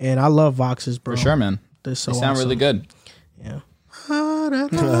 Mm-hmm. And I love Voxes, bro. For sure, man. They're so They sound awesome. really good. Yeah.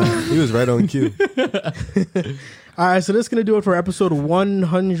 He was right on cue. All right, so that's going to do it for episode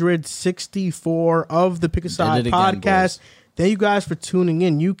 164 of the Pick a Side Did it again, podcast. boys. Thank you guys for tuning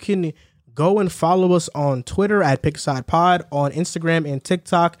in. You can go and follow us on Twitter at Pick a Side Pod, on Instagram and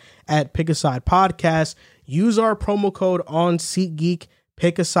TikTok at Pick a Side Podcast. Use our promo code on SeatGeek,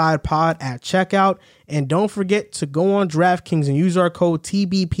 Pick a Side Pod at checkout. And don't forget to go on DraftKings and use our code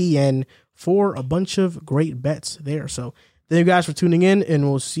TBPN for a bunch of great bets there. So thank you guys for tuning in, and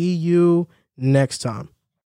we'll see you next time.